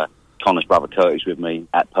had Connor's brother Curtis with me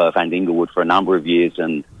at Perth and Inglewood for a number of years,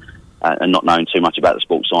 and not knowing too much about the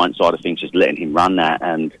sports science side of things, just letting him run that.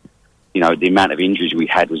 And the amount of injuries we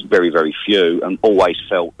had was very, very few, and always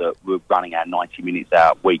felt that we were running our 90 minutes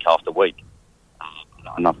out week after week.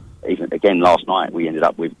 And even again last night we ended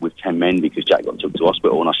up with 10 men because Jack got took to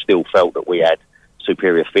hospital, and I still felt that we had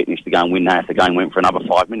superior fitness to go and win that if the game went for another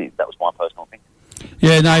 5 minutes. That was my personal thing.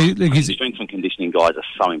 Yeah, no, look, the strength and conditioning guys are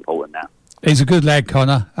so important now. He's a good lad,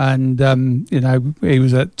 Connor, and he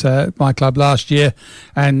was at my club last year,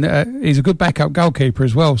 and he's a good backup goalkeeper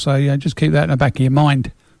as well. So just keep that in the back of your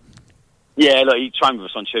mind. Yeah, look, he trained with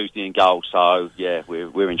us on Tuesday in goal, so yeah,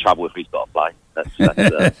 we're in trouble if he's got to play. They're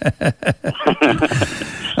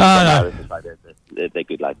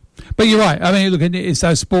good lads. But you're right. I mean, look, it's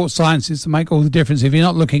those sports sciences that make all the difference. If you're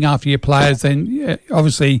not looking after your players, then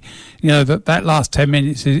obviously, that last 10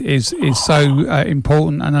 minutes is so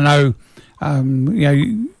important. And I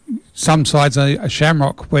know, some sides are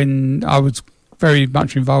Shamrock. When I was very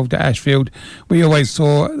much involved at Ashfield, we always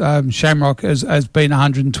saw Shamrock as being a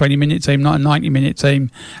 120-minute team, not a 90-minute team,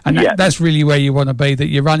 and that's really where you want to be, that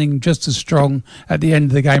you're running just as strong at the end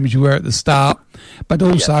of the game as you were at the start, but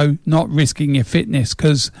also not risking your fitness,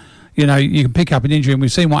 because you can pick up an injury, and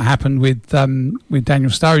we've seen what happened with Daniel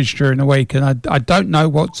Sturridge during the week, and I don't know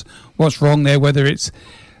what's wrong there, whether it's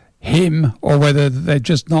him or whether they're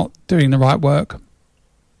just not doing the right work.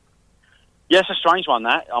 Yeah, it's a strange one,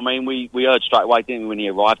 that. I mean, we heard straight away, didn't we, when he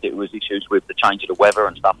arrived, it was issues with the change of the weather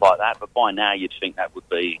and stuff like that. But by now, you'd think that would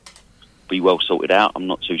be well sorted out. I'm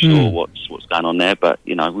not too sure what's going on there. But,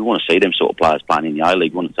 we want to see them sort of players playing in the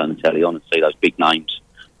A-League. We want to turn the telly on and see those big names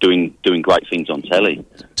doing great things on telly.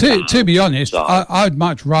 To be honest, I'd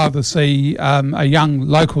much rather see a young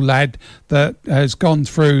local lad that has gone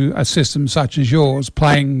through a system such as yours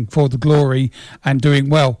playing for the Glory and doing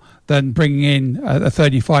well, than bringing in a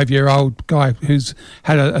 35-year-old guy who's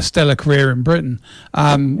had a stellar career in Britain.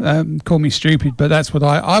 Call me stupid, but that's what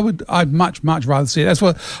I'd much rather see. That's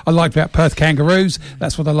what I liked about Perth Kangaroos.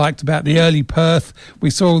 That's what I liked about the early Perth.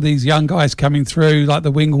 We saw all these young guys coming through, like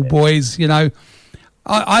the Wingle boys.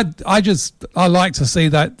 I like to see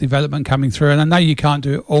that development coming through, and I know you can't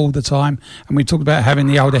do it all the time. And we talked about having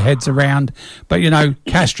the older heads around, but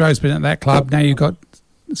Castro's been at that club. Now you've got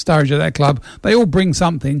Sturridge at that club. They all bring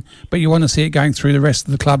something, but you want to see it going through the rest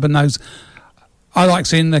of the club, and those I like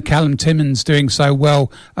seeing the Callum Timmins doing so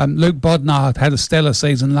well. Luke Bodnar had a stellar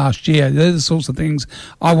season last year. They're the sorts of things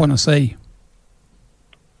I want to see.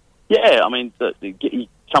 Yeah, I mean,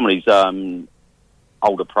 some of these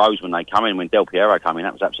older pros, when they come in, when Del Piero came in,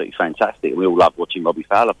 that was absolutely fantastic. We all loved watching Robbie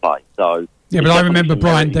Fowler play. So yeah, but I remember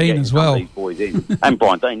Brian Dean as well. These boys in. And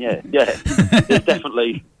Brian Dean, yeah. There's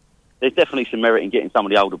definitely some merit in getting some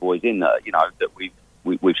of the older boys in that that we've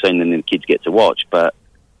seen and the kids get to watch. But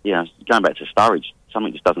going back to Sturridge,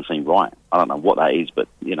 something just doesn't seem right. I don't know what that is, but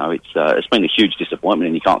it's been a huge disappointment,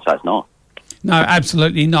 and you can't say it's not. No,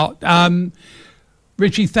 absolutely not.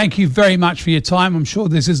 Richie, thank you very much for your time. I'm sure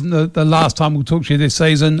this isn't the last time we'll talk to you this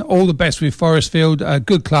season. All the best with Forestfield.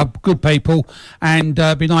 Good club, good people, and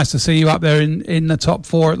be nice to see you up there in the top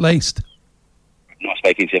 4 at least. Nice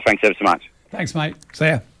speaking to you. Thanks ever so much. Thanks, mate. See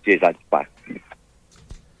ya. Cheers, lads. Bye.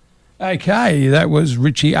 Okay, that was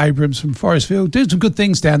Richie Abrams from Forestfield. Doing some good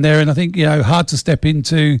things down there, and I think, hard to step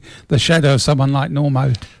into the shadow of someone like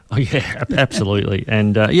Normo. Oh, yeah, absolutely.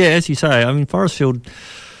 And, as you say, I mean, Forestfield,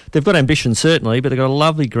 they've got ambition, certainly, but they've got a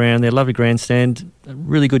lovely ground, their lovely grandstand,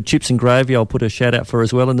 really good chips and gravy I'll put a shout-out for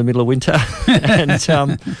as well in the middle of winter.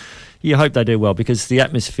 And you hope they do well, because the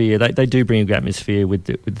atmosphere, they do bring a good atmosphere with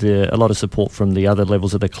a lot of support from the other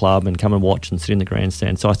levels of the club, and come and watch and sit in the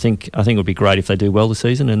grandstand. So I think it would be great if they do well this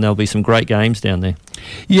season, and there'll be some great games down there.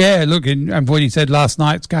 Yeah, look, and what he said, last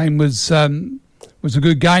night's game was a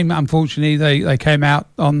good game. Unfortunately, they came out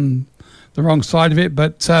on the wrong side of it,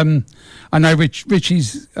 but I know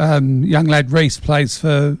Richie's young lad Reese plays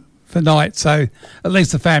for Knight, so at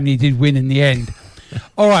least the family did win in the end.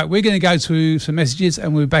 All right, we're going to go through some messages,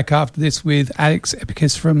 and we'll be back after this with Alex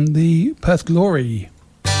Epakis from the Perth Glory.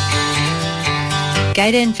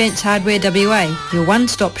 Gate and Fence Hardware WA, your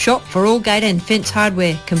one-stop shop for all gate and fence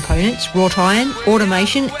hardware, components, wrought iron,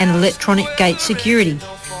 automation and electronic gate security.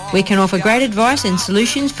 We can offer great advice and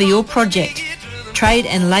solutions for your project. Trade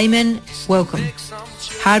and laymen, welcome.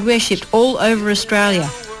 Hardware shipped all over Australia.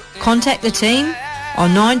 Contact the team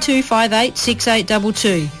on 9258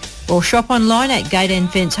 6822 or shop online at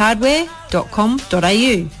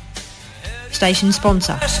gateandfencehardware.com.au. Station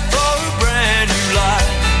sponsor.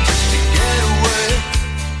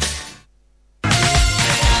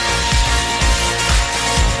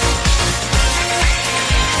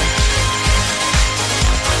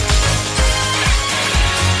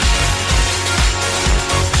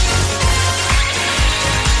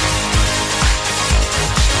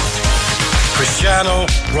 Cristiano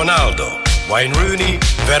Ronaldo, Wayne Rooney,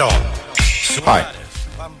 Veron. Hi,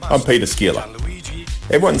 I'm Peter Szkiela.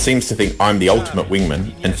 Everyone seems to think I'm the ultimate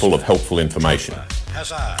wingman and full of helpful information.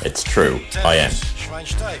 It's true, I am.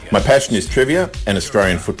 My passion is trivia and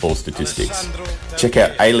Australian football statistics. Check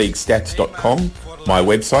out aleaguestats.com, my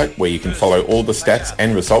website where you can follow all the stats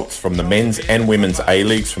and results from the men's and women's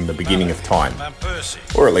A-Leagues from the beginning of time,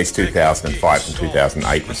 or at least 2005 and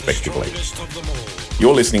 2008 respectively.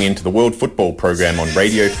 You're listening into the World Football Program on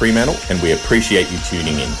Radio Fremantle, and we appreciate you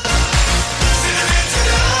tuning in.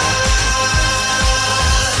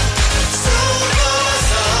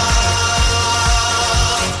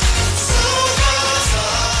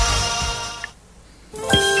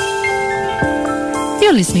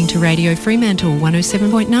 You're listening to Radio Fremantle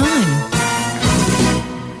 107.9.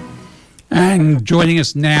 And joining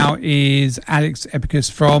us now is Alex Epakis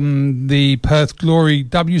from the Perth Glory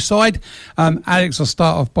W side. Alex, I'll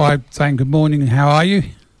start off by saying good morning and how are you?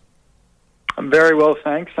 I'm very well,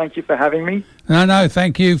 thanks. Thank you for having me. No,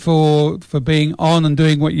 thank you for being on and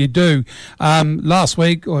doing what you do. Last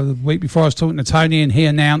week or the week before I was talking to Tony, and he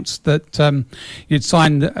announced that you'd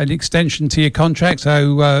signed an extension to your contract,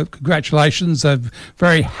 so congratulations. I'm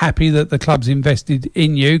very happy that the club's invested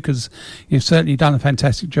in you, because you've certainly done a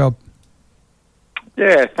fantastic job.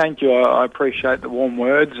 Yeah, thank you. I appreciate the warm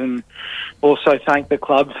words, and also thank the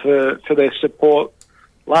club for their support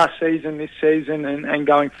last season, this season, and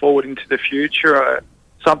going forward into the future.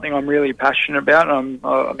 Something I'm really passionate about.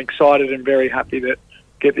 I'm excited and very happy to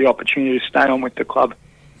get the opportunity to stay on with the club.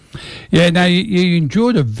 Yeah, now you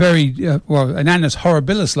enjoyed a very, an annus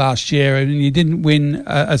horribilis last year, and you didn't win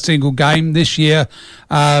a single game. This year,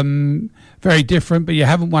 very different, but you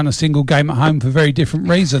haven't won a single game at home for very different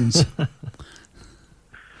reasons.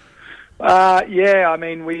 I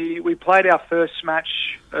mean, we played our first match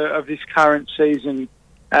of this current season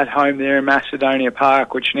at home there in Macedonia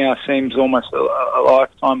Park, which now seems almost a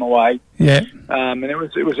lifetime away. Yeah. And it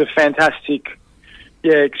was a fantastic,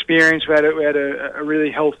 experience. We had a really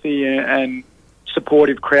healthy and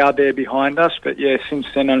supportive crowd there behind us. But since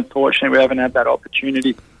then, unfortunately, we haven't had that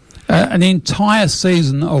opportunity. An entire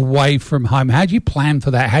season away from home. How do you plan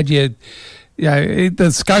for that? How do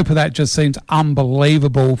the scope of that just seems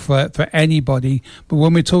unbelievable for anybody. But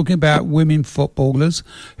when we're talking about women footballers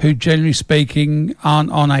who, generally speaking,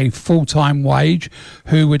 aren't on a full-time wage,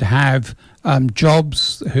 who would have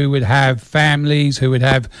jobs, who would have families, who would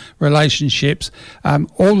have relationships,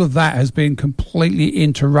 all of that has been completely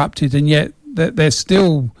interrupted, and yet they're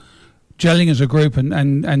still gelling as a group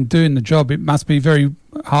and doing the job. It must be very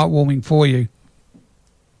heartwarming for you.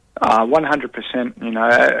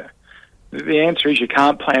 100%. The answer is you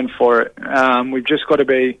can't plan for it. We've just got to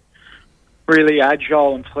be really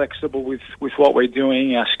agile and flexible with what we're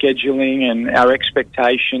doing, our scheduling and our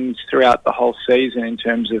expectations throughout the whole season in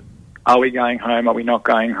terms of, are we going home, are we not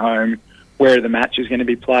going home, where are the matches going to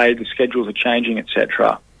be played, the schedules are changing,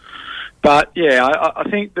 etc. But, I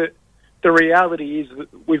think that the reality is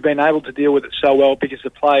that we've been able to deal with it so well because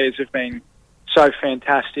the players have been so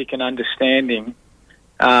fantastic and understanding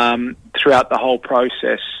throughout the whole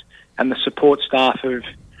process. And the support staff have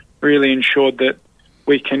really ensured that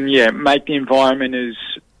we can, make the environment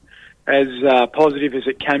as positive as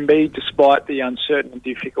it can be, despite the uncertain and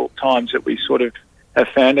difficult times that we sort of have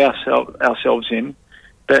found ourselves in.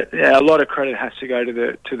 But a lot of credit has to go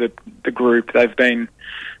to the group. They've been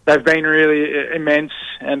really immense,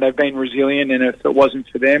 and they've been resilient. And if it wasn't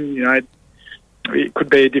for them, it could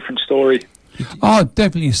be a different story. Oh,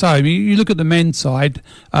 definitely so. I mean, you look at the men's side,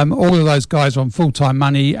 all of those guys are on full-time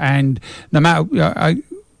money, and no matter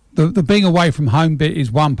the being away from home bit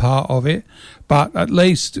is one part of it, but at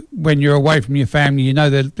least when you're away from your family, you know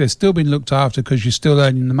that they're still being looked after because you're still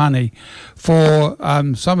earning the money. For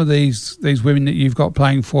some of these women that you've got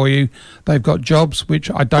playing for you, they've got jobs,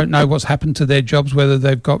 which I don't know what's happened to their jobs, whether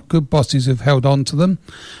they've got good bosses who've held on to them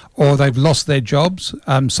or they've lost their jobs.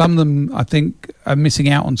 Some of them, I think, are missing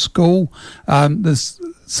out on school. There's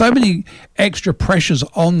so many extra pressures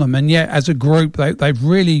on them, and yet as a group they've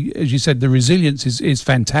really, as you said, the resilience is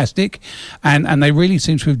fantastic, and they really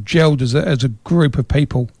seem to have gelled as a group of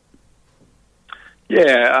people.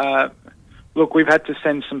 Look, we've had to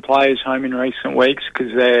send some players home in recent weeks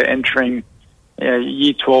because they're entering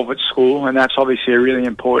year 12 at school, and that's obviously a really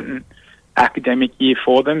important academic year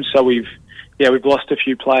for them. So we've lost a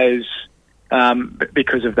few players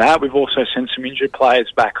because of that. We've also sent some injured players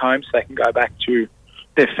back home so they can go back to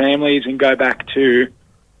their families and go back to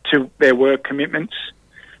their work commitments.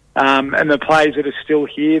 And the players that are still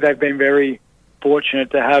here, they've been very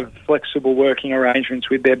fortunate to have flexible working arrangements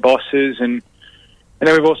with their bosses. And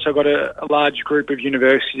then we've also got a large group of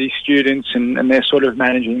university students, and they're sort of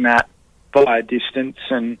managing that via distance.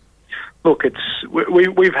 And look,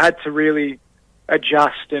 we've had to really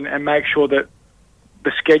adjust and make sure that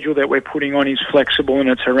the schedule that we're putting on is flexible and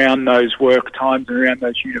it's around those work times and around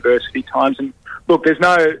those university times. And look, there's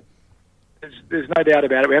no doubt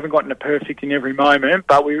about it. We haven't gotten it perfect in every moment,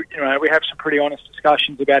 but we have some pretty honest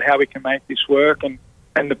discussions about how we can make this work, and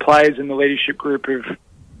the players and the leadership group have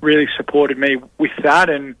really supported me with that,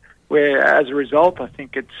 and as a result, I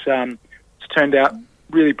think it's turned out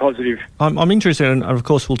really positive. I'm interested, and of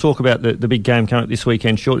course we'll talk about the big game coming up this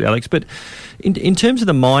weekend shortly, Alex, but in terms of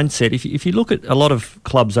the mindset, if you look at a lot of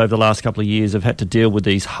clubs over the last couple of years have had to deal with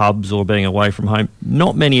these hubs or being away from home,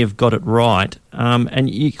 not many have got it right, and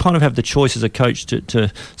you kind of have the choice as a coach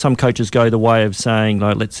to some coaches go the way of saying,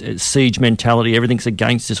 like, let's siege mentality, everything's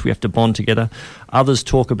against us, we have to bond together. Others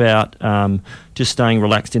talk about just staying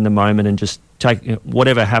relaxed in the moment and just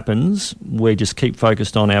whatever happens, we just keep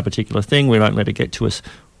focused on our particular thing. We don't let it get to us.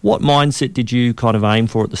 What mindset did you kind of aim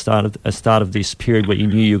for at the start of this period where you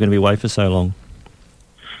knew you were going to be away for so long?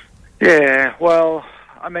 Yeah, well,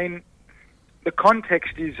 I mean, the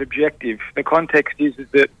context is objective. The context is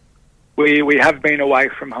that we have been away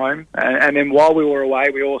from home, and then while we were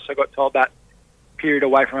away, we also got told that period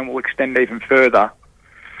away from home will extend even further.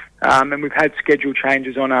 And we've had schedule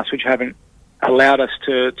changes on us which haven't allowed us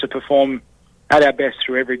to perform at our best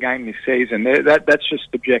through every game this season. That's just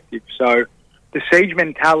objective. So the siege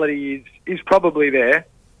mentality is probably there,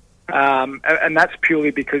 and that's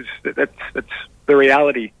purely because that's the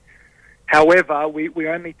reality. However, we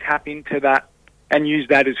only tap into that and use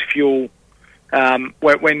that as fuel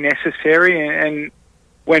when necessary, and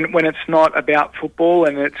when it's not about football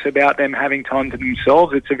and it's about them having time to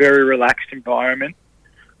themselves, it's a very relaxed environment.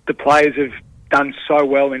 The players have done so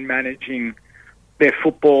well in managing their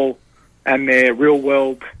football and their real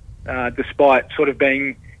world, despite sort of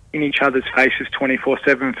being in each other's faces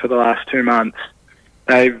 24/7 for the last 2 months.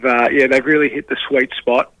 They've really hit the sweet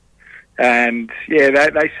spot, and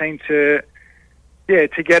they seem to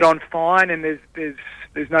get on fine. And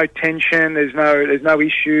there's no tension, there's no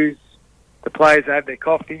issues. The players have their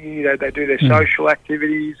coffee, they do their social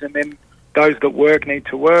activities, and then those that work need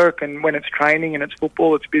to work, and when it's training and it's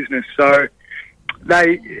football, it's business. So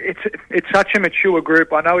it's such a mature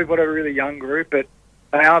group. I know we've got a really young group, but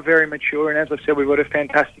they are very mature, and as I said, we've got a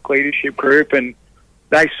fantastic leadership group, and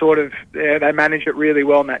they they manage it really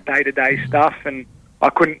well in that day-to-day stuff, and I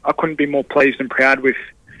couldn't be more pleased and proud with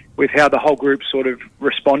how the whole group sort of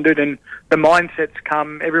responded, and the mindsets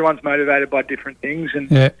everyone's motivated by different things,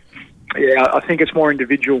 and I think it's more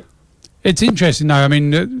individual. It's interesting though. I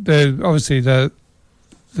mean, obviously the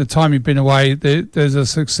time you've been away, there's a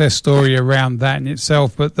success story around that in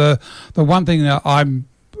itself, but the one thing that I'm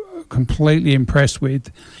completely impressed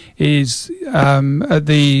with is at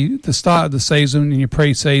the start of the season, in your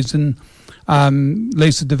pre-season,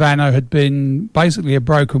 Lisa Devano had been basically a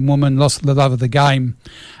broken woman, lost the love of the game,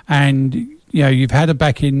 and you've had her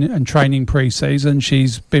back in and training pre-season.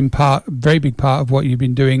 She's been a very big part of what you've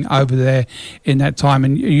been doing over there in that time.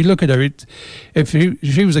 And you look at her, if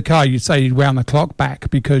she was a car, you'd say you'd round the clock back,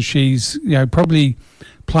 because she's probably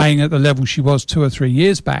playing at the level she was 2 or 3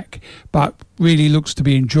 years back, but really looks to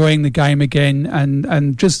be enjoying the game again,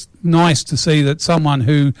 and just nice to see that someone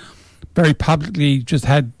who very publicly just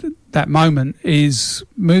had that moment is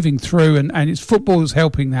moving through, and it's football is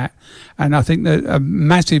helping that. And I think that a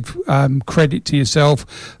massive credit to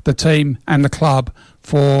yourself, the team and the club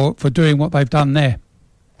for doing what they've done there.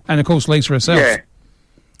 And of course Lisa herself.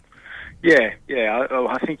 Yeah.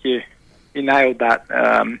 I think you nailed that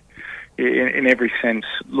in every sense.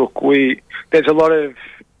 Look, there's a lot of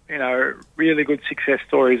really good success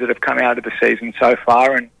stories that have come out of the season so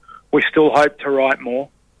far, and we still hope to write more.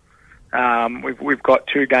 We've got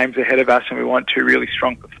 2 games ahead of us, and we want 2 really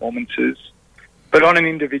strong performances. But on an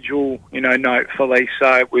individual, note for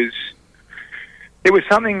Lisa, it was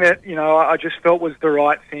something that I just felt was the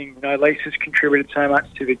right thing. Lisa's contributed so much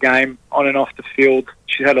to the game on and off the field.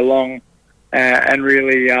 She's had a long and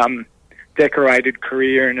really decorated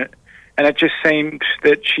career, and it just seemed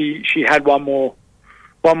that she had one more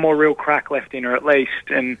real crack left in her at least.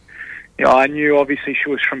 And I knew obviously she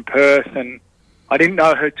was from Perth, and I didn't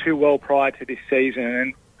know her too well prior to this season,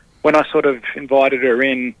 and when I sort of invited her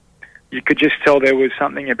in, you could just tell there was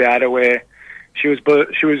something about her where she was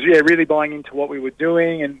really buying into what we were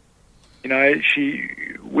doing, and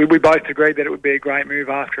we both agreed that it would be a great move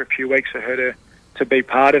after a few weeks for her to be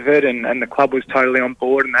part of it, and the club was totally on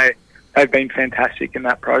board, and they've been fantastic in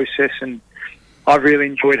that process, and I've really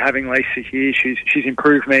enjoyed having Lisa here. She's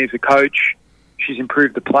improved me as a coach, she's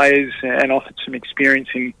improved the players, and offered some experience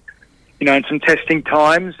in some testing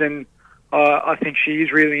times, and I think she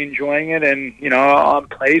is really enjoying it, and I'm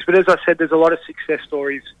pleased. But as I said, there's a lot of success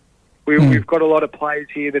stories. We've got a lot of players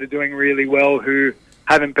here that are doing really well who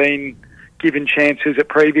haven't been given chances at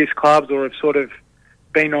previous clubs, or have sort of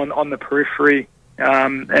been on the periphery,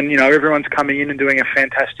 and everyone's coming in and doing a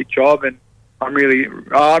fantastic job, and I'm really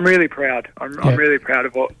proud. I'm really proud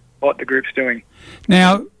of what the group's doing.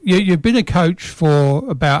 Now, you've been a coach for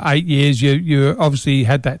about 8 years. You obviously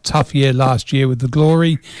had that tough year last year with the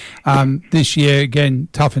Glory. This year, again,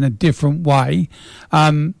 tough in a different way.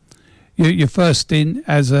 Your first stint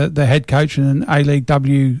as the head coach in an A-League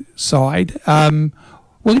W side.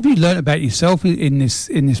 What have you learnt about yourself in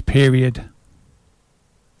this period?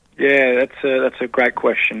 Yeah, that's a great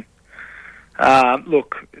question.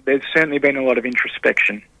 Look, there's certainly been a lot of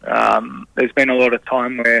introspection. There's been a lot of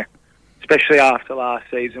time where, especially after last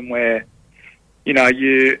season, where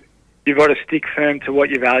you've got to stick firm to what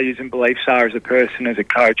your values and beliefs are as a person, as a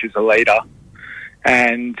coach, as a leader.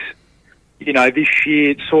 And this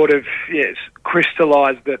year it sort of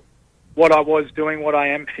crystallised that what I was doing, what I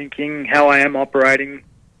am thinking, how I am operating,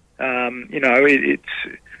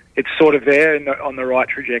 it's sort of there on the right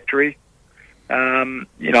trajectory.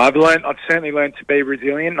 I've certainly learned to be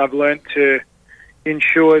resilient. I've learned to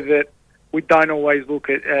ensure that we don't always look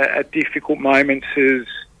at difficult moments as,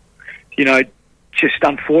 just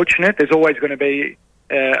unfortunate. There's always going to be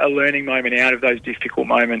a learning moment out of those difficult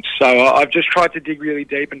moments. So I've just tried to dig really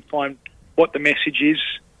deep and find what the message is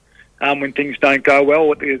when things don't go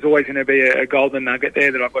well. There's always going to be a golden nugget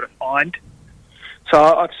there that I've got to find. So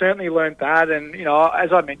I've certainly learned that. And,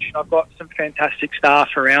 as I mentioned, I've got some fantastic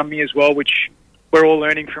staff around me as well, which we're all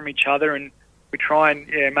learning from each other, and we try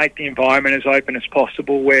and make the environment as open as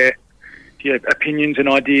possible, where opinions and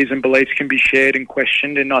ideas and beliefs can be shared and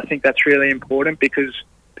questioned. And I think that's really important, because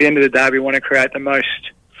at the end of the day, we want to create the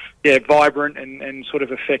most vibrant and sort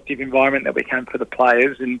of effective environment that we can for the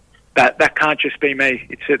players. And that can't just be me.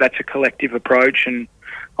 That's a collective approach, and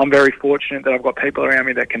I'm very fortunate that I've got people around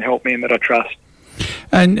me that can help me and that I trust.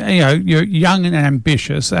 And, you're young and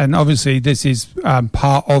ambitious, and obviously this is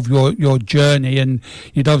part of your journey, and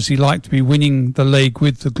you'd obviously like to be winning the league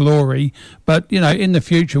with the Glory. But, in the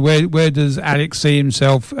future, where does Alex see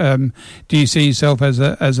himself? Do you see yourself as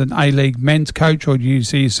an A-League men's coach, or do you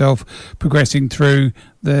see yourself progressing through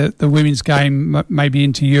the women's game, maybe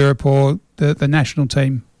into Europe or the national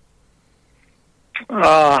team?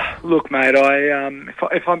 Look, mate,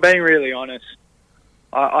 if I'm being really honest,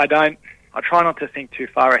 I try not to think too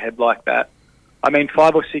far ahead like that. I mean,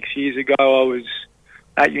 5 or 6 years ago, I was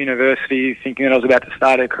at university thinking that I was about to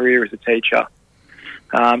start a career as a teacher.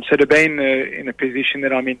 So to be in the position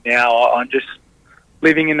that I'm in now, I'm just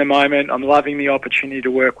living in the moment. I'm loving the opportunity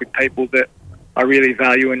to work with people that I really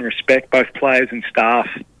value and respect, both players and staff.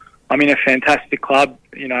 I'm in a fantastic club,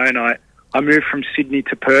 and I moved from Sydney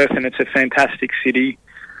to Perth, and it's a fantastic city.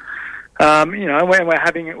 We're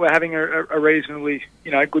having a reasonably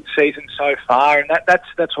good season so far, and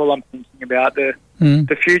that's all I'm thinking about.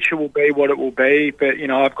 The future will be what it will be, but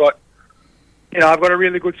I've got a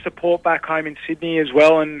really good support back home in Sydney as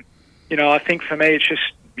well, and I think for me it's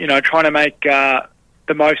just trying to make the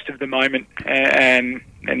most of the moment, and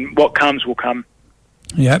what comes will come.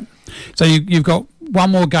 Yeah. So you've got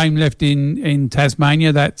one more game left in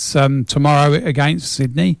Tasmania. That's tomorrow against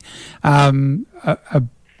Sydney. A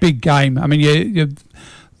big game. I mean,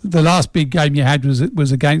 the last big game you had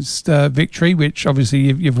was against Victory, which obviously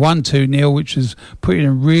you've won 2-0, which has put you in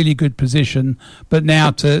a really good position. But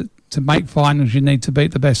now to make finals, you need to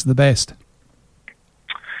beat the best of the best.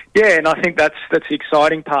 Yeah, and I think that's the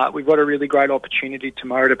exciting part. We've got a really great opportunity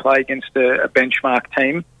tomorrow to play against a benchmark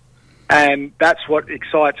team. And that's what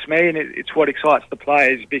excites me, and it's what excites the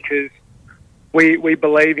players, because we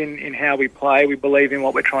believe in how we play. We believe in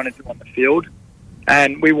what we're trying to do on the field,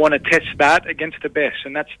 and we want to test that against the best,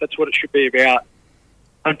 and that's what it should be about.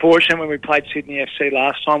 Unfortunately, when we played Sydney FC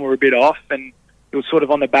last time, we were a bit off, and it was sort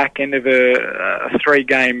of on the back end of a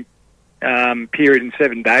 3-game period in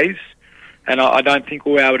 7 days, and I don't think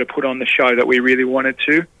we were able to put on the show that we really wanted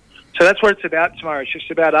to. So that's what it's about tomorrow. It's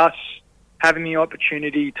just about us having the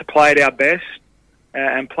opportunity to play at our best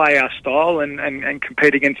and play our style and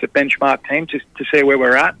compete against a benchmark team to see where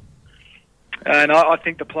we're at. And I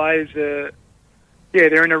think the players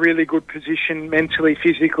they're in a really good position mentally,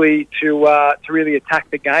 physically to really attack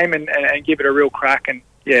the game and give it a real crack. And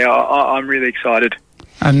I'm really excited.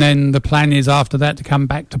 And then the plan is after that to come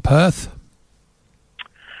back to Perth?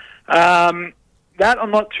 That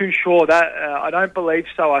I'm not too sure. That I don't believe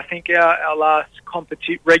so. I think our last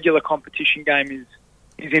regular competition game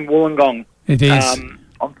is in Wollongong. It is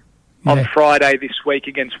on Friday this week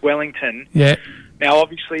against Wellington. Yeah. Now,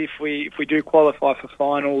 obviously, if we do qualify for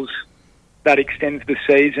finals, that extends the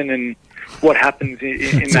season, and what happens in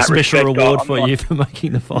it's that a special respect, reward for you for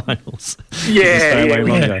making the finals. Yeah.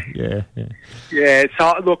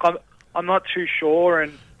 So look, I'm not too sure,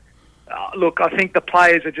 and. Look, I think the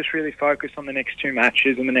players are just really focused on the next 2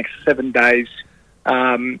 matches and the next 7 days.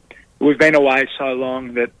 We've been away so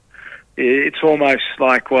long that it's almost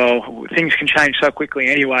like, well, things can change so quickly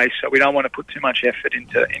anyway, so we don't want to put too much effort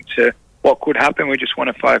into what could happen. We just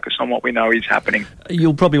want to focus on what we know is happening.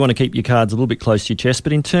 You'll probably want to keep your cards a little bit close to your chest,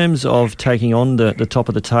 but in terms of taking on the top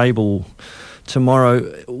of the table tomorrow,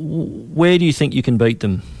 where do you think you can beat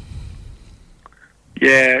them?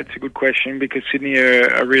 Yeah, it's a good question, because Sydney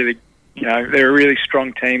are really... they're a really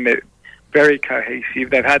strong team. They're very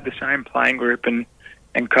cohesive. They've had the same playing group and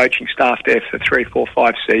coaching staff there for 3, 4,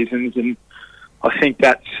 5 seasons, and I think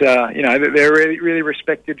that's they're a really, really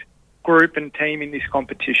respected group and team in this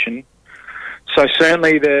competition. So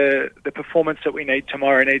certainly the performance that we need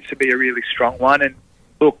tomorrow needs to be a really strong one. And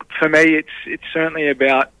look, for me, it's certainly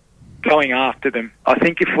about going after them. I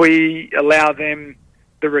think if we allow them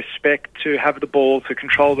the respect to have the ball, to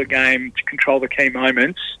control the game, to control the key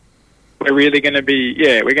moments, we're really going to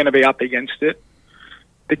be up against it.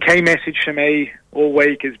 The key message for me all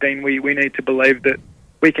week has been we need to believe that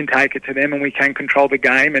we can take it to them and we can control the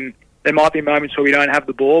game. And there might be moments where we don't have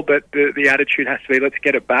the ball, but the attitude has to be, let's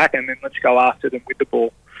get it back and then let's go after them with the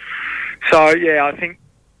ball. So, I think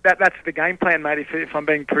that's the game plan, mate, if I'm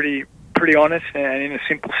being pretty honest, and in a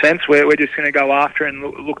simple sense, we're just going to go after and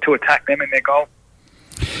look to attack them and their goal.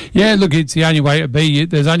 Yeah, look, it's the only way to be.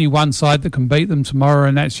 There's only one side that can beat them tomorrow,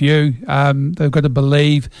 and that's you. They've got to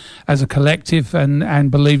believe as a collective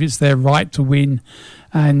and believe it's their right to win.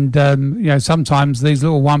 And, sometimes these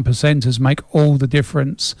little 1%ers make all the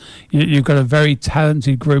difference. You've got a very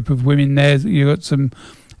talented group of women there. You've got some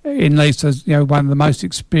in Leeds as one of the most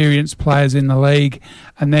experienced players in the league,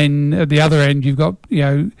 and then at the other end you've got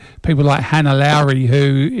people like Hannah Lowry,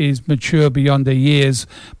 who is mature beyond her years,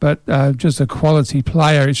 but just a quality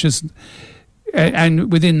player. It's just,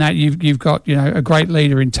 and within that you've got a great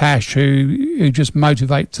leader in Tash who just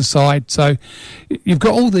motivates the side. So you've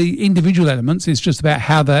got all the individual elements. It's just about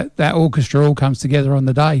how that orchestra all comes together on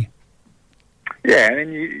the day. Yeah,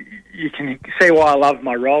 and you can see why I love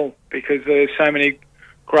my role, because there's so many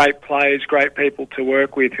great players, great people to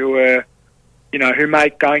work with who are, who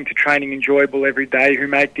make going to training enjoyable every day, who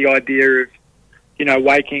make the idea of,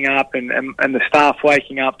 waking up and the staff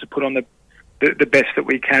waking up to put on the best that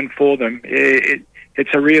we can for them. It's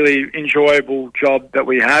a really enjoyable job that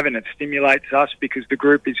we have, and it stimulates us because the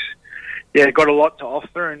group is, got a lot to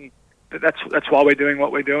offer, and that's why we're doing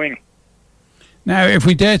what we're doing. Now, if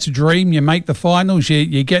we dare to dream, you make the finals,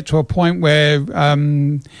 you get to a point where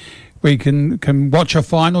we can watch a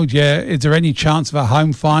final. Is there any chance of a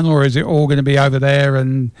home final, or is it all going to be over there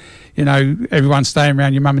and everyone staying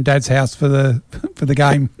around your mum and dad's house for the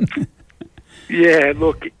game? Yeah,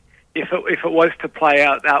 look, if it was to play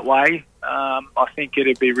out that way, I think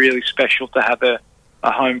it'd be really special to have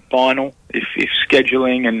a home final if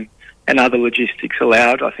scheduling and other logistics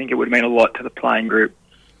allowed. I think it would mean a lot to the playing group.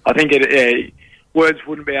 I think words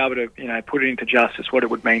wouldn't be able to put it into justice what it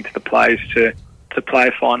would mean to the players to play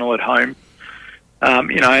a final at home.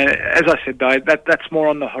 As I said though, that's more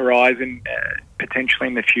on the horizon, potentially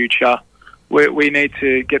in the future. We need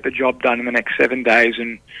to get the job done in the next 7 days,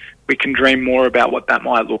 and we can dream more about what that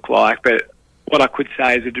might look like. But what I could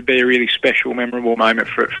say is it'd be a really special, memorable moment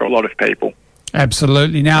for a lot of people.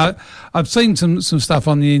 Absolutely. Now, I've seen some stuff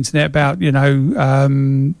on the internet about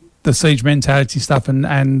the siege mentality stuff and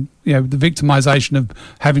the victimisation of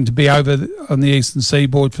having to be over on the eastern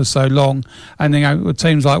seaboard for so long, and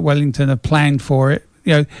teams like Wellington have planned for it,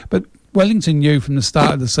 but Wellington knew from the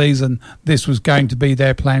start of the season this was going to be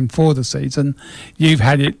their plan for the season. You've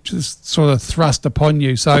had it just sort of thrust upon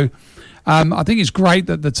you, so I think it's great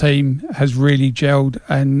that the team has really gelled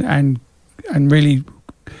and really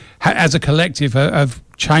as a collective have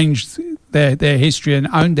changed their history and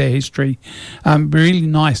owned their history. Really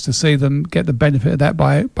nice to see them get the benefit of that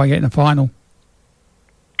by getting a final.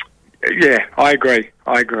 Yeah, I agree.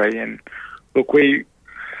 And look, we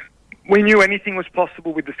knew anything was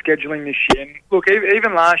possible with the scheduling this year. And look,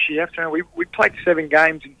 even last year, after we played 7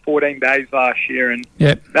 games in 14 days last year, and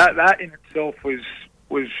that in itself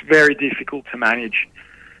was very difficult to manage.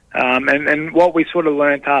 And what we sort of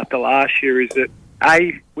learnt after last year is that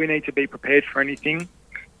A, we need to be prepared for anything,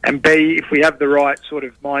 and B, if we have the right sort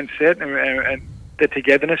of mindset and the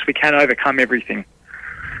togetherness, we can overcome everything.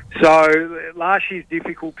 So last year's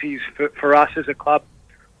difficulties for us as a club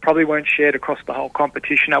probably weren't shared across the whole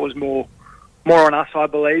competition. That was more on us, I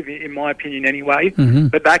believe, in my opinion anyway. Mm-hmm.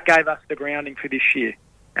 But that gave us the grounding for this year.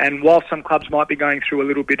 And while some clubs might be going through a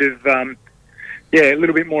little bit of, a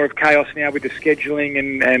little bit more of chaos now with the scheduling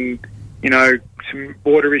and some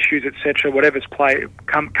border issues, etc., whatever's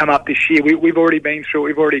come up this year, we've already been through it.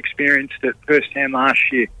 We've already experienced it firsthand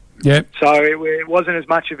last year. Yep. So it wasn't as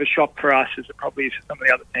much of a shock for us as it probably is for some of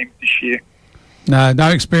the other teams this year. No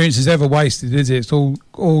experience is ever wasted, is it? It's all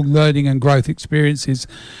learning and growth experiences.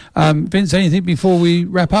 Vince, anything before we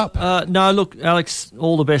wrap up? No, look, Alex,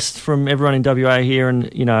 all the best from everyone in WA here.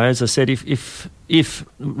 And, as I said, if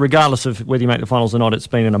regardless of whether you make the finals or not, it's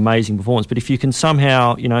been an amazing performance. But if you can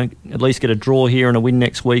somehow, at least get a draw here and a win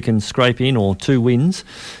next week and scrape in, or 2 wins,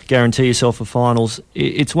 guarantee yourself a finals,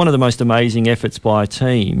 it's one of the most amazing efforts by a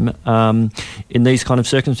team in these kind of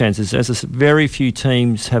circumstances. As I said, very few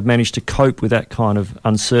teams have managed to cope with that kind of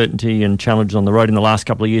uncertainty and challenges on the road in the last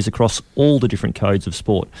couple of years across all the different codes of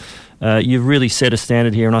sport. You've really set a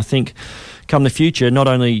standard here, and I think come the future, not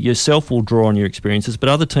only yourself will draw on your experiences, but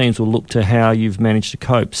other teams will look to how you've managed to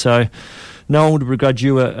cope. So no one would begrudge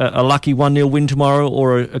you a lucky 1-0 win tomorrow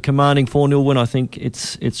or a commanding 4-0 win. I think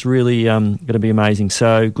it's really going to be amazing.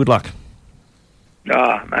 So good luck. Mate,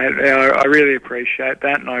 I really appreciate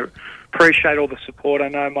that, and I appreciate all the support. I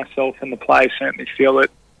know myself and the players certainly feel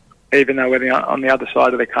it, even though we're on the other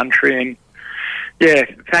side of the country. And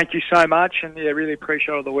thank you so much, and really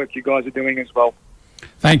appreciate all the work you guys are doing as well.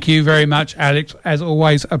 Thank you very much, Alex. As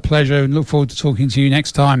always, a pleasure, and look forward to talking to you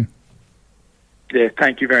next time. Yeah,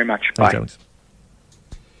 thank you very much. Thanks, Bye. Alex.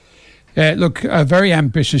 Yeah, look, a very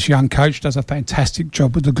ambitious young coach, does a fantastic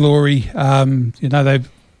job with the Glory. They've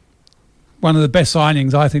one of the best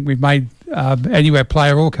signings I think we've made anywhere,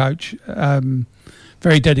 player or coach.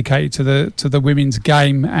 Very dedicated to the women's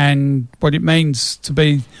game and what it means to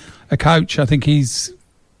be a coach. I think he's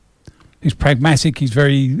He's pragmatic. He's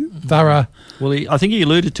very thorough. Well, I think he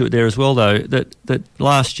alluded to it there as well, though, that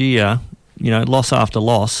last year, loss after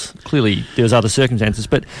loss, clearly there was other circumstances,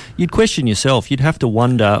 but you'd question yourself. You'd have to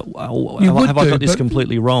wonder, have I got this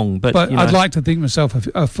completely wrong? But I'd like to think myself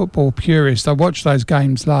a football purist. I watched those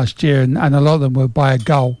games last year, and a lot of them were by a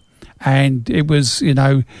goal. And it was,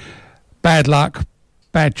 bad luck,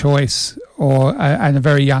 bad choice, and a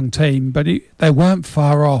very young team, but they weren't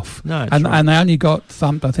far off. No, and they only got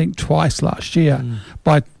thumped, I think, twice last year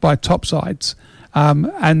by top sides.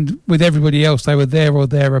 And with everybody else, they were there or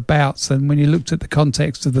thereabouts. And when you looked at the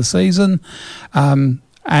context of the season, and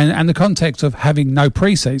the context of having no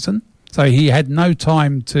pre-season, so he had no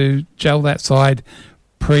time to gel that side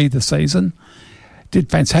pre the season, did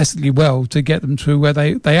fantastically well to get them to where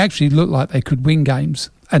they actually looked like they could win games.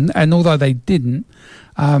 And although they didn't,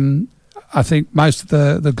 I think most of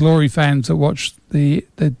the Glory fans that watched the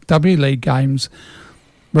W League games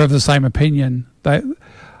were of the same opinion.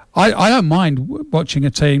 I don't mind watching a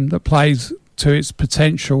team that plays to its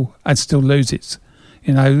potential and still loses.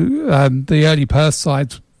 The early Perth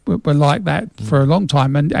sides were like that for a long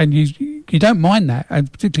time, and you don't mind that, and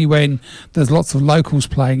particularly when there's lots of locals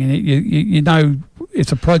playing in it, you know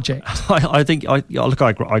it's a project. I think I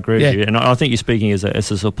agree with you, and I think you're speaking as a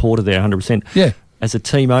supporter there, 100%. Yeah. As a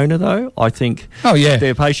team owner, though, I think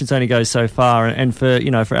their patience only goes so far. And for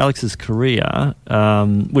Alex's career,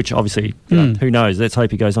 which obviously who knows? Let's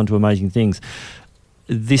hope he goes on to amazing things.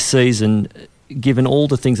 This season, given all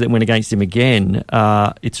the things that went against him again,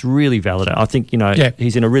 it's really validated. I think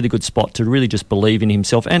he's in a really good spot to really just believe in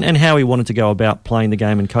himself and how he wanted to go about playing the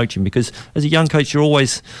game and coaching. Because as a young coach, you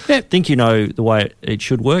always think you know the way it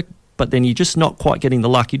should work. But then you're just not quite getting the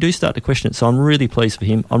luck. You do start to question it. So I'm really pleased for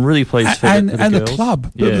him. I'm really pleased for the girls. The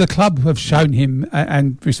club. Yeah. The club have shown him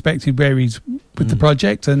and respected where he's with the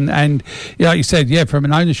project. And like you said, from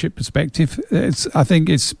an ownership perspective, I think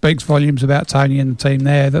it speaks volumes about Tony and the team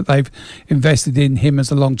there that they've invested in him as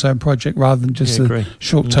a long-term project rather than just a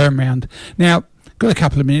short-term round. Now, got a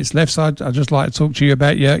couple of minutes left, so I'd just like to talk to you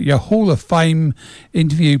about your Hall of Fame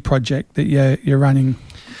interview project that you're running.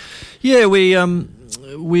 Yeah,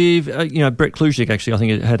 We've Brett Kluzik actually I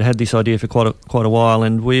think had this idea for quite a while,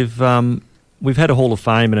 and we've had a Hall of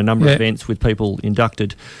Fame and a number of events with people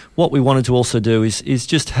inducted. What we wanted to also do is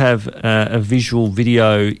just have a visual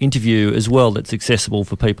video interview as well that's accessible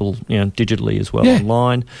for people digitally as well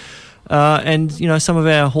online. And some of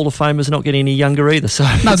our Hall of Famers are not getting any younger either. So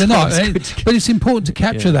no, they're not. But it's important to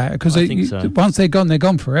capture that because once they're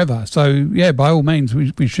gone forever. So by all means,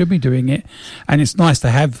 we should be doing it, and it's nice to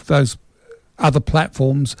have those other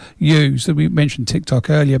platforms used. So we mentioned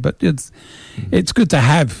TikTok earlier, but it's good to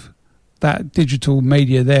have that digital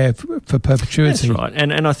media there for perpetuity. That's right,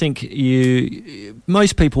 and I think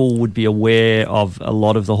most people would be aware of a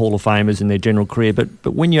lot of the Hall of Famers in their general career, but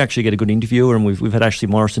when you actually get a good interviewer, and we've had Ashley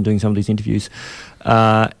Morrison doing some of these interviews,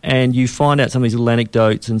 and you find out some of these little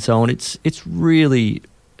anecdotes and so on, it's really.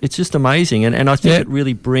 It's just amazing, and I think it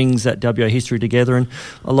really brings that WA history together, and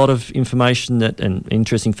a lot of information and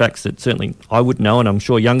interesting facts that certainly I wouldn't know, and I'm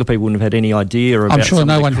sure younger people wouldn't have had any idea about. I'm sure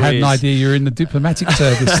no one had an idea you're in the diplomatic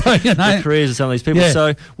service. So, the careers of some of these people. Yeah.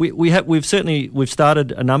 So we've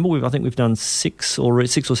started a number. I think we've done 6 or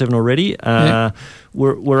 7 already.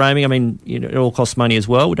 We're aiming. I mean, it all costs money as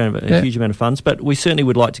well. We don't have a huge amount of funds, but we certainly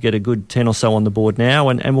would like to get a good 10 or so on the board now,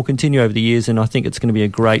 and we'll continue over the years. And I think it's going to be a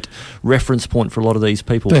great reference point for a lot of these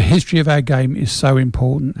people. The history of our game is so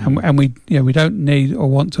important, and we don't need or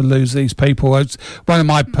want to lose these people. It's one of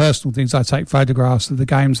my personal things. I take photographs of the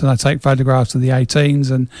games, and I take photographs of the 18s,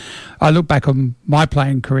 and I look back on my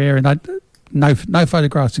playing career, and no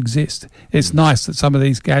photographs exist. It's nice that some of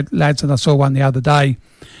these lads, and I saw one the other day.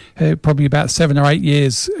 Probably about 7 or 8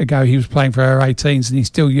 years ago, he was playing for our 18s, and he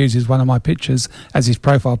still uses one of my pictures as his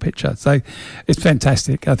profile picture. So it's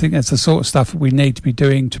fantastic. I think that's the sort of stuff that we need to be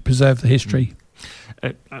doing to preserve the history.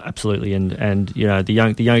 Absolutely, and the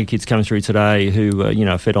younger kids coming through today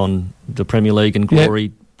who fed on the Premier League and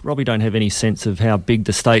Glory probably don't have any sense of how big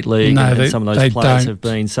the State League and some of those players have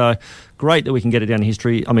been. So great that we can get it down in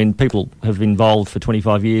history. I mean, people have been involved for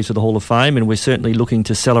 25 years with the Hall of Fame, and we're certainly looking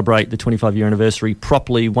to celebrate the 25-year anniversary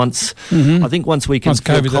properly once we can feel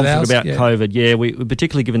confident about COVID. We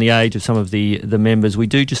particularly given the age of some of the members, we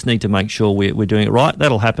do just need to make sure we're doing it right.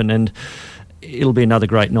 That'll happen, and it'll be another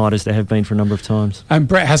great night, as there have been for a number of times. And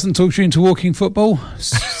Brett hasn't talked you into walking football.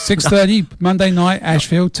 6:30 Monday night,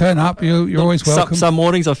 Ashfield. Turn up. You're always welcome. Some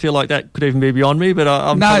mornings I feel like that could even be beyond me, but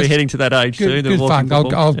I'm probably heading to that age soon. Good fun.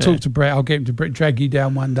 I'll talk to Brett. I'll get him to drag you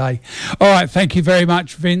down one day. All right. Thank you very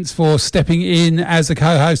much, Vince, for stepping in as a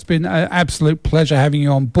co-host. Been an absolute pleasure having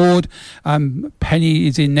you on board. Penny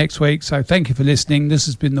is in next week, so thank you for listening. This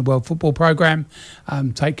has been the World Football Programme.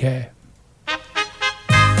 Take care.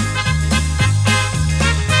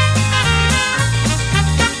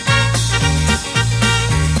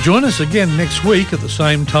 Join us again next week at the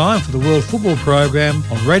same time for the World Football Programme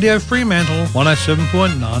on Radio Fremantle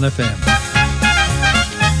 107.9 FM.